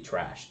like it'll be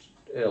trashed.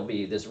 It'll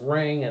be this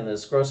ring and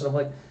this gross, and I'm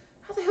like,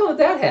 how the hell did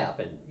that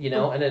happen? You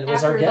know, and it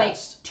was our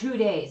guest. After like 2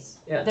 days.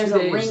 Yeah, there's 2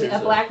 days, a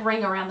black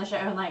ring around the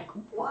shower. I'm like,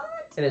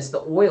 what? And it's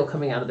the oil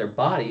coming out of their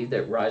body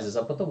that rises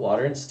up with the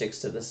water and sticks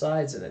to the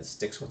sides, and it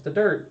sticks with the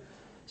dirt.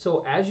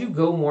 So as you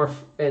go more,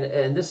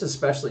 and this is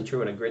especially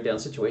true in a grid down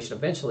situation,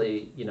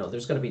 eventually, you know,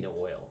 there's going to be no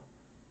oil.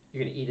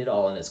 You're going to eat it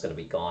all and it's going to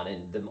be gone.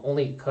 And the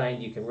only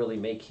kind you can really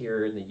make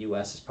here in the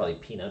U.S. is probably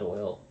peanut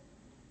oil.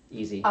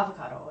 Easy.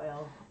 Avocado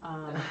oil.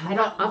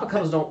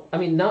 Avocados don't, I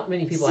mean, not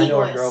many people I know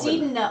are growing.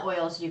 Seed and nut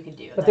oils you could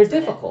do. But they're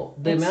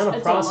difficult. The amount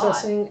of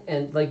processing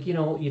and like, you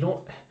know, you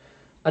don't,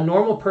 a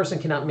normal person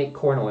cannot make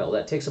corn oil.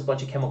 That takes a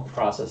bunch of chemical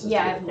processes.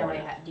 Yeah, I have no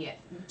idea.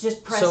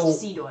 Just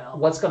pressed seed oil.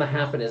 What's going to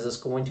happen is it's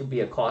going to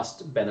be a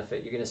cost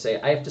benefit. You're going to say,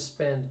 I have to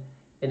spend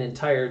an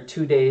entire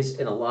 2 days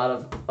and a lot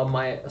of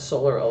my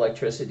solar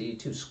electricity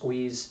to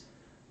squeeze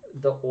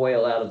the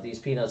oil out of these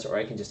peanuts, or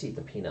I can just eat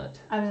the peanut.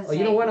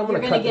 You know what? I'm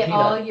going to cut the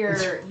peanut.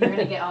 You're going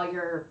to get all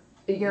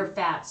your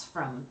fats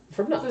from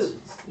nuts.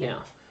 Foods.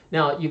 Yeah.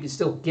 Now you can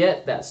still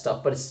get that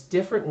stuff, but it's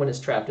different when it's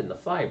trapped in the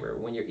fiber.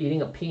 When you're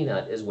eating a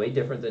peanut is way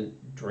different than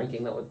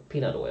drinking that with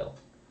peanut oil.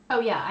 Oh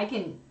yeah, I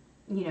can.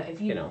 You know, if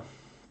you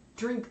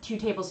drink 2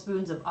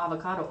 tablespoons of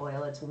avocado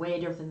oil, it's way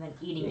different than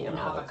eating an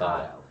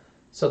avocado.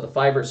 So the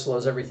fiber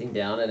slows everything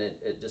down, and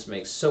it just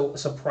makes, so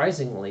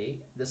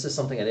surprisingly, this is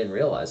something I didn't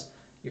realize,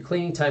 your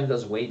cleaning time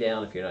goes way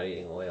down if you're not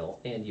eating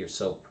oil, and your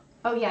soap.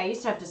 Oh yeah, I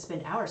used to have to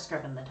spend hours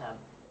scrubbing the tub.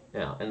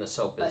 Yeah, and the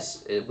soap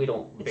we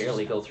don't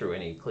barely go through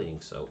any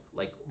cleaning soap.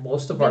 Like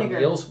most of our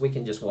meals, we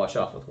can just wash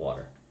off with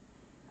water.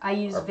 I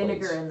use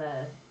vinegar in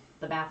the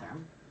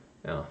bathroom.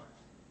 Yeah.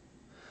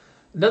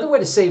 Another way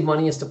to save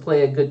money is to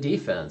play a good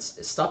defense.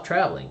 Stop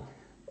traveling,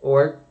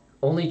 or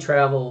only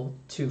travel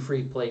to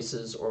free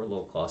places or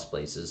low-cost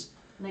places.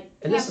 Like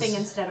camping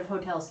instead of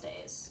hotel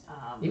stays.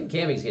 Even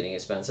camping's getting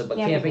expensive, but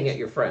camping at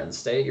your friends.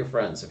 Stay at your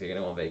friends if you're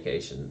going to go on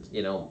vacation.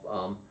 You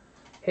know,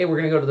 hey, we're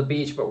going to go to the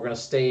beach, but we're going to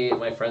stay at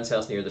my friend's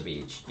house near the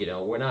beach. You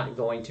know, we're not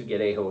going to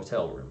get a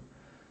hotel room.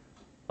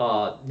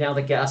 Now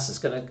the gas it's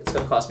going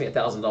to cost me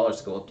 $1,000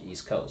 to go up to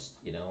East Coast,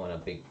 you know, in a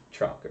big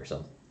truck or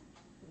something.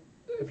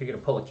 If you're going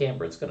to pull a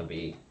camper, it's going to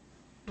be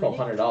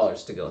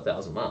 $1,200 to go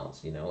 1,000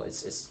 miles. You know,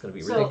 it's going to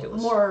be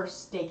ridiculous. So more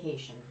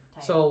staycation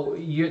type. So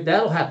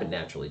that'll happen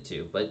naturally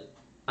too. But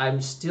I'm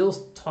still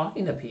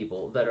talking to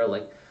people that are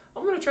like,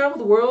 I'm going to travel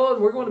the world.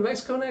 We're going to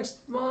Mexico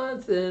next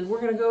month, and we're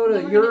going to go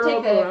to Europe.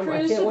 We're going to take a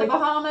cruise to the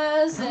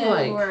Bahamas,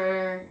 and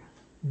we're.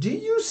 Do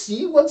you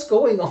see what's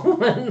going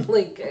on?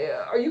 Like,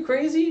 are you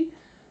crazy?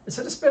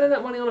 Instead of spending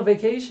that money on a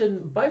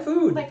vacation, buy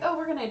food. Like, oh,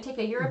 we're going to take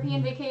a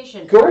European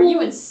vacation. Go are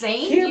you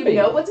insane? Camping. Do you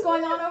know what's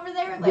going on over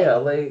there? Like, yeah,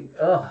 like,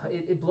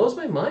 it blows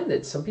my mind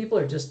that some people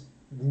are just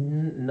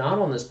not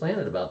on this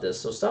planet about this.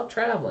 So stop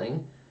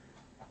traveling,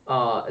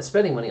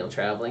 spending money on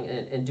traveling,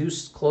 and do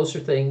closer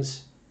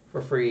things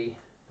for free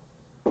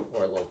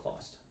or low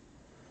cost.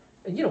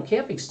 And, you know,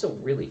 camping's still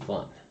really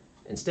fun.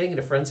 And staying at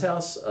a friend's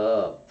house,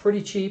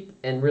 pretty cheap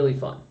and really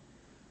fun.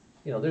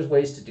 You know, there's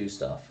ways to do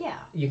stuff. Yeah.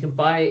 You can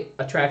buy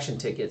attraction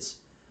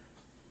tickets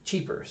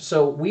cheaper.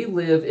 So we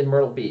live in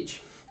Myrtle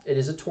Beach. It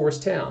is a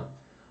tourist town.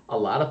 A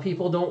lot of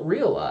people don't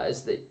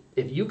realize that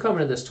if you come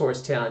into this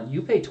tourist town,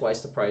 you pay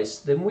twice the price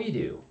than we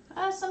do.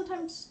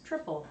 Sometimes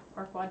triple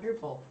or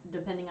quadruple,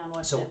 depending on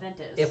what the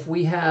event is. If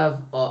we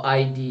have an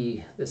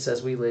ID that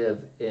says we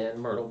live in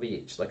Myrtle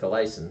Beach, like a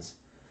license,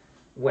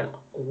 when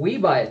we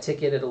buy a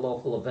ticket at a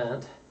local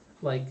event,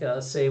 like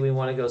say we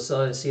want to go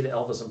see the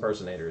Elvis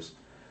impersonators,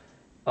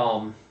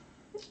 or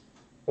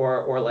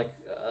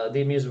like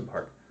the amusement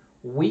park,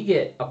 we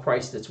get a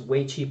price that's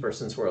way cheaper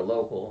since we're a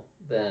local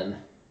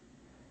than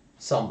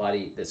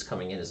somebody that's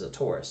coming in as a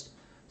tourist.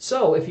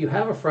 So if you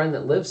have a friend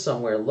that lives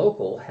somewhere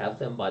local, have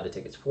them buy the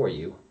tickets for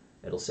you.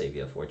 It'll save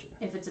you a fortune.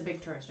 If it's a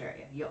big tourist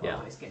area, you'll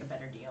always get a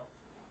better deal.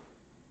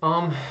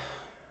 Wow,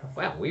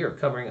 we are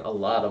covering a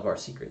lot of our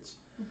secrets.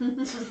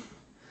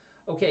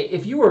 Okay,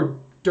 if you are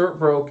dirt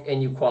broke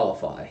and you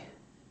qualify,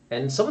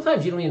 and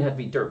sometimes you don't even have to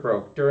be dirt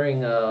broke.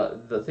 During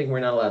the thing we're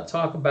not allowed to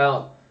talk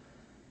about,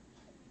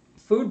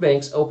 food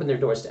banks open their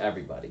doors to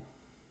everybody.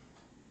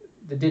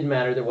 It didn't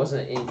matter. There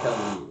wasn't an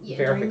income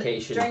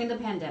verification. During the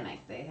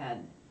pandemic, they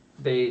had...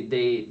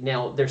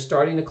 Now they're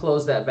starting to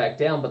close that back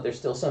down, but there's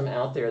still some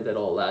out there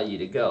that'll allow you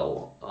to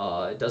go.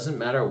 It doesn't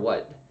matter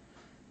what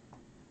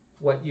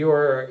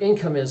your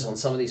income is on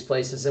some of these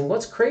places. And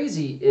what's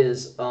crazy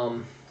is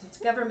it's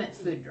government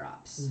food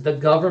drops. The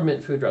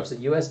government food drops. The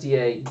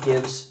USDA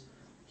gives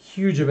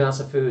huge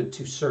amounts of food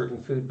to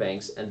certain food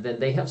banks, and then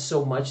they have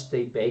so much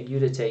they beg you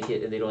to take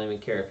it, and they don't even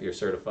care if you're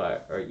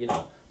certified or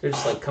they're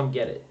just like, come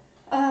get it.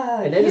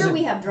 Here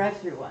we have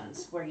drive-through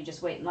ones where you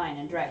just wait in line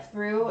and drive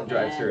through.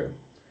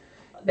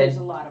 There's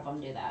a lot of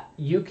them do that.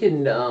 You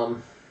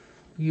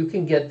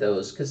can get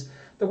those because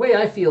the way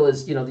I feel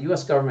is, the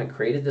U.S. government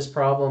created this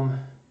problem.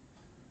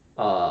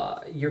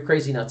 You're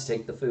crazy not to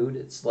take the food.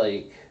 It's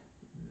like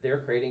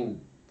they're creating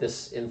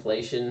this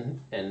inflation,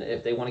 and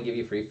if they want to give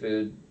you free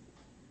food,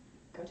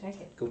 go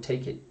take it. Go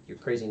take it. You're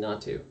crazy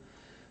not to.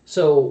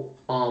 So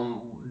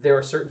there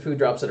are certain food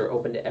drops that are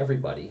open to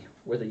everybody,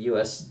 where the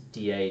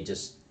USDA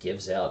just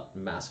gives out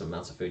massive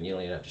amounts of food, and you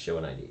don't even have to show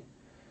an ID.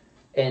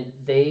 And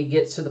they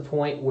get to the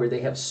point where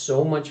they have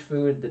so much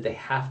food that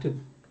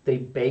they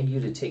beg you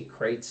to take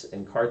crates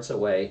and carts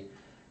away,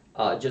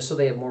 just so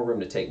they have more room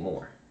to take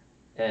more.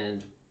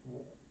 And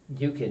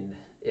you can,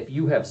 if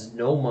you have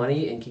no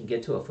money and can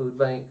get to a food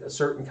bank, a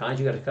certain kind,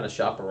 you got to kind of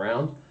shop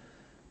around.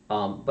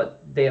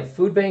 But they have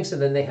food banks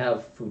and then they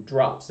have food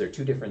drops. They're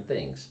two different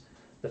things.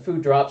 The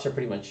food drops are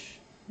pretty much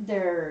they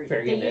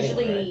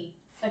usually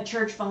a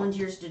church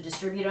volunteers to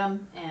distribute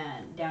them,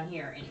 and down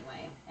here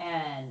anyway,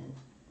 and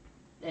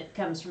it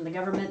comes from the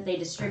government. They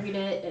distribute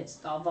it.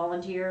 It's all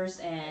volunteers,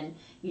 and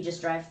you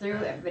just drive through.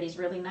 Everybody's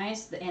really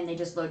nice, and they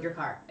just load your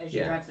car as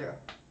you drive through.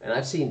 And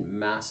I've seen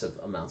massive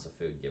amounts of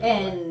food given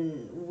away.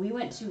 And we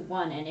went to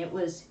one, and it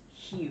was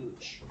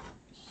huge.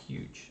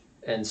 Huge.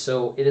 And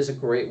so it is a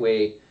great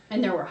way.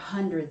 And there were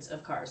hundreds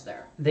of cars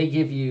there. They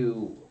give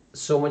you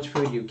so much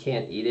food you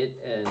can't eat it,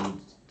 and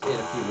in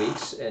a few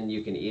weeks, and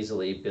you can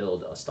easily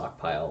build a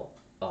stockpile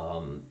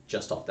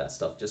just off that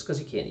stuff, just because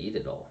you can't eat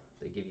it all.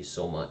 They give you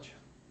so much.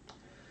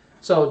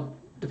 So,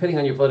 depending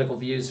on your political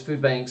views, food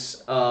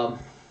banks.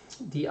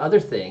 The other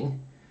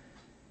thing,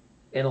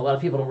 and a lot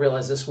of people don't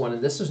realize this one,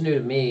 and this was new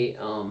to me,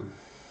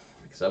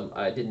 because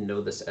I didn't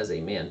know this as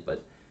a man,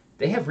 but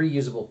they have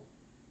reusable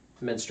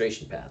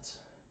menstruation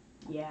pads.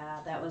 Yeah,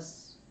 that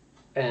was...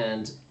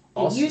 And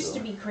also, it used to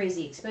be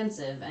crazy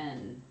expensive,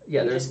 and we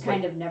just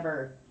kind of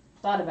never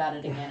thought about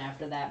it again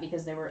after that,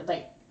 because they were,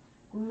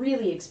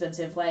 really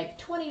expensive,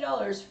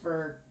 $20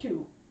 for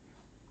 2.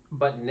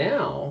 But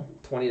now,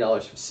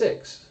 $20 for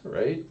 6,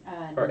 right?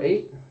 Or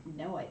 8?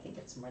 No, I think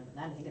it's more than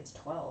that. I think it's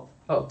 12.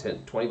 Oh,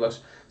 10, 20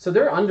 bucks. So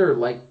they're under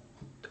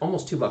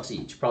almost $2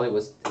 each, probably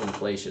with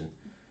inflation.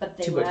 But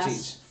they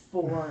last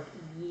for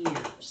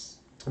years.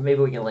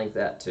 Maybe we can link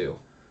that too.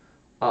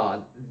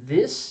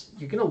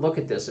 You're gonna look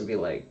at this and be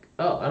like,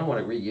 oh, I don't want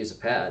to reuse a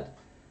pad.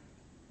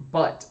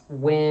 But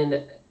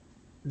when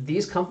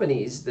these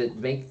companies that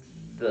make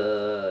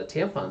the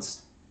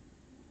tampons,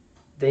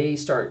 they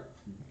start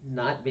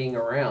not being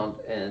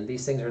around, and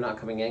these things are not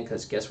coming in,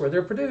 because guess where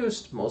they're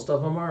produced? Most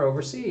of them are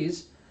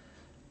overseas.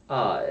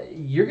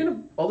 You're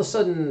gonna all of a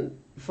sudden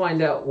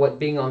find out what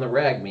being on the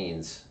rag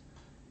means.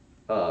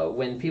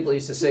 When people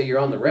used to say you're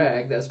on the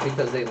rag, that's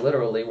because they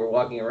literally were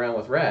walking around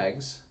with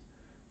rags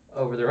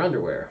over their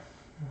underwear.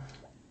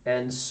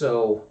 And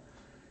so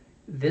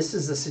this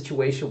is a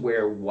situation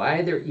where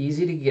why they're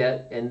easy to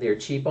get and they're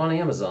cheap on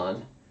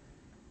Amazon,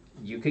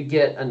 you could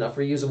get enough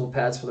reusable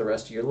pads for the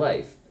rest of your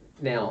life.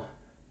 Now,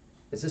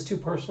 is this too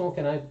personal?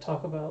 Can I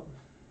talk about?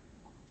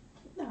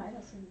 No, I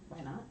don't see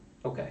why not.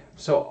 Okay,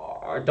 so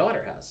our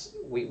daughter has.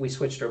 We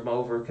switched them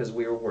over because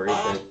we were worried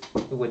that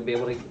we wouldn't be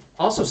able to.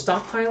 Also,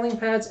 stockpiling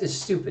pads is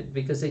stupid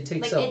because they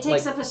take up. It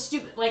takes up a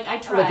stupid. I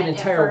tried an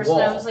entire at first, wall.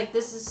 and I was like,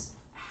 "This is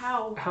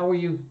how." How are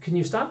you? Can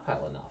you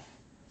stockpile enough?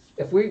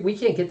 If we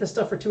can't get this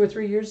stuff for 2 or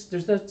 3 years,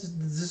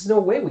 there's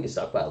no way we can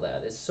stockpile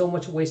that. It's so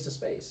much waste of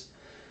space.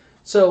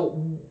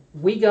 So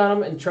we got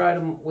them and tried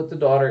them with the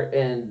daughter,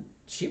 and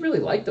she really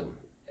liked them.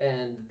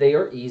 And they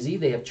are easy.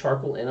 They have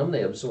charcoal in them.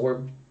 They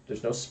absorb.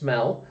 There's no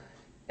smell.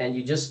 And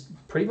you just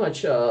pretty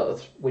much, you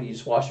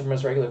just wash them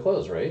as regular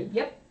clothes, right?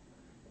 Yep.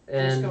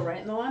 And just go right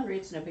in the laundry.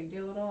 It's no big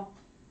deal at all.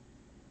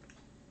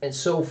 And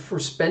so for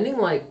spending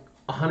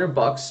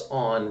 $100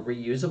 on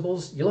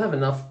reusables, you'll have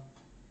enough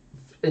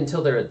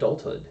until their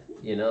adulthood.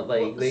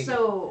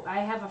 So I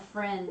have a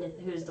friend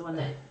who's the one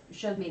that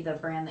showed me the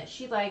brand that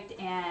she liked,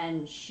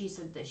 and she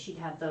said that she'd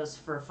had those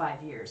for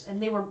 5 years,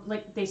 and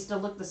they still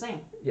look the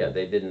same. Yeah,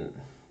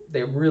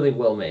 they're really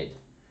well made,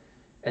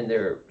 and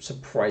they're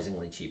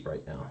surprisingly cheap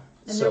right now.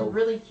 And they're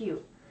really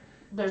cute.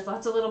 There's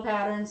lots of little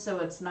patterns, so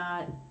it's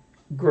not...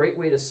 Great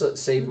way to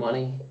save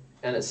money,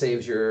 and it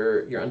saves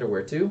your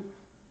underwear too,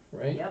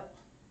 right? Yep.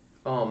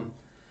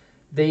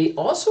 They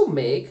also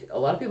make, a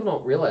lot of people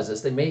don't realize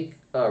this, they make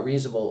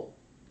reusable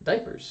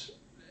diapers.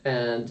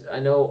 And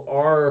I know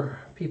our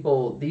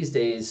people these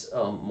days,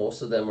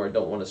 most of them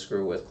don't want to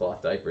screw with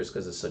cloth diapers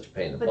because it's such a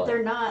pain in the butt. But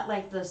they're not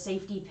like the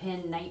safety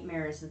pin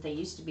nightmares that they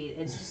used to be.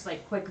 It's just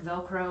like quick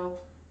Velcro.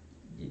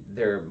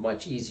 They're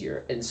much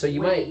easier. And so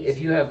you might, if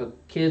you have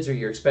kids or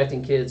you're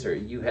expecting kids or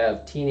you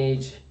have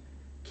teenage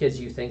kids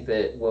you think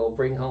that will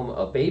bring home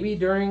a baby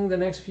during the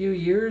next few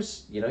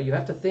years, you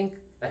have to think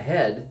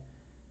ahead.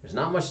 There's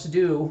not much to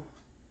do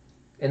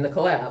in the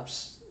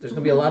collapse. There's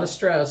going to be a lot of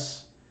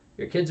stress.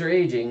 Your kids are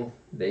aging.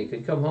 They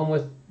could come home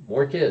with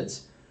more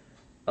kids.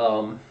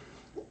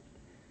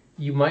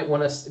 You might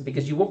want to,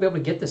 because you won't be able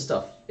to get this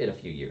stuff in a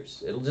few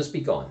years. It'll just be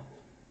gone.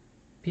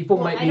 People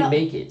might be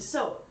naked,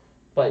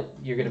 but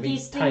you're going to be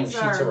tying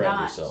sheets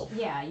around yourself.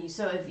 Yeah,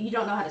 so if you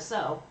don't know how to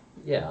sew.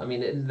 Yeah, I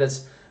mean,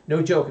 that's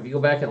no joke. If you go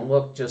back and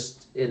look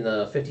just in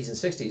the 50s and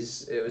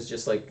 60s, it was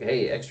just like,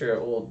 hey, extra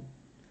old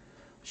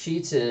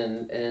sheets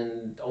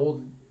and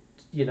old,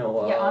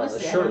 honestly,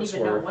 shirts I don't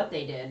even know what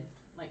they did.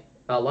 Like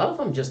a lot of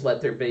them just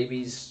let their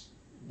babies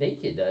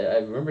naked. I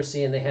remember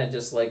seeing they had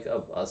just like a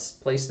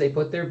place they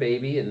put their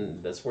baby,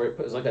 and that's where it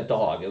was like a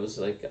dog. It was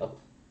like,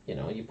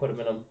 you put them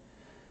in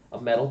a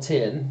metal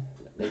tin,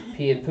 they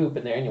pee and poop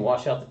in there, and you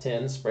wash out the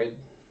tin, spray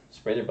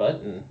their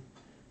butt, and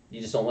you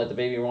just don't let the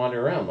baby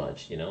wander around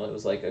much. It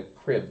was like a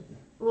crib.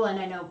 Well, and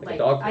I know,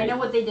 I know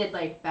what they did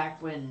like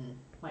back when.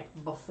 Like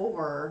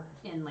before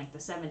in like the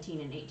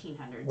 17 and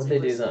 1800s. What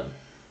did they do then?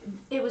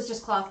 It was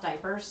just cloth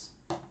diapers,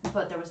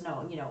 but there was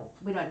no,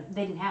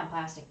 they didn't have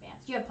plastic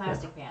pants. You have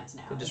plastic pants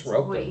now. They just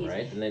roped them,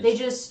 right? And they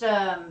just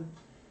a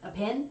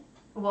pin.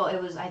 Well,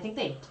 I think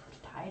they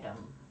tied them.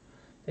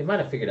 They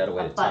might have figured out a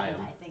way to tie them.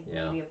 I think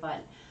maybe a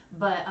button.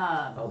 But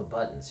the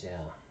buttons,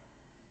 yeah.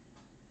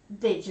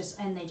 They just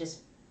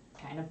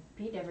kind of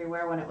peed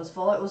everywhere when it was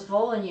full. It was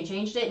full, and you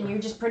changed it, and you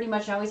just pretty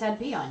much always had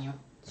pee on you.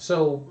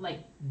 So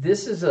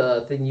this is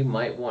a thing you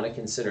might want to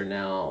consider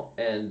now,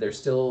 and they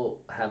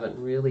still haven't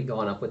really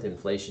gone up with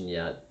inflation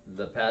yet.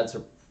 The pads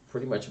are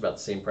pretty much about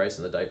the same price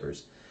in the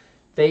diapers.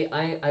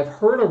 I've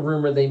heard a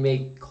rumor they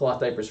make cloth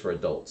diapers for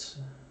adults.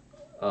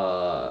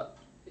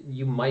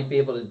 You might be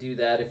able to do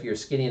that if you're a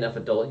skinny enough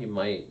adult. You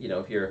might,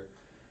 if your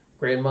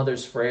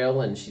grandmother's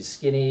frail and she's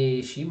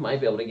skinny, she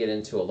might be able to get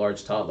into a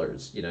large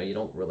toddler's. You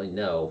don't really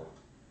know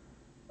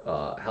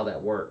how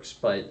that works,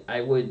 but I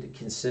would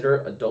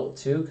consider adult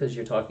too, because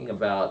you're talking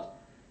about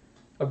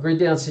a grid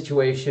down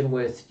situation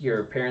with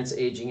your parents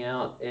aging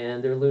out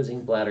and they're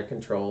losing bladder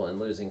control and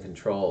losing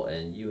control,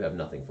 and you have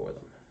nothing for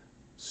them.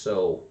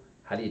 So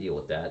how do you deal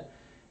with that?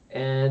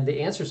 And the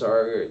answers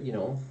are,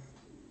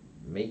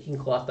 making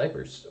cloth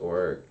diapers,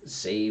 or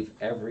save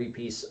every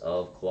piece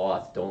of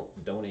cloth.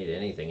 Don't donate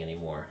anything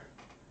anymore.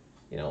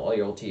 All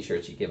your old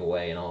t-shirts you give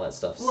away and all that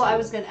stuff. Well, I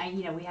was gonna,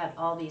 we had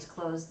all these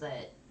clothes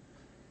that.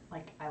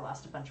 Like, I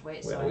lost a bunch of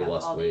weight, so I have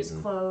all these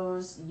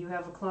clothes. You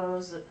have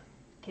clothes.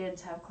 Kids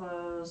have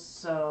clothes.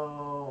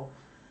 So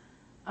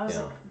I was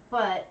like,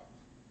 but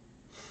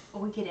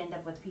we could end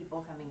up with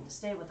people coming to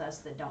stay with us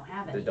that don't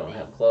have anything. They don't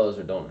have clothes,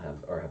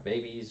 or have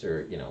babies,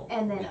 or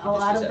And then a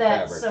lot of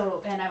that.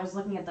 So, and I was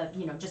looking at the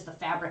just the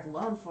fabric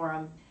alone for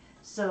them.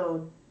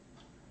 So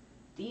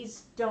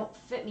these don't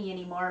fit me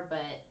anymore,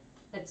 but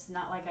it's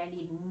not like I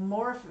need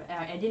more.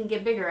 I didn't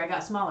get bigger. I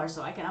got smaller,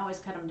 so I can always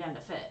cut them down to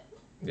fit.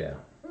 Yeah.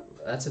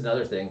 That's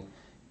another thing.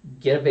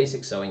 Get a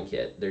basic sewing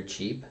kit. They're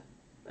cheap,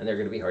 and they're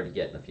going to be hard to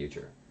get in the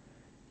future.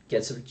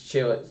 Get some.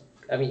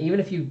 I mean, even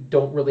if you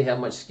don't really have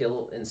much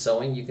skill in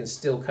sewing, you can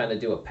still kind of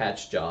do a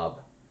patch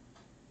job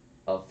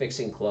of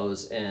fixing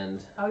clothes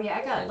and. Oh yeah,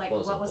 I got like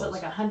what was it,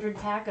 like 100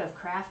 pack of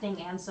crafting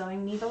and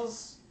sewing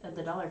needles at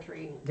the Dollar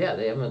Tree. Yeah,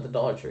 they have them at the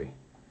Dollar Tree.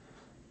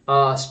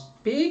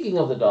 Speaking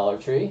of the Dollar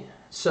Tree,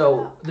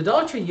 the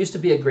Dollar Tree used to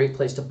be a great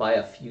place to buy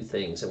a few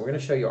things, and we're going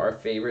to show you our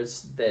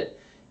favorites that.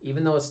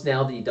 Even though it's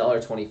now the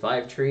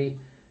 $1.25 tree,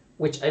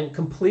 which I'm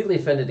completely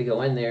offended to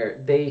go in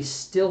there, they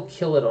still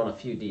kill it on a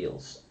few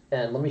deals.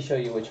 And let me show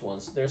you which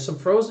ones. There's some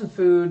frozen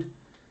food.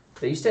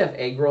 They used to have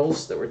egg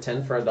rolls that were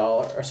 10 for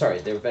 $1. Or sorry,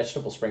 they were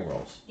vegetable spring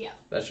rolls. Yeah.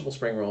 Vegetable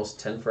spring rolls,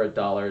 10 for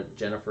 $1.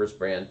 Jennifer's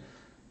brand.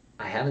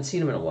 I haven't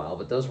seen them in a while,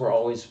 but those were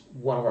always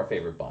one of our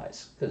favorite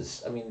buys.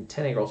 Because,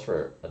 10 egg rolls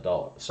for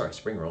 $1. Sorry,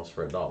 spring rolls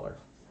for $1.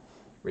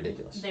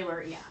 Ridiculous. They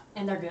were, yeah.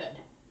 And they're good.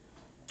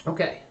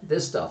 Okay,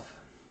 this stuff.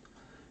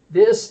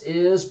 This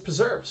is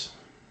preserves.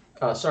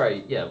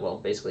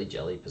 Basically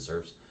jelly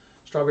preserves.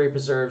 Strawberry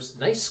preserves.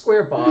 Nice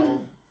square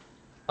bottle.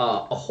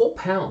 A whole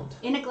pound.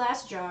 In a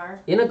glass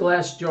jar. In a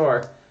glass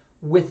jar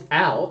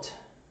without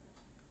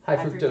high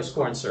fructose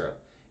corn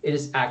syrup. It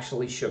is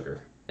actually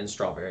sugar and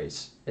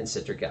strawberries and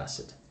citric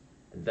acid.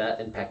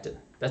 And pectin.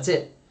 That's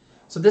it.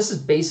 So this is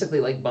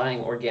basically like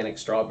buying organic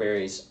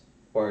strawberries,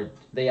 or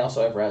they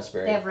also have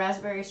raspberry. They have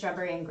raspberry,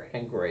 strawberry,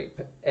 and grape.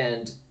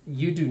 And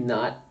you do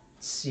not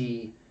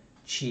see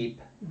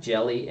cheap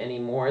jelly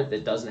anymore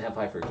that doesn't have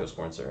high fructose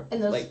corn syrup.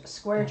 And those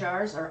square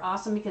jars are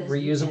awesome because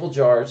reusable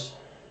jars.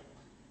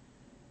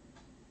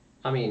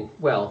 I mean,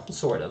 well,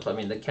 sort of. I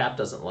mean, the cap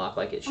doesn't lock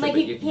like it should, like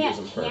but you can can't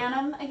use them can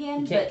them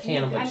again. You can't but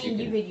can them, but I mean,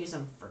 you could use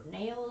them for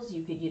nails.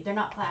 They're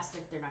not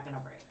plastic. They're not going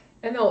to break.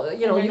 And they'll,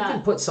 you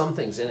can put some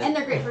things in it. And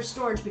they're great for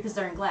storage because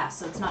they're in glass,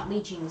 so it's not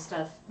leaching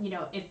stuff.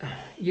 If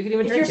you can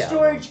even if drink your out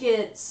storage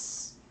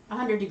gets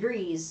 100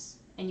 degrees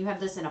and you have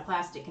this in a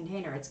plastic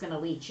container, it's going to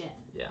leach in.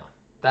 Yeah,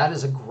 that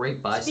is a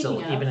great buy.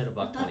 Speaking even at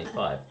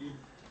 $1.25.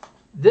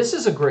 This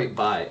is a great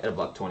buy at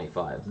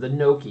 $1.25. The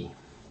Gnocchi.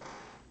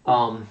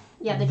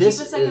 Yeah, the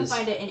cheapest I can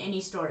find it in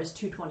any store is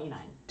 $2.29.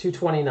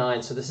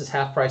 $2.29. So this is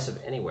half price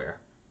of anywhere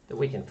that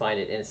we can find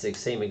it, and it's the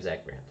same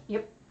exact brand.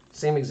 Yep.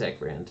 Same exact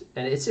brand,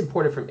 and it's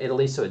imported from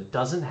Italy, so it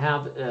doesn't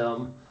have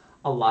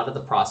a lot of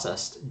the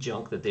processed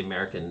junk that the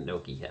American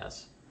gnocchi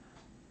has.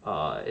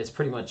 It's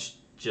pretty much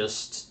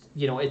just,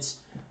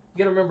 it's, you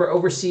got to remember,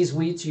 overseas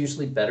wheat's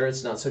usually better.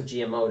 It's not so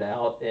GMO'd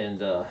out,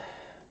 and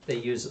they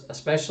use,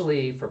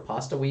 especially for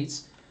pasta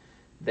wheats,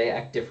 they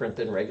act different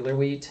than regular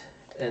wheat,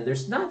 and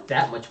there's not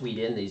that much wheat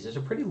in these. There's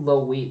a pretty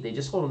low wheat. They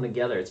just hold them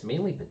together. It's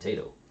mainly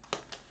potato.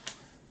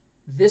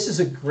 This is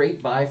a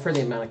great buy for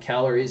the amount of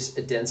calories,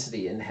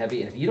 density, and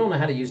heavy. And if you don't know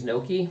how to use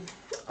gnocchi,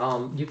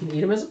 you can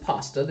eat them as a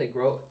pasta.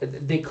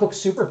 They cook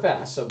super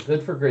fast, so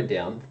good for grid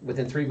down.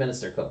 Within 3 minutes,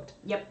 they're cooked.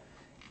 Yep.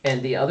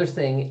 And the other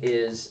thing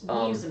is,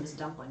 we use them as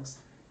dumplings.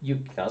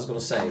 I was going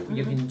to say,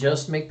 you can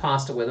just make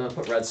pasta with them and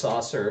put red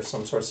sauce or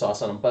some sort of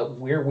sauce on them. But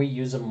where we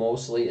use them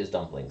mostly is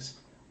dumplings.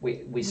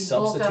 We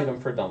substitute them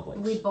for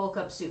dumplings. We bulk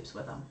up soups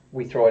with them.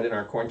 We throw it in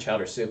our corn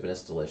chowder soup, and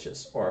it's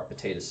delicious, or our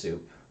potato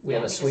soup. We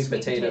have a sweet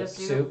potato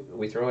soup.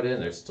 We throw it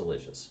in, it's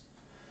delicious.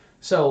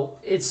 So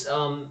it's,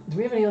 do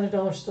we have any other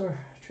dollar store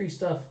tree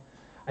stuff?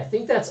 I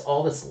think that's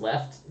all that's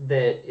left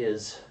that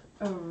is...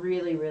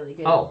 really, really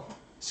good. Oh,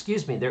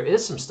 excuse me, there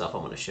is some stuff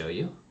I'm going to show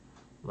you.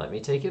 Let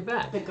me take it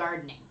back. The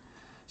gardening.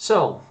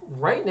 So,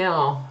 right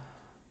now,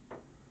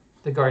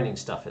 the gardening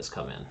stuff has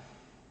come in.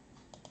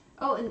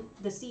 Oh, and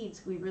the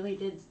seeds, we really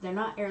did, they're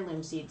not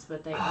heirloom seeds,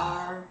 but they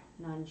are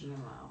non-GMO.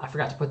 I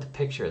forgot to put the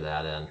picture of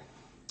that in.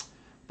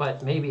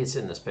 But maybe it's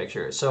in this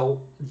picture.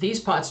 So these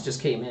pots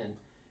just came in.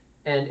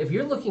 And if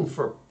you're looking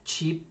for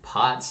cheap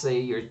pots, say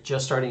you're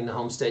just starting the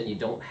homestead and you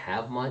don't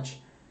have much,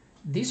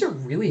 these are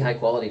really high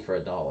quality for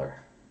 $1.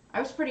 I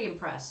was pretty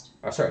impressed.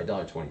 Oh, sorry,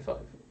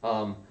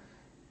 $1.25.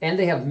 And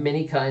they have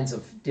many kinds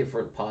of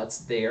different pots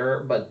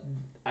there, but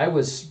I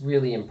was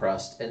really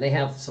impressed. And they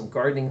have some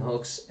gardening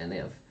hooks, and they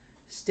have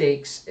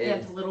stakes. They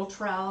have little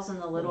trowels and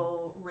the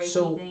little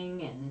rakey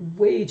thing. And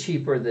way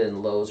cheaper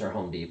than Lowe's or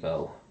Home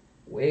Depot.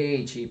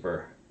 Way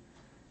cheaper.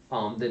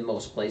 Than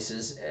most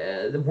places,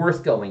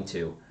 worth going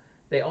to.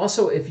 They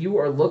also, if you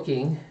are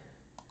looking,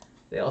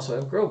 they also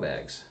have grow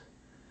bags.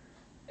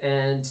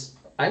 And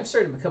I'm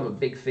starting to become a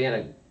big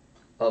fan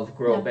of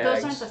grow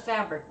bags. Those aren't the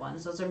fabric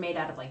ones. Those are made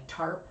out of like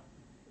tarp.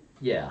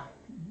 Yeah.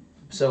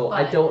 So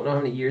I don't know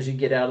how many years you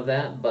get out of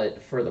that,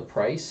 but for the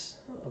price,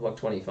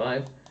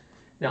 $1.25.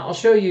 Now I'll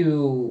show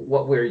you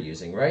what we're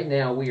using. Right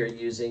now we are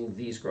using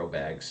these grow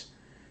bags.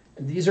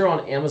 These are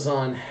on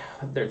Amazon.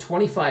 They're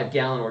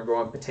 25-gallon. We're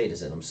growing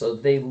potatoes in them. So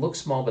they look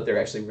small, but they're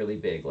actually really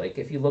big. Like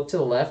if you look to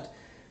the left,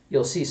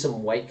 you'll see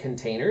some white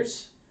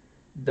containers.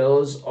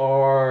 Those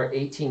are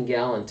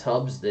 18-gallon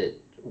tubs that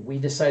we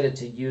decided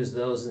to use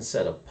those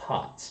instead of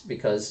pots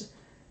because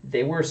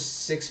they were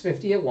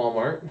 $6.50 at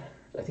Walmart.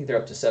 I think they're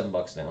up to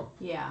 $7 now.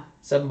 Yeah.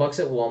 $7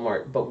 at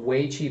Walmart, but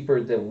way cheaper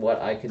than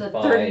what I could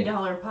buy. The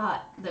 $30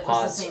 pot that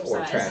was the same size.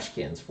 Pots or trash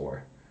cans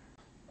for.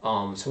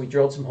 So we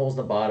drilled some holes in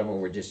the bottom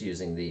and we're just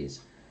using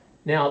these.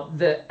 Now,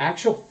 the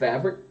actual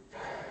fabric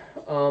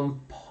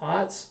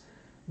pots,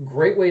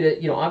 great way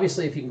to,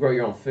 obviously if you can grow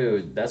your own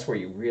food, that's where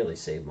you really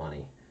save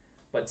money.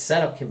 But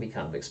setup can be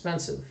kind of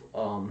expensive.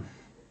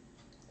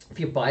 If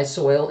you buy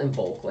soil in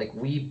bulk, like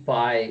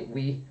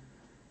we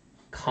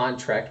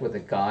contract with a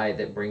guy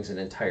that brings an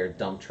entire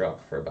dump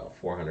truck for about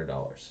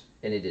 $400.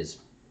 And it is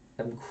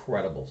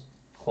incredible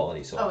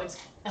quality soil. Oh, it's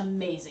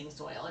amazing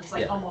soil. It's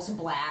like almost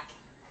black.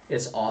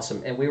 It's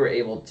awesome, and we were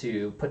able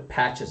to put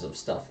patches of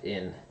stuff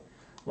in.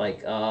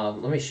 Like,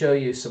 let me show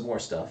you some more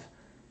stuff.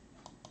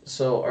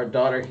 So our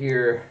daughter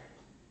here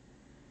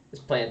is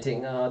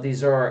planting.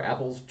 These are our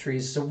apple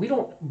trees. So we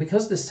don't,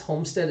 because this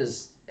homestead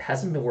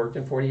hasn't been worked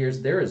in 40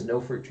 years, there is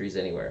no fruit trees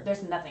anywhere.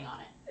 There's nothing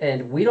on it.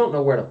 And we don't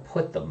know where to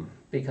put them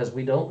because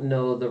we don't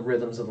know the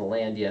rhythms of the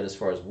land yet as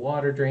far as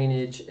water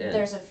drainage. And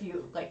there's a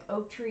few, like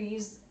oak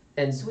trees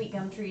and sweet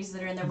gum trees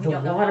that are in there. We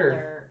don't know how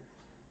they're...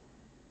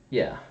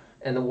 Yeah.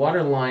 And the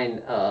water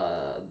line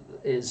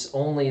is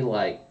only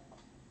like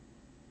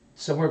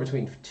somewhere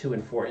between 2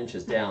 and 4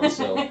 inches down.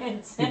 So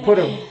you put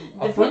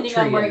a fruit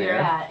tree in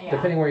there,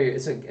 depending where you're,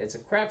 it's a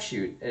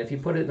crapshoot. And if you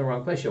put it in the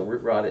wrong place, you'll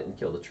root rot it and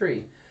kill the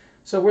tree.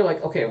 So we're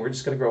like, okay, we're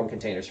just going to grow in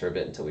containers for a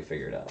bit until we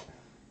figure it out.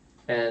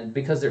 And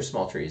because they're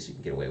small trees, you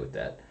can get away with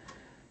that.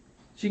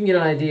 So you can get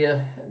an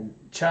idea. And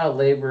child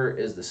labor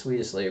is the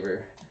sweetest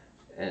labor.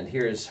 And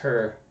here's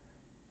her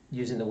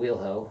using the wheel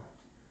hoe.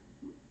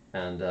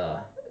 And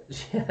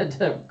She had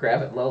to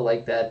grab it low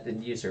like that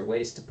and use her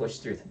waist to push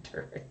through the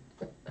dirt.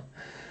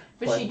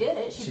 But she did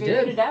it. She she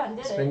figured did. it out and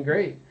did It's it. been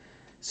great.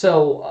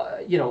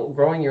 So,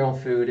 growing your own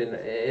food, and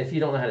if you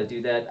don't know how to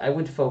do that, I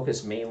would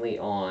focus mainly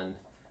on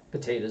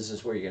potatoes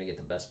is where you're going to get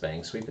the best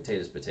bang. Sweet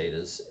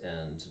potatoes,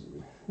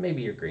 and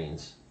maybe your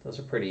greens. Those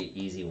are pretty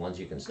easy ones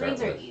you can start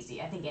Greens with. are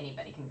easy. I think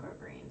anybody can grow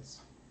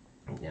greens.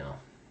 Yeah,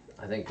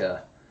 I think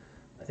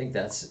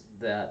that's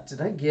that.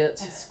 Did I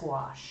get? And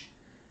squash.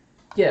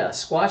 Yeah,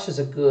 squash is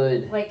a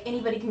good. Like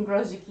anybody can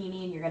grow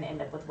zucchini, and you're going to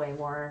end up with way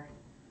more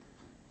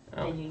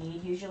Oh. than you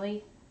need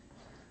usually.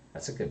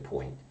 That's a good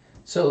point.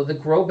 So the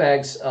grow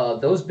bags,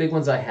 those big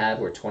ones I had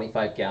were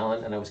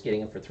 25-gallon, and I was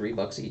getting them for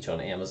 $3 each on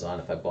Amazon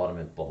if I bought them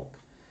in bulk.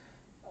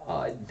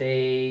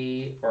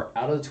 They are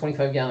out of the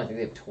 25-gallon. I think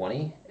they have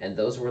 20, and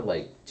those were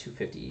like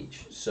 $2.50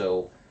 each.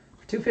 So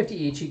for $2.50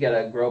 each, you get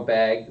a grow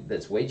bag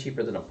that's way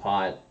cheaper than a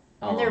pot.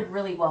 And they're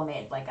really well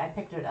made. Like I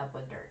picked it up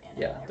with dirt in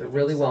it. Yeah, they're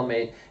really well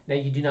made. Now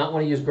you do not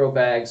want to use grow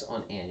bags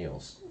on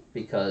annuals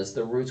because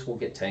the roots will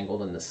get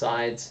tangled in the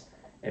sides.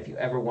 If you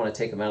ever want to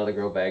take them out of the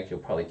grow bag, you'll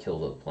probably kill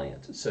the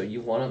plant. So you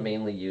want to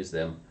mainly use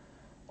them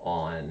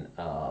on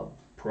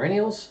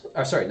perennials.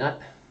 Or sorry,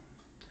 not.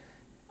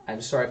 I'm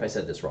sorry if I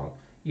said this wrong.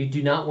 You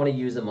do not want to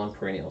use them on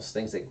perennials,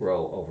 things that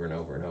grow over and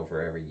over and over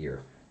every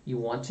year. You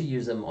want to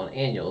use them on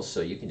annuals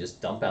so you can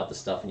just dump out the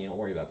stuff and you don't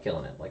worry about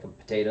killing it, like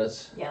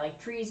potatoes. Yeah, like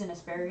trees and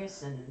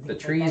asparagus and The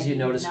trees, like you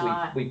notice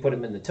not... we put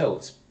them in the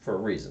totes for a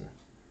reason.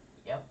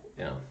 Yep.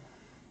 Yeah.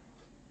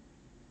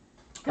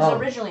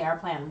 Because originally our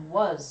plan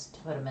was to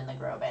put them in the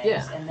grow bags,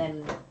 Yeah. and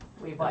then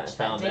we watched that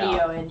found video,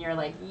 out. and you're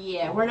like,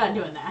 yeah, we're not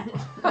doing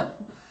that.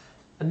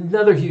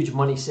 Another huge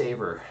money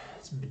saver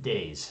is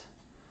bidets.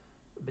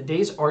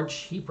 Bidets are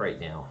cheap right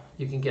now.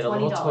 You can get a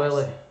little $20.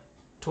 toilet.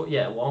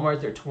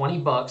 Walmart, they're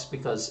 $20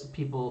 because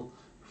people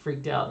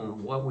freaked out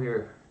and what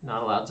we're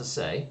not allowed to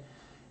say.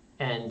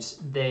 And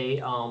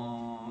they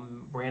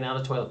ran out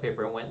of toilet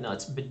paper and went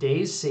nuts.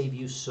 Bidets save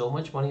you so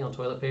much money on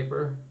toilet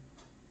paper.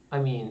 I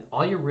mean,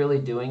 all you're really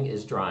doing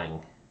is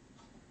drying.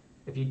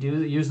 If you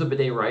do use the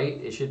bidet right,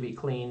 it should be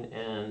clean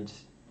and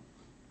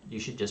you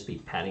should just be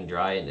patting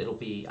dry and it'll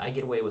be, I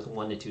get away with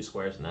 1 to 2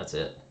 squares and that's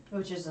it.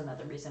 Which is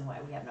another reason why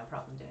we have no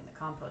problem doing the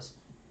compost.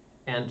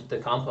 And the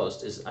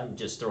compost is, I'm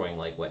just throwing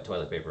like wet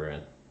toilet paper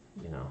in,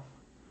 you know.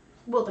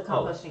 Well, the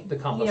composting. The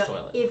compost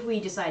toilet. If we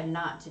decide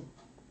not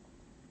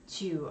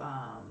to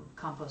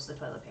compost the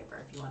toilet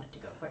paper, if you want it to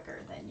go quicker,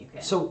 then you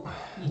can. So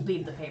you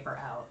leave the paper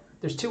out.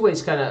 there's 2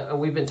 ways kind of, and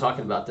we've been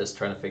talking about this,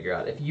 trying to figure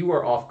out, if you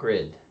are off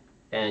grid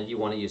and you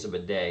want to use a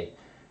bidet,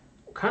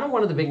 kind of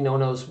one of the big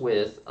no-nos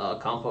with a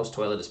compost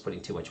toilet is putting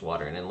too much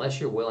water in, unless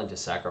you're willing to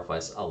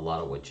sacrifice a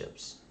lot of wood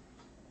chips.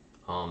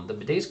 The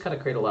bidets kind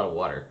of create a lot of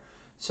water.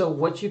 So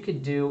what you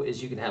could do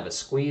is you can have a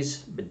squeeze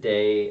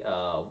bidet.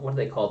 What do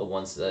they call the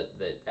ones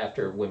that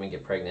after women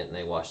get pregnant and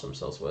they wash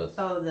themselves with?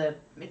 Oh,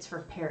 it's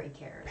for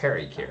pericare.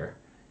 Pericare.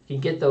 You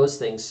can get those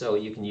things so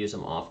you can use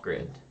them off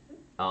grid.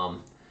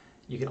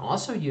 You can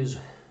also use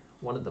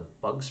one of the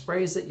bug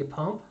sprays that you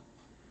pump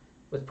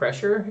with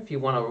pressure. If you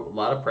want a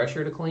lot of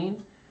pressure to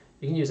clean,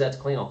 you can use that to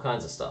clean all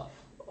kinds of stuff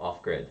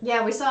off grid.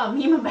 Yeah, we saw a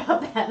meme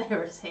about that. They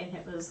were saying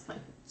it was like,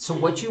 so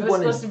what you it was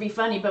want supposed to be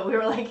funny, but we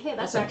were like, hey,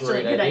 that's actually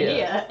a great good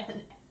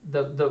idea.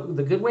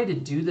 The good way to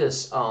do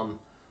this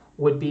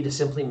would be to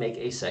simply make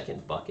a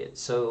second bucket.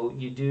 So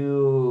you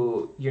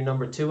do your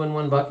number 2 in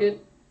one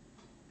bucket,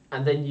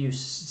 and then you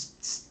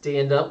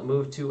stand up,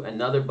 move to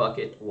another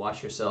bucket,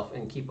 wash yourself,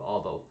 and keep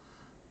all the.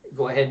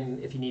 Go ahead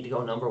and if you need to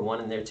go number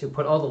 1 in there too,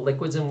 put all the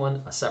liquids in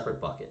a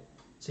separate bucket.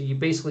 So you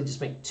basically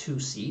just make 2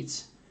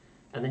 seats,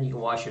 and then you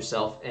can wash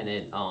yourself. And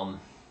it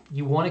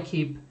you want to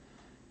keep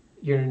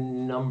your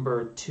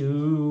number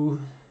 2.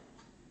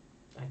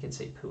 I can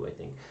say poo, I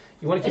think.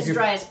 You want to keep as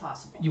dry as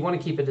possible. You want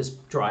to keep it as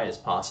dry as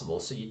possible,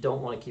 so you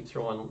don't want to keep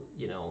throwing,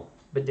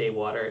 bidet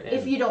water. And,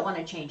 if you don't want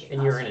to change it.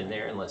 And urine in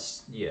there,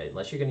 unless you're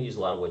going to use a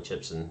lot of wood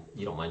chips and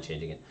you don't mind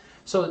changing it.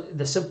 So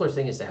the simpler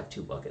thing is to have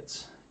 2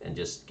 buckets and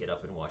just get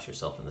up and wash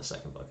yourself in the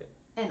second bucket.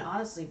 And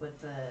honestly,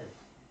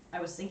 I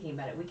was thinking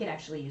about it, we could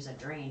actually use a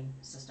drain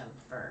system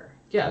for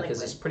Yeah,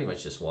 because it's pretty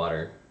much just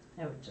water.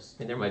 It would just.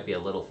 And there might be a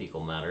little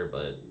fecal matter,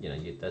 but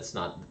that's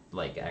not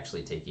like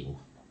actually taking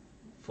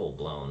full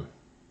blown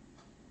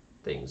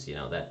things.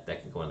 That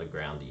can go in the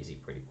ground easy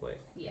pretty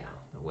quick. Yeah.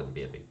 It wouldn't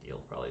be a big deal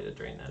probably to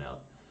drain that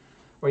out.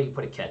 Or you can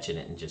put a catch in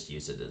it and just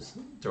use it as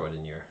throw it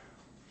in your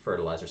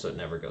fertilizer so it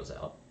never goes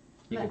out.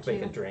 You can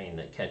make a drain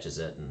that catches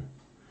it, and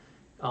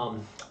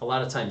a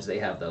lot of times they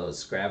have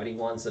those gravity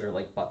ones that are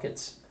like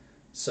buckets.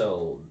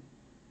 So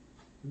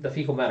the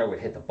fecal matter would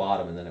hit the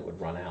bottom and then it would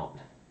run out.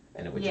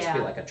 And it would just be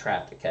like a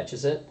trap that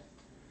catches it.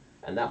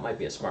 And that might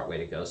be a smart way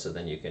to go, so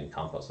then you can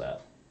compost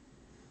that.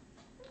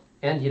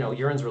 And,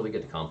 urine's really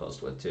good to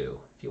compost with, too,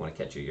 if you want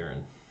to catch your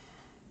urine.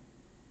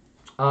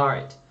 All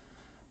right.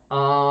 We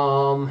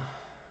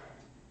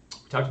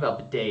talked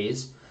about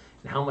bidets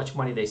and how much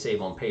money they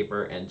save on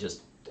paper and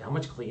just how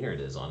much cleaner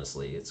it is,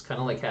 honestly. It's kind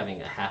of like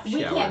having a half shower.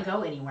 We can't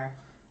go anywhere.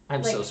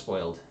 I'm so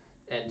spoiled.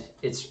 And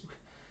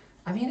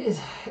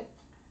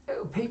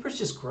Paper's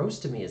just gross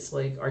to me. It's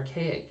like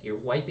archaic. You're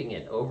wiping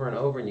it over and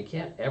over, and you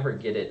can't ever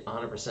get it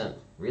 100%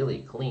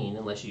 really clean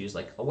unless you use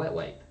like a wet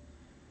wipe.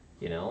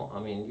 You know, I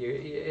mean,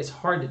 it's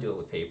hard to do it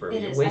with paper.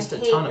 It You is. waste I a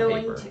hate ton of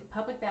going paper. to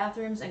public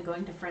bathrooms and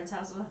going to friends'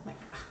 houses. I'm like,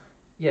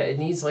 Yeah, it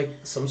needs like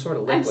some sort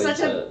of I'm liquid such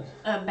a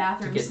to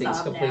bathroom get things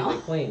snob completely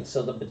now. clean.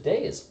 So the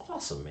bidet is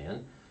awesome,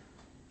 man.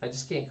 I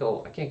just can't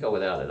go. I can't go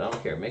without it. I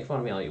don't care. Make fun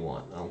of me all you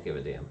want. I don't give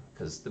a damn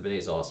because the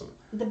bidet's awesome.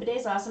 The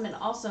bidet's awesome, and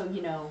also,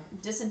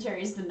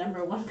 dysentery is the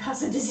 #1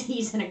 cause of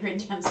disease in a grid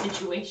jam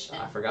situation.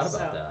 I forgot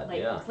about that. Like,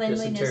 yeah,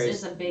 cleanliness dysentery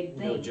is a big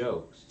thing. No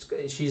joke.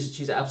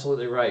 She's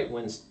absolutely right.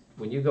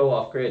 When you go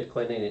off grid,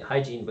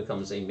 hygiene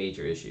becomes a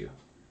major issue.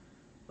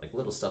 Like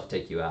little stuff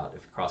take you out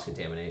if cross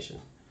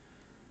contamination.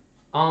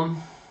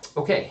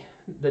 Okay.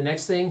 The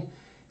next thing.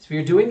 So if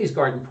you're doing these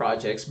garden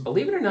projects,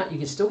 believe it or not, you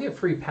can still get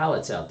free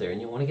pallets out there, and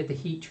you want to get the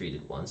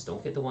heat-treated ones.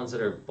 Don't get the ones that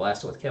are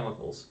blasted with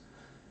chemicals.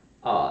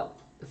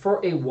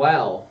 For a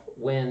while,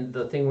 when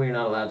the thing we're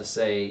not allowed to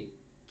say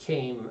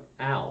came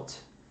out,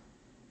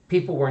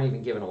 people weren't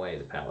even giving away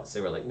the pallets. They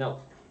were like, no,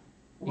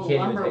 you can't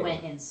lumber even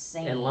went them.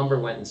 insane. And lumber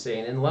went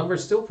insane, and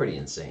lumber's still pretty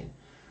insane.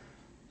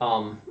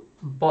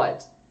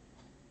 But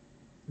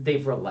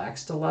they've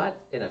relaxed a lot,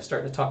 and I've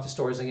started to talk to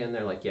stores again.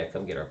 They're like, yeah,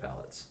 come get our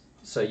pallets.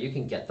 So you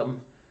can get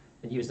them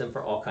and use them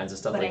for all kinds of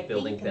stuff like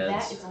building beds. But I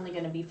think that is only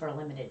going to be for a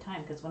limited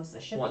time, because once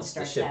the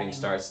shipping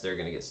starts, they're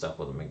going to get stuck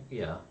with them.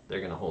 Yeah,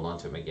 they're going to hold on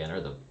to them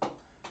again.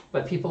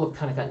 But people have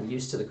kind of gotten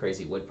used to the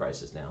crazy wood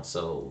prices now,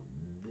 so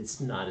it's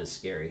not as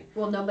scary.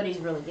 Well, nobody's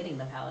really getting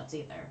the pallets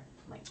either.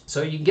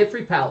 So you can get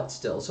free pallets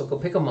still, so go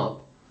pick them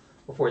up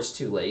before it's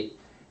too late.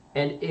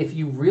 And if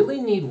you really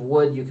need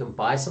wood, you can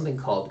buy something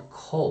called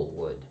cull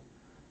wood,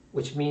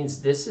 which means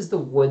this is the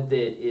wood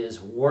that is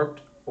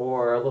warped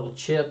or a little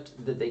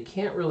chipped that they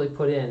can't really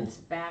put in. It's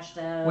bashed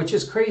up. Which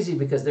is crazy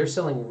because they're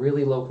selling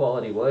really low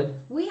quality wood.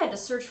 We had to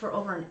search for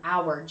over an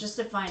hour just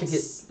to find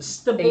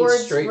the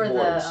boards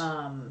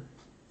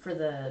for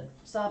the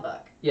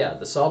sawbuck. Yeah,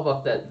 the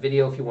sawbuck, that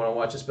video if you want to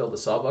watch us build the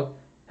sawbuck,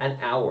 an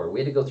hour. We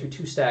had to go through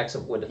 2 stacks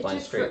of wood to find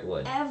straight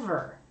wood.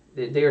 Forever.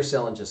 They are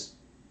selling just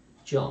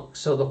junk.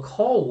 So the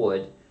cull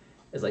wood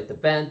is like the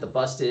bent, the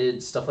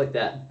busted, stuff like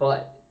that.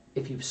 But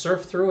if you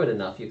surf through it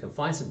enough, you can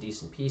find some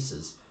decent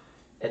pieces.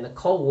 And the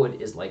cull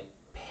wood is like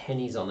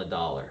pennies on the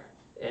dollar.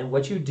 And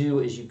what you do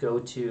is you go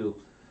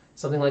to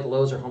something like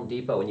Lowe's or Home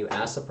Depot and you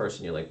ask the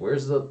person, you're like,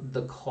 where's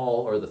the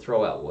cull or the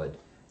throwout wood?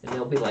 And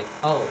they'll be like,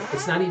 oh,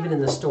 it's not even in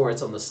the store,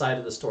 it's on the side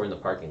of the store in the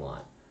parking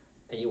lot.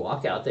 And you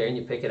walk out there and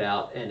you pick it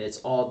out and it's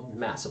all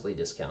massively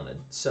discounted.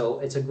 So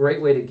it's a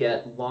great way to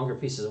get longer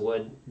pieces of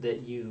wood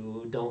that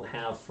you don't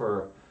have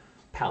for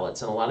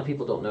pallets. And a lot of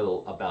people don't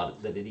know about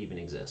it, that it even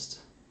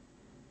exists.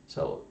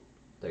 So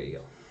there you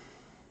go.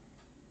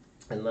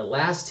 And the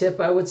last tip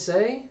I would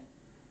say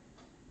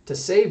to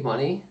save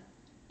money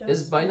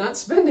is by not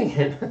spending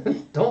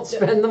it. Don't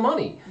spend the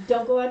money.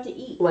 Don't go out to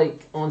eat.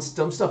 Like on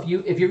dumb stuff.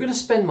 If you're going to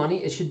spend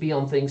money, it should be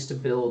on things to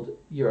build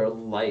your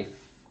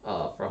life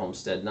for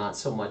homestead, not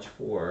so much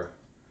for.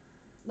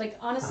 Like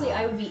honestly,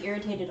 I would be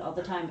irritated all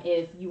the time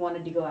if you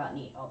wanted to go out and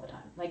eat all the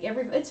time. Like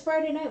it's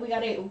Friday night, we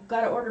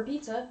gotta order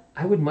pizza.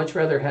 I would much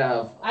rather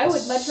have. I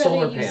would much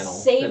rather you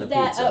save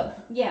that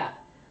up, yeah,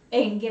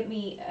 and get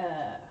me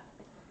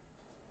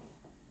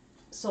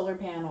solar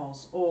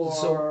panels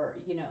or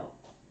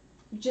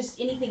just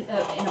anything,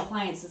 an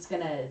appliance that's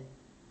gonna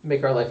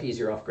make our life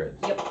easier off grid.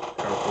 Yep.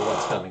 Or for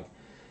what's coming.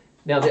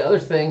 Now the other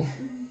thing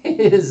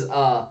is,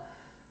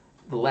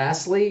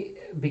 lastly,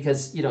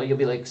 because you'll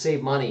be like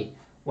save money.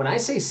 When I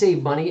say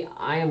save money,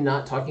 I am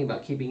not talking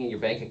about keeping in your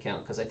bank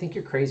account because I think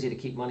you're crazy to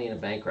keep money in a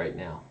bank right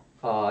now.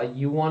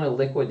 You want to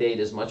liquidate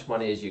as much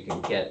money as you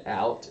can get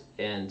out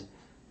and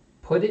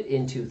put it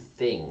into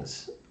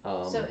things.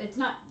 So it's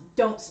not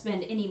don't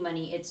spend any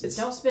money. It's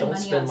don't spend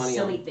money on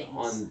silly things.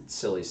 On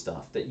silly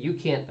stuff that you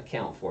can't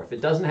account for. If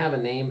it doesn't have a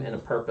name and a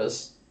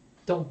purpose,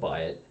 don't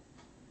buy it.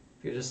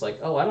 If you're just like,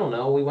 oh, I don't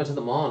know, we went to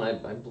the mall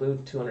and I blew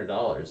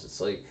 $200. It's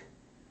like,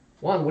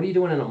 one, what are you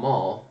doing in a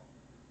mall?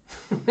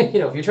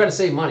 If you're trying to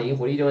save money,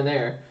 what are you doing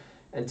there?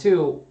 And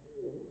two,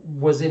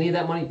 was any of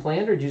that money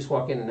planned or did you just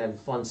walk in and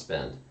have fun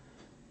spend?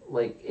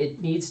 Like,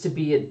 it needs to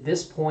be at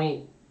this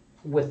point,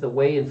 with the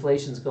way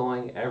inflation's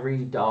going,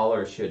 every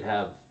dollar should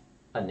have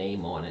a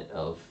name on it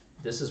of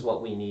this is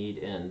what we need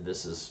and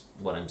this is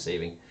what I'm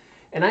saving.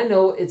 And I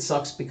know it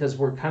sucks because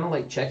we're kind of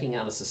like checking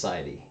out of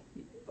society.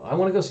 I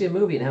want to go see a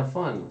movie and have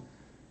fun.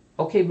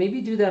 Okay, maybe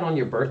do that on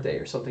your birthday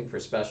or something for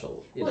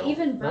special.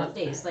 Even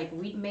birthdays. Like,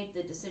 we made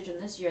the decision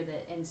this year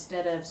that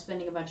instead of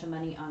spending a bunch of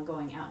money on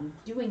going out and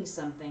doing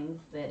something,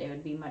 that it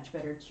would be much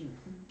better to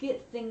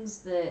get things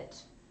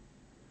that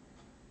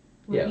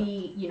would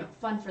be,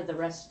 fun for the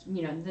rest,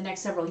 the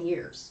next several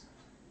years.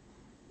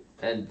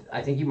 And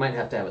I think you might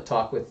have to have a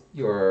talk with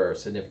your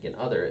significant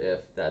other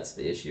if that's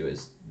the issue,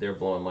 is they're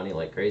blowing money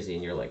like crazy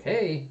and you're like,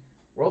 hey,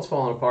 world's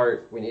falling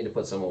apart, we need to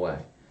put some away.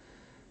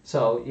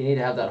 So you need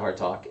to have that hard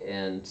talk,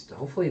 and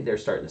hopefully they're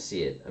starting to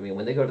see it. I mean,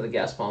 when they go to the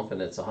gas pump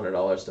and it's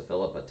 $100 to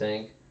fill up a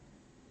tank,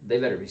 they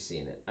better be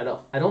seeing it. I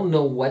don't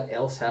know what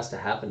else has to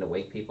happen to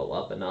wake people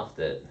up enough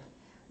that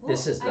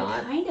this is not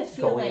I kind of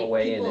feel going like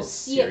away and people it's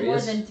see it more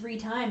serious. than 3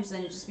 times,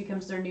 and it just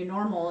becomes their new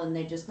normal, and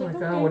they just think,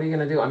 Like, okay. oh, what are you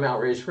going to do? I'm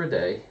outraged for a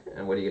day,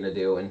 and what are you going to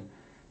do? And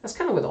that's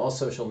kind of with all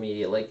social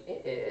media. Like,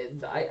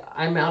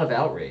 I'm out of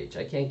outrage.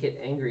 I can't get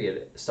angry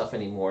at stuff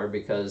anymore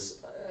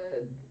because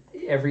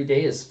every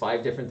day is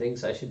 5 different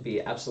things I should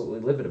be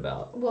absolutely livid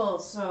about. Well,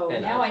 so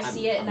And now I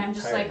see it, and I'm I'm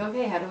just tired. like,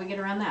 okay, how do we get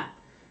around that?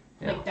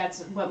 Yeah. Like,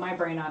 that's what my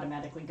brain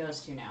automatically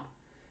goes to now.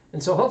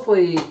 And so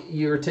hopefully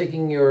you're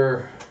taking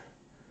your,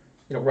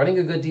 running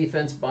a good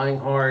defense, buying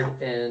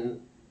hard, and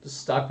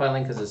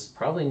stockpiling because it's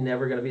probably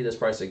never going to be this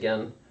price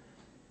again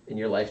in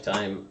your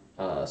lifetime.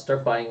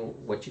 Start buying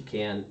what you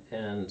can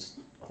and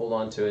hold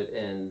on to it,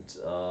 and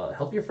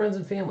help your friends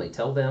and family.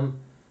 Tell them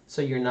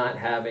so you're not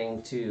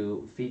having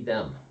to feed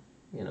them.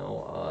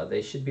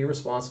 They should be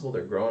responsible.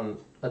 They're grown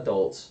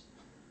adults.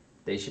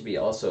 They should be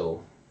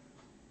also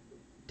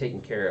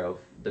taking care of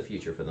the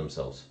future for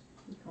themselves.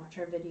 You can watch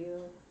our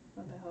video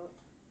about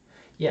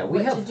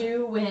what to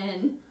do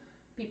when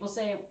people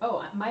say,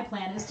 oh, my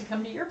plan is to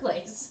come to your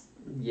place.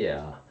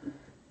 Yeah,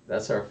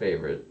 that's our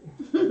favorite.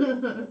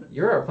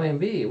 You're our plan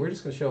B. We're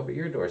just going to show up at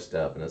your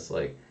doorstep. And it's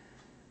like,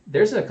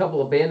 there's a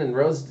couple abandoned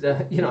roads,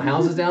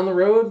 houses down the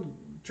road.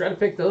 Try to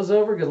pick those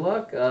over. Good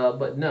luck.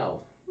 But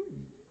no,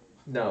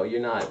 you're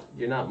not.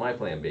 You're not my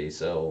plan B,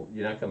 so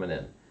you're not coming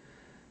in.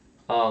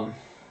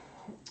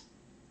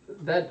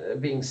 That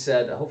being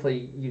said,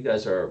 hopefully you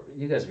guys,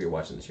 if you're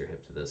watching this, you're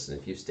hip to this. And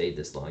if you've stayed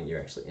this long,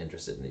 you're actually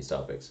interested in these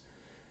topics.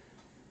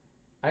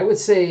 I would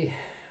say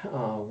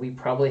we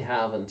probably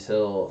have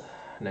until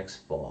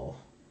next fall.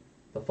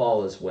 The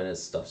fall is when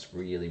stuff's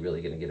really,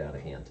 really going to get out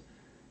of hand.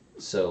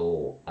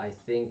 So I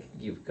think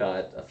you've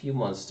got a few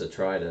months to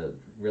try to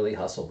really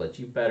hustle, but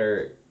you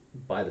better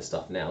buy the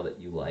stuff now that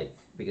you like,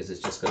 because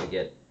it's just going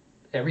to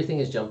everything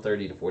has jumped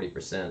 30 to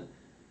 40%,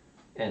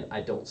 and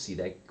I don't see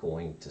that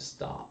going to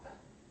stop.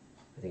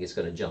 I think it's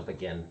going to jump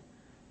again,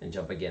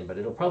 but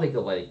it'll probably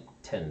go like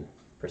 10%.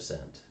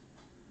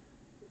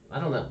 I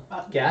don't know.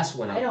 Gas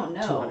went up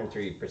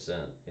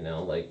 203%.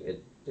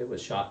 It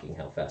was shocking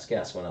how fast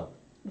gas went up.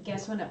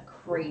 Gas went up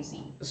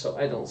crazy. So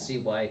I don't see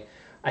why.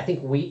 I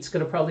think wheat's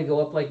going to probably go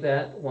up like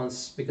that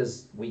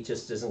because wheat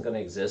just isn't going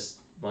to exist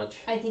much.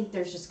 I think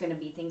there's just going to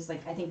be things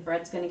like, I think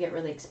bread's going to get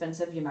really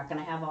expensive. You're not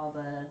going to have all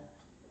the,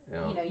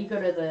 you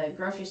go to the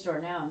grocery store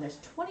now and there's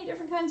 20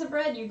 different kinds of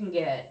bread you can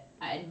get.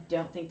 I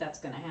don't think that's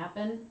going to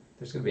happen.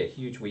 There's going to be a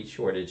huge wheat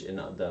shortage in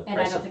the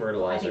price of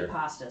fertilizer. I think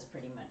pasta is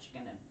pretty much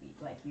going to be,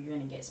 like, you're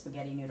going to get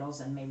spaghetti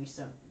noodles and maybe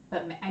some,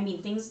 but I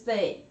mean, things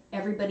that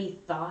everybody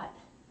thought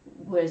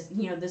was,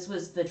 this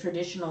was the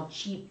traditional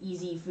cheap,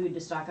 easy food to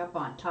stock up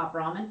on. Top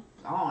ramen,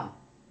 gone.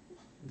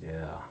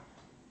 Yeah.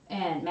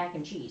 And mac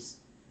and cheese.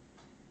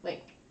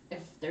 Like,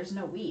 if there's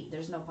no wheat,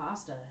 there's no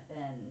pasta,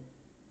 and...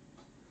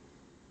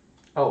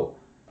 Oh,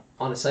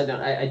 on a side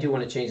note, I do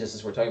want to change this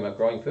since we're talking about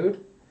growing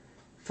food.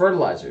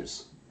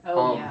 Fertilizers.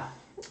 Yeah.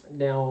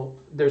 Now,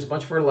 there's a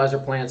bunch of fertilizer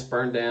plants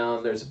burned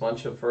down. There's a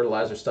bunch of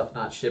fertilizer stuff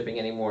not shipping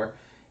anymore.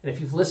 And if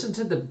you've listened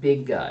to the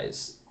big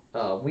guys,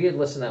 we had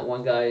listened to that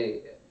one guy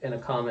in a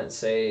comment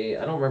say,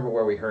 I don't remember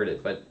where we heard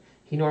it, but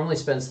he normally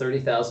spends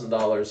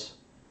 $30,000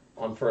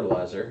 on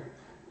fertilizer.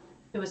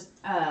 It was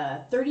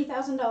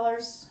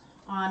 $30,000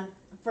 on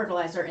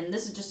fertilizer, and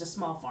this is just a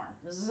small farm.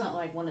 This isn't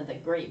like one of the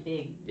great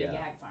big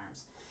ag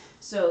farms.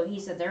 So he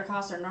said their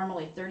costs are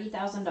normally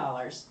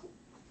 $30,000,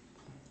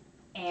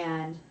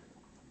 and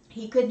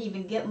he couldn't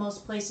even get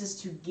most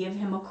places to give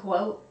him a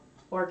quote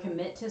or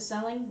commit to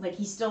selling. Like,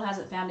 he still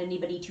hasn't found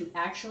anybody to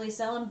actually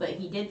sell him, but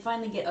he did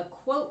finally get a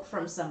quote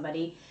from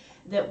somebody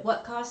that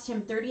what cost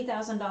him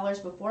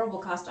 $30,000 before will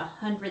cost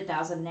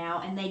 $100,000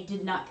 now, and they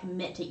did not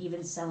commit to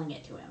even selling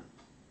it to him.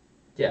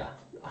 Yeah,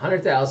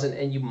 $100,000,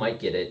 and you might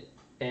get it,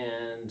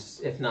 and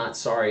if not,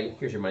 sorry,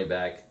 here's your money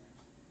back.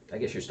 I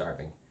guess you're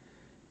starving.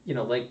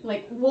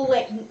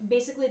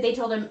 Basically they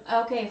told him,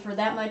 okay, for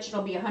that much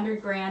it'll be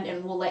 $100,000,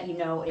 and we'll let you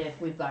know if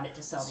we've got it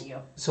to sell to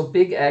you. So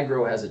big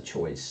agro has a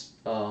choice.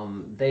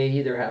 They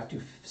either have to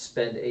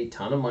spend a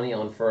ton of money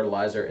on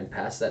fertilizer and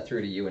pass that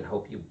through to you and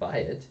hope you buy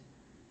it,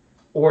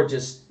 or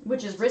just...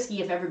 Which is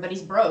risky if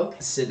everybody's broke.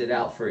 Sit it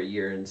out for a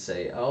year and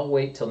say, I'll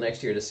wait till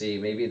next year to see,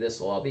 maybe this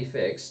will all be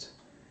fixed,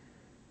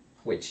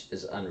 which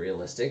is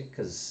unrealistic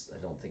because I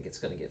don't think it's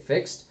going to get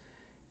fixed.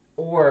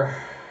 Or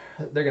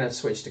they're going to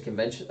switch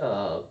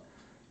to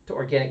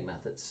organic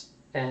methods,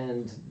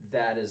 and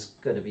that is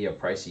going to be a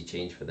pricey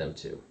change for them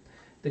too.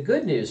 The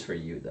good news for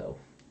you, though,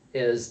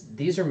 is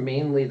these are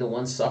mainly the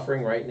ones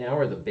suffering right now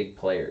are the big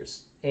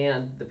players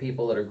and the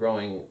people that are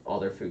growing all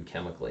their food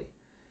chemically.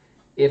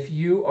 If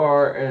you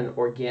are an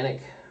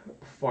organic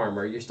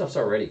farmer, your stuff's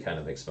already kind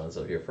of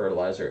expensive, your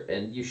fertilizer,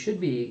 and you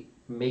should be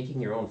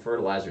making your own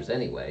fertilizers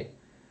anyway.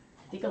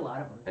 I think a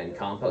lot of them and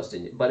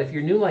composting. But if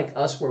you're new like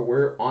us, where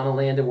we're on a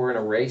land and we're in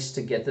a race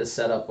to get this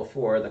set up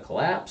before the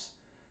collapse,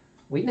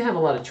 we didn't have a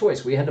lot of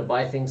choice. We had to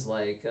buy things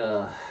like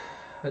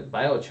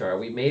biochar.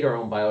 We made our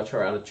own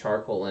biochar out of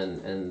charcoal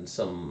and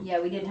some. Yeah,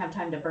 we didn't have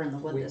time to burn the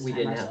wood this We time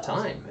didn't have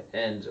ourselves.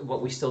 time,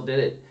 but we still did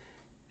it.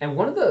 And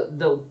one of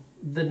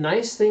the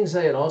nice things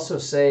I'd also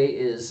say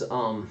is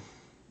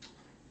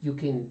you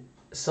can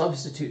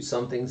substitute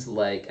some things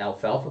like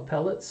alfalfa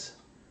pellets.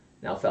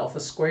 Alfalfa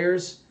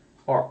squares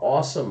are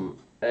awesome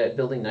at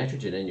building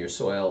nitrogen in your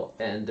soil,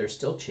 and they're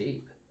still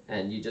cheap.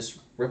 And you just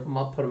rip them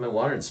up, put them in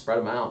water, and spread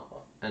them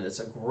out. And it's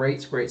a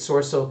great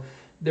source. So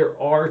there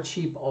are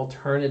cheap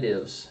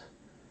alternatives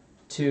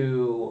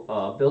to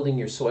building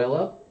your soil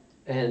up.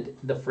 And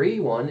the free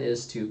one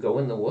is to go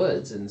in the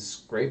woods and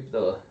scrape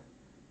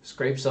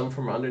some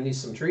from underneath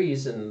some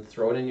trees and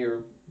throw it in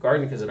your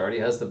garden because it already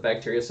has the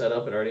bacteria set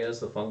up. It already has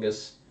the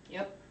fungus.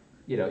 Yep.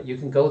 You know, you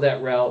can go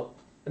that route.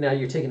 Now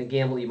you're taking a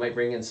gamble. You might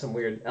bring in some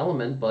weird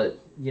element, but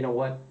you know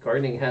what?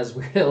 Gardening has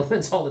weird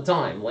elements all the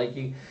time. Like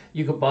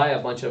you could buy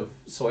a bunch of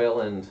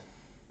soil and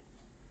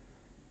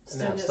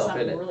Still have get stuff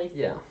in something it. really,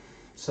 Yeah.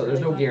 So really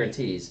there's no funky.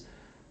 guarantees.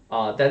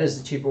 That is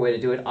the cheaper way to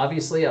do it.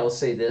 Obviously, I will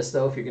say this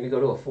though: if you're going to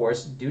go to a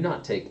forest, do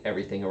not take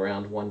everything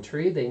around one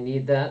tree. They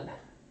need that.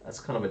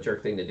 That's kind of a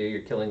jerk thing to do.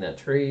 You're killing that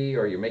tree,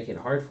 or you're making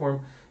it hard for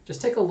them.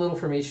 Just take a little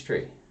from each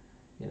tree.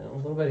 You know, a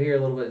little bit here,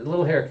 a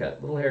little haircut,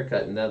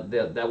 and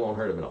that won't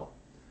hurt them at all.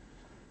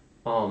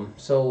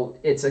 So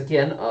it's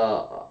again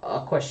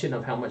a question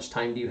of how much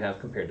time do you have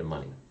compared to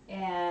money.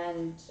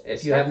 And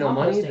If you have no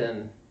money, composting.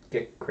 then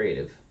get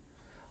creative.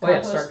 Oh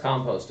yeah, start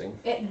Compost.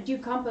 composting. Do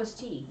compost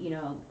tea. You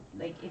know,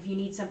 like if you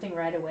need something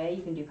right away,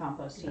 you can do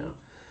compost tea. Yeah.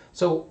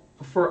 So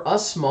for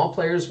us small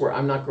players, where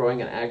I'm not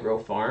growing an agro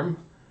farm,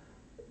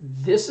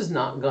 this is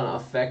not going to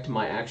affect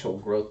my actual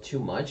growth too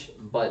much.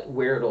 But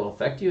where it'll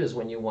affect you is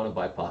when you want to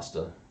buy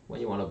pasta,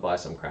 when you want to buy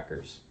some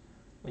crackers,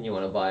 when you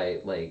want to buy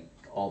like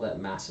all that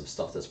massive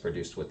stuff that's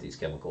produced with these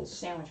chemicals.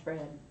 Sandwich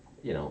bread.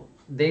 You know,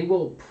 they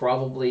will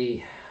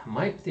probably,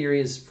 my theory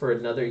is for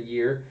another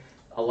year,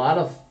 a lot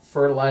of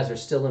fertilizer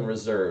still in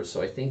reserve,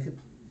 so I think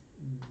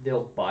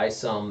they'll buy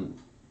some,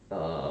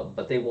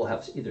 but they will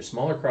have either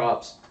smaller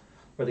crops,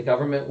 or the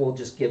government will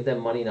just give them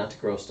money not to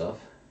grow stuff.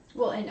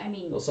 Well, and I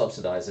mean, They'll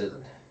subsidize it,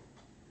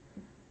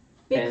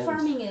 big and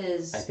farming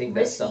is I think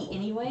that risky stuff will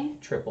anyway.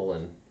 triple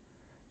and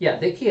yeah,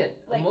 they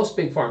can't. Like, Most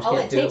big farms All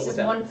can't it do it takes is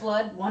without. one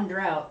flood, one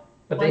drought.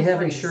 But one they have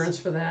freeze. insurance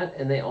for that,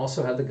 and they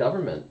also have the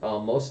government.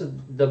 Most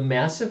of the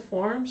massive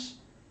farms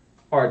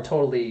are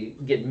totally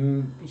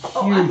getting huge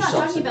Oh, I'm not subsidies.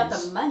 talking about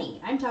the money.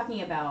 I'm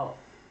talking about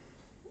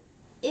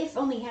if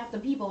only half the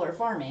people are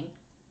farming,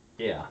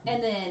 Yeah.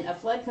 and then a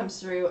flood comes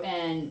through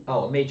and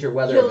Oh, a major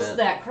weather kills event.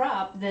 that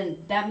crop,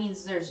 then that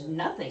means there's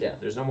nothing. Yeah,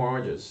 there's no more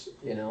oranges.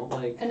 You know,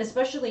 like. And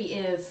especially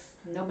if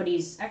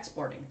nobody's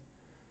exporting.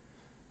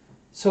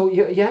 So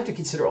you have to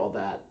consider all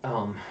that.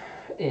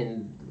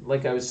 And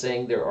like I was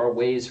saying, there are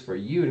ways for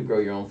you to grow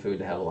your own food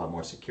to have a lot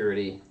more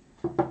security,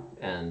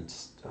 and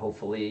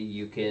hopefully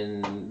you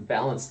can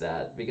balance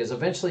that, because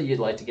eventually you'd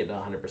like to get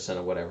 100%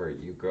 of whatever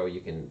you grow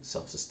you can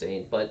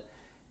self-sustain, but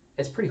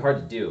it's pretty hard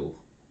to do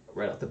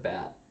right off the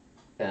bat,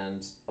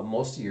 and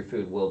most of your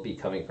food will be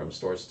coming from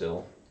stores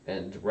still.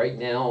 And right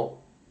now,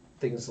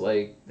 things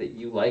like that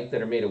you like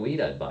that are made of wheat,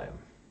 I'd buy them.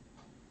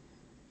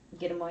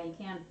 Get them while you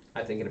can.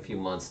 I think in a few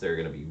months they're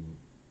going to be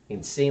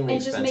insanely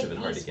And just expensive make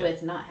and hard to peace get.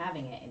 with not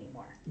having it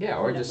anymore. Yeah,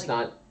 or You know, just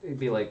not. It'd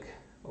be like,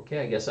 okay,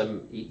 I guess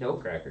I'm eating oat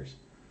crackers.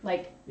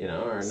 Like, You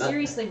know, or not.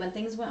 seriously, when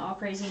things went all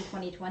crazy in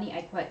 2020,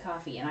 I quit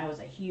coffee, and I was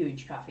a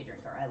huge coffee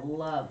drinker. I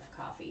love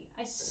coffee.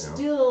 I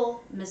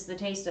still miss the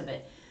taste of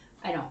it.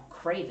 I don't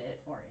crave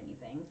it or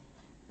anything,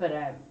 but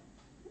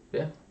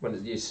Yeah,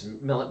 when you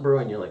smell it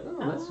brewing, you're like, oh,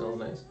 that smells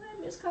nice. I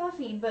miss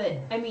coffee. But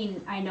I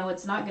mean, I know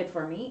it's not good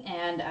for me,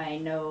 and I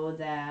know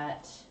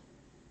that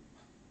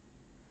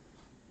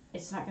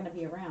it's not going to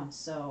be around.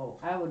 So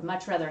I would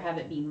much rather have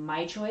it be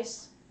my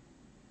choice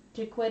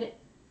to quit it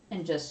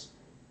and just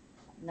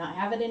not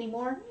have it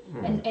anymore.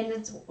 And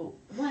it's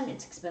one,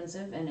 it's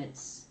expensive, and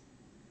it's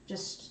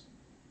just,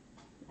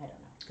 I don't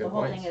know. Good the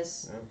whole points. thing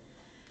is. Yeah.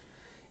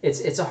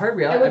 It's a hard I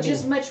reality. would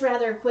just much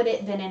rather quit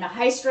it than in a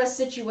high stress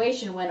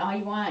situation when all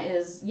you want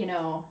is,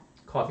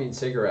 coffee and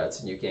cigarettes,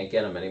 and you can't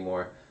get them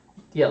anymore.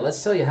 Yeah,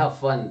 let's tell you how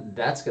fun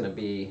that's going to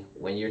be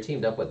when you're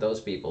teamed up with those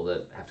people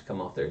that have to come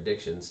off their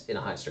addictions in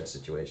a high stress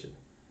situation.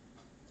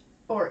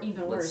 or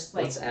even worse,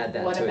 let's add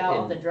that what to it. about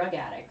all And the drug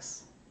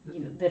addicts?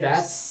 That are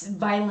that's-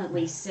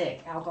 violently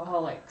sick,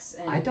 alcoholics.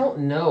 And I don't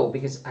know,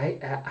 because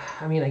I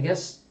mean, I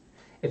guess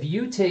if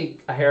you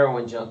take a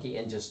heroin junkie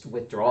and just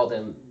withdraw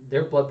them,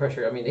 their blood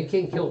pressure, I mean, it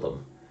can kill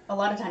them. a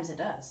lot of times it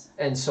does.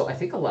 And so I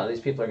think a lot of these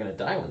people are going to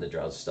die when the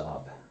drugs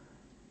stop.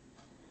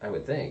 I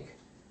would think.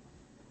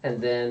 And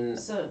then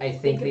So I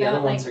think think the other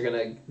about, ones are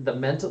going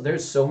to,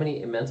 there's so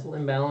many mental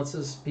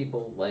imbalances,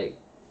 people like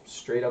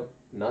straight up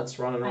nuts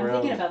running I'm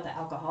around. thinking about the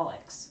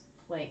alcoholics.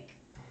 Like,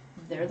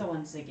 they're the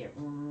ones that get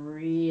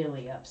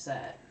really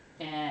upset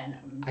and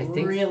I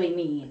think- really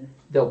mean.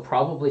 They'll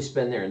probably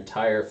spend their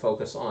entire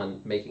focus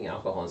on making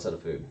alcohol instead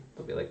of food.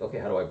 They'll be like, okay,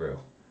 how do I brew?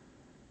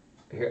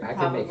 Here, I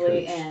can make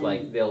Probably, hooch. and-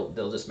 Like they'll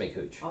just make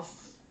hooch.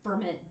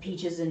 ferment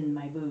peaches in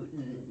my boot.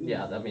 And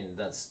Yeah, I mean,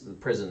 that's the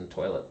prison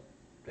toilet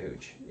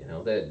hooch. You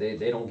know,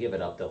 they don't give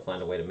it up. They'll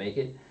find a way to make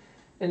it.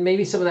 And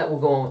maybe some of that will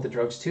go on with the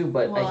drugs too,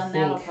 but well, I and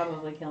think... that'll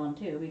probably kill him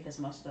too, because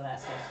most of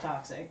that stuff's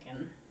toxic.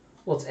 And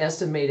Well, it's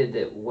estimated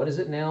that, what is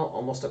it now?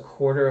 Almost a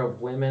quarter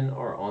of women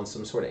are on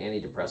some sort of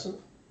antidepressant.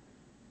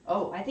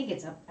 oh, I think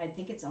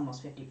it's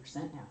almost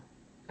 50% now.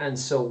 And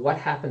so what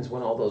happens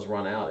when all those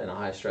run out in a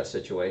high stress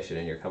situation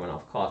and you're coming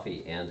off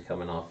coffee and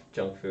coming off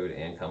junk food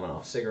and coming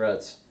off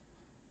cigarettes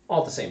all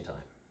at the same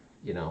time?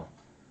 You know,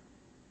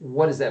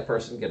 what is that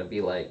person going to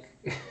be like?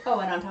 Oh,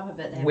 and on top of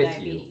it, they have With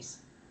diabetes.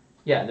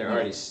 Yeah, and they're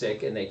already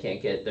sick and they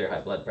can't get their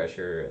high blood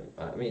pressure.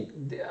 And I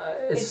mean,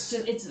 It's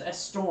a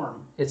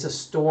storm. It's a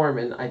storm,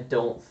 and I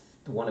don't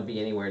want to be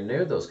anywhere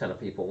near those kind of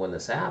people when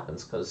this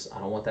happens, because I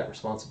don't want that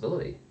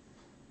responsibility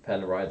of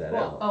having to ride that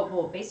out. Oh,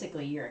 well,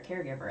 basically, you're a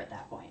caregiver at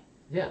that point.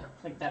 Yeah.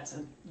 Like,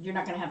 you're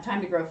not going to have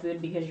time to grow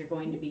food because you're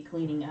going to be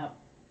cleaning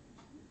up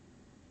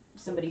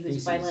somebody who's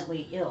Feces.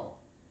 violently ill.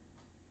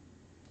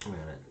 Man,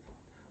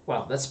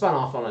 wow, that spun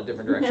off on a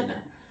different direction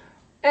there.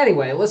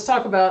 Anyway, let's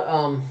talk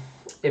about,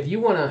 if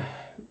you want to,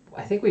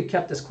 I think we've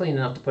kept this clean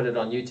enough to put it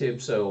on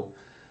YouTube, so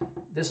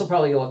this will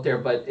probably go up there,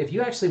 but if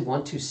you actually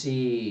want to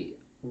see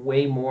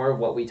way more of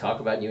what we talk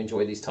about and you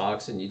enjoy these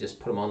talks and you just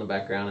put them on the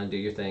background and do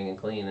your thing and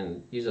clean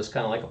and use us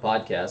kind of like a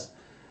podcast,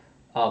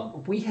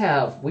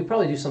 we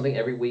probably do something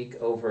every week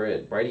over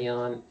at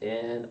Brighteon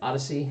and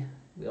Odysee.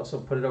 We also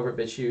put it over at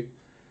BitChute.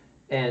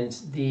 And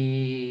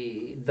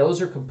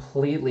those are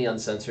completely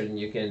uncensored, and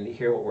you can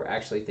hear what we're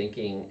actually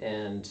thinking,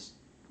 and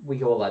we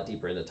go a lot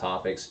deeper into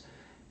topics.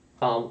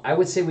 I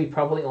would say we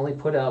probably only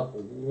put up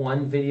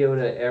one video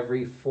to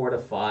every 4 to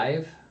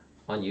 5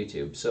 on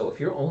YouTube. So if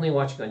you're only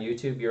watching on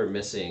YouTube, you're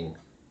missing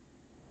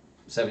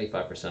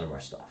 75% of our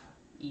stuff.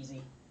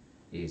 Easy.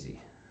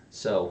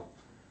 So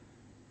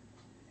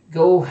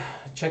go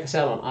check us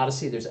out on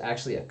Odysee. There's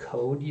actually a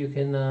code you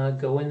can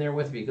go in there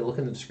with. You can look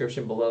in the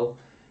description below.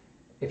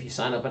 If you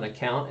sign up an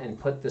account and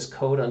put this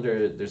code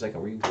under, there's like a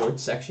reward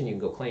section, you can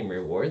go claim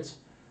rewards.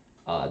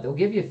 They'll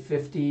give you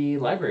 50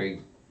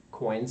 library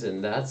coins,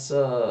 and that's,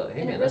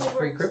 hey man, that's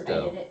free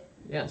crypto.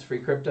 Yeah, it's free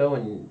crypto,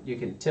 and you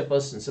can tip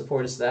us and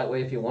support us that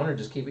way if you want, or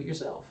just keep it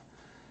yourself.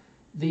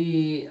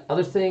 The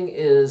other thing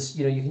is,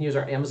 you can use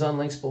our Amazon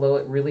links below.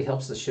 It really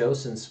helps the show,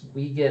 since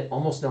we get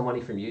almost no money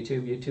from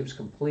YouTube. YouTube's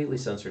completely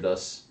censored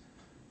us.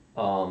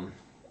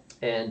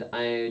 And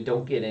I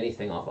don't get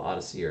anything off of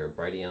Odysee or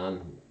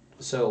Brighteon.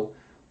 So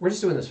we're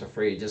just doing this for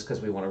free just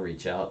because we want to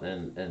reach out,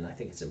 and I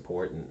think it's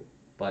important.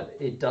 But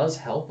it does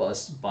help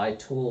us buy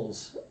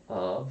tools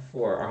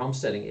for our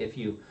homesteading if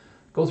you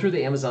go through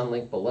the Amazon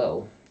link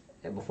below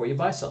and before you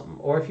buy something.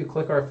 Or if you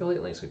click our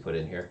affiliate links we put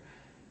in here,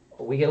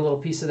 we get a little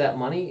piece of that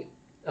money.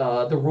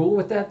 The rule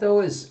with that, though,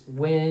 is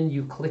when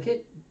you click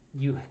it,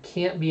 you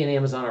can't be in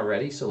Amazon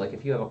already. So like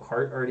if you have a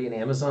cart already in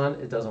Amazon,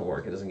 it doesn't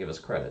work. It doesn't give us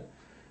credit.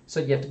 So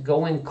you have to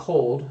go in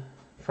cold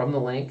from the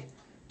link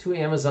to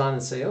Amazon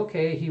and say,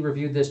 okay, he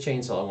reviewed this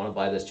chainsaw, I want to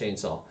buy this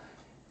chainsaw.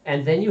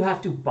 And then you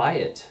have to buy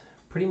it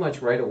pretty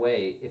much right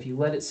away. If you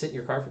let it sit in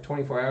your cart for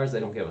 24 hours, they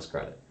don't give us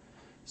credit.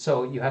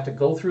 So you have to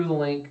go through the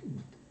link,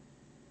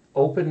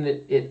 open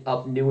it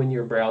up new in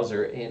your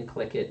browser, and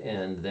click it,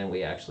 and then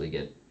we actually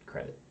get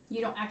credit.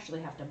 You don't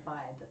actually have to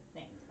buy the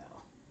thing,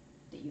 though.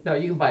 No,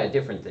 you can buy a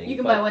different thing. You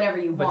can buy whatever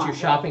you want. But your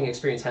shopping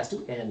experience has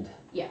to end.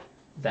 Yeah.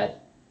 It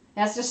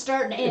has to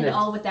start and end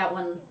all with that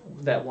one.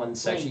 That one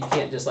section. Link. You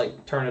can't just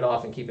like turn it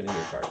off and keep it in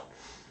your cart.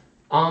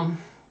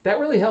 That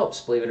really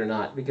helps, believe it or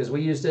not, because we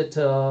used it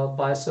to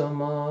buy some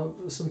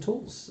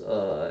tools.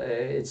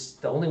 It's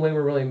the only way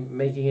we're really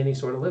making any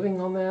sort of living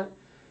on that,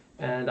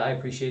 and I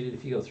appreciate it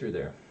if you go through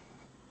there.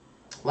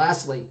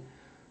 Lastly,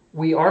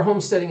 we are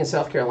homesteading in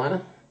South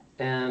Carolina,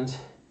 and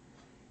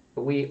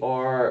we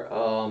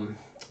are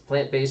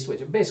plant-based,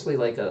 which is basically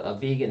like a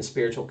vegan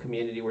spiritual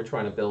community. We're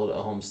trying to build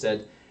a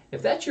homestead.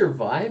 If that's your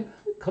vibe,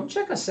 come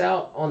check us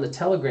out on the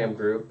Telegram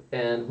group,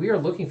 and we are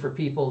looking for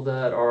people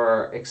that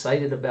are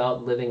excited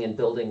about living and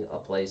building a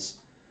place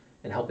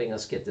and helping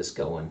us get this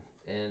going.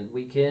 And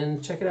we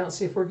can check it out and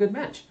see if we're a good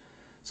match.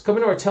 So come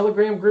into our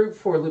Telegram group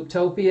for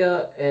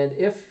Luptopia, and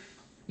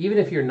even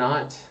if you're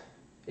not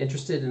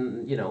interested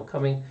in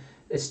coming,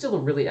 it's still a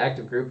really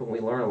active group, and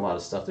we learn a lot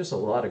of stuff. There's a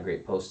lot of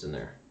great posts in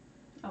there.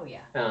 Oh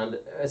yeah. And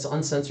it's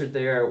uncensored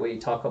there. We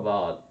talk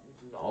about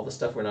all the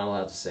stuff we're not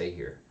allowed to say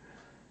here.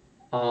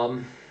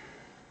 I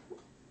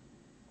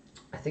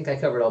think I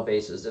covered all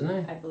bases, didn't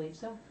I? I believe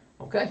so.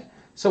 Okay.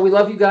 So we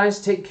love you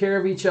guys. Take care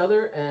of each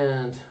other,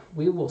 and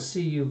we will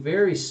see you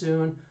very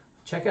soon.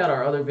 Check out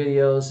our other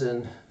videos,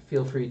 and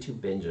feel free to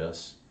binge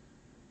us.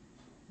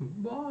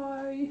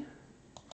 Bye.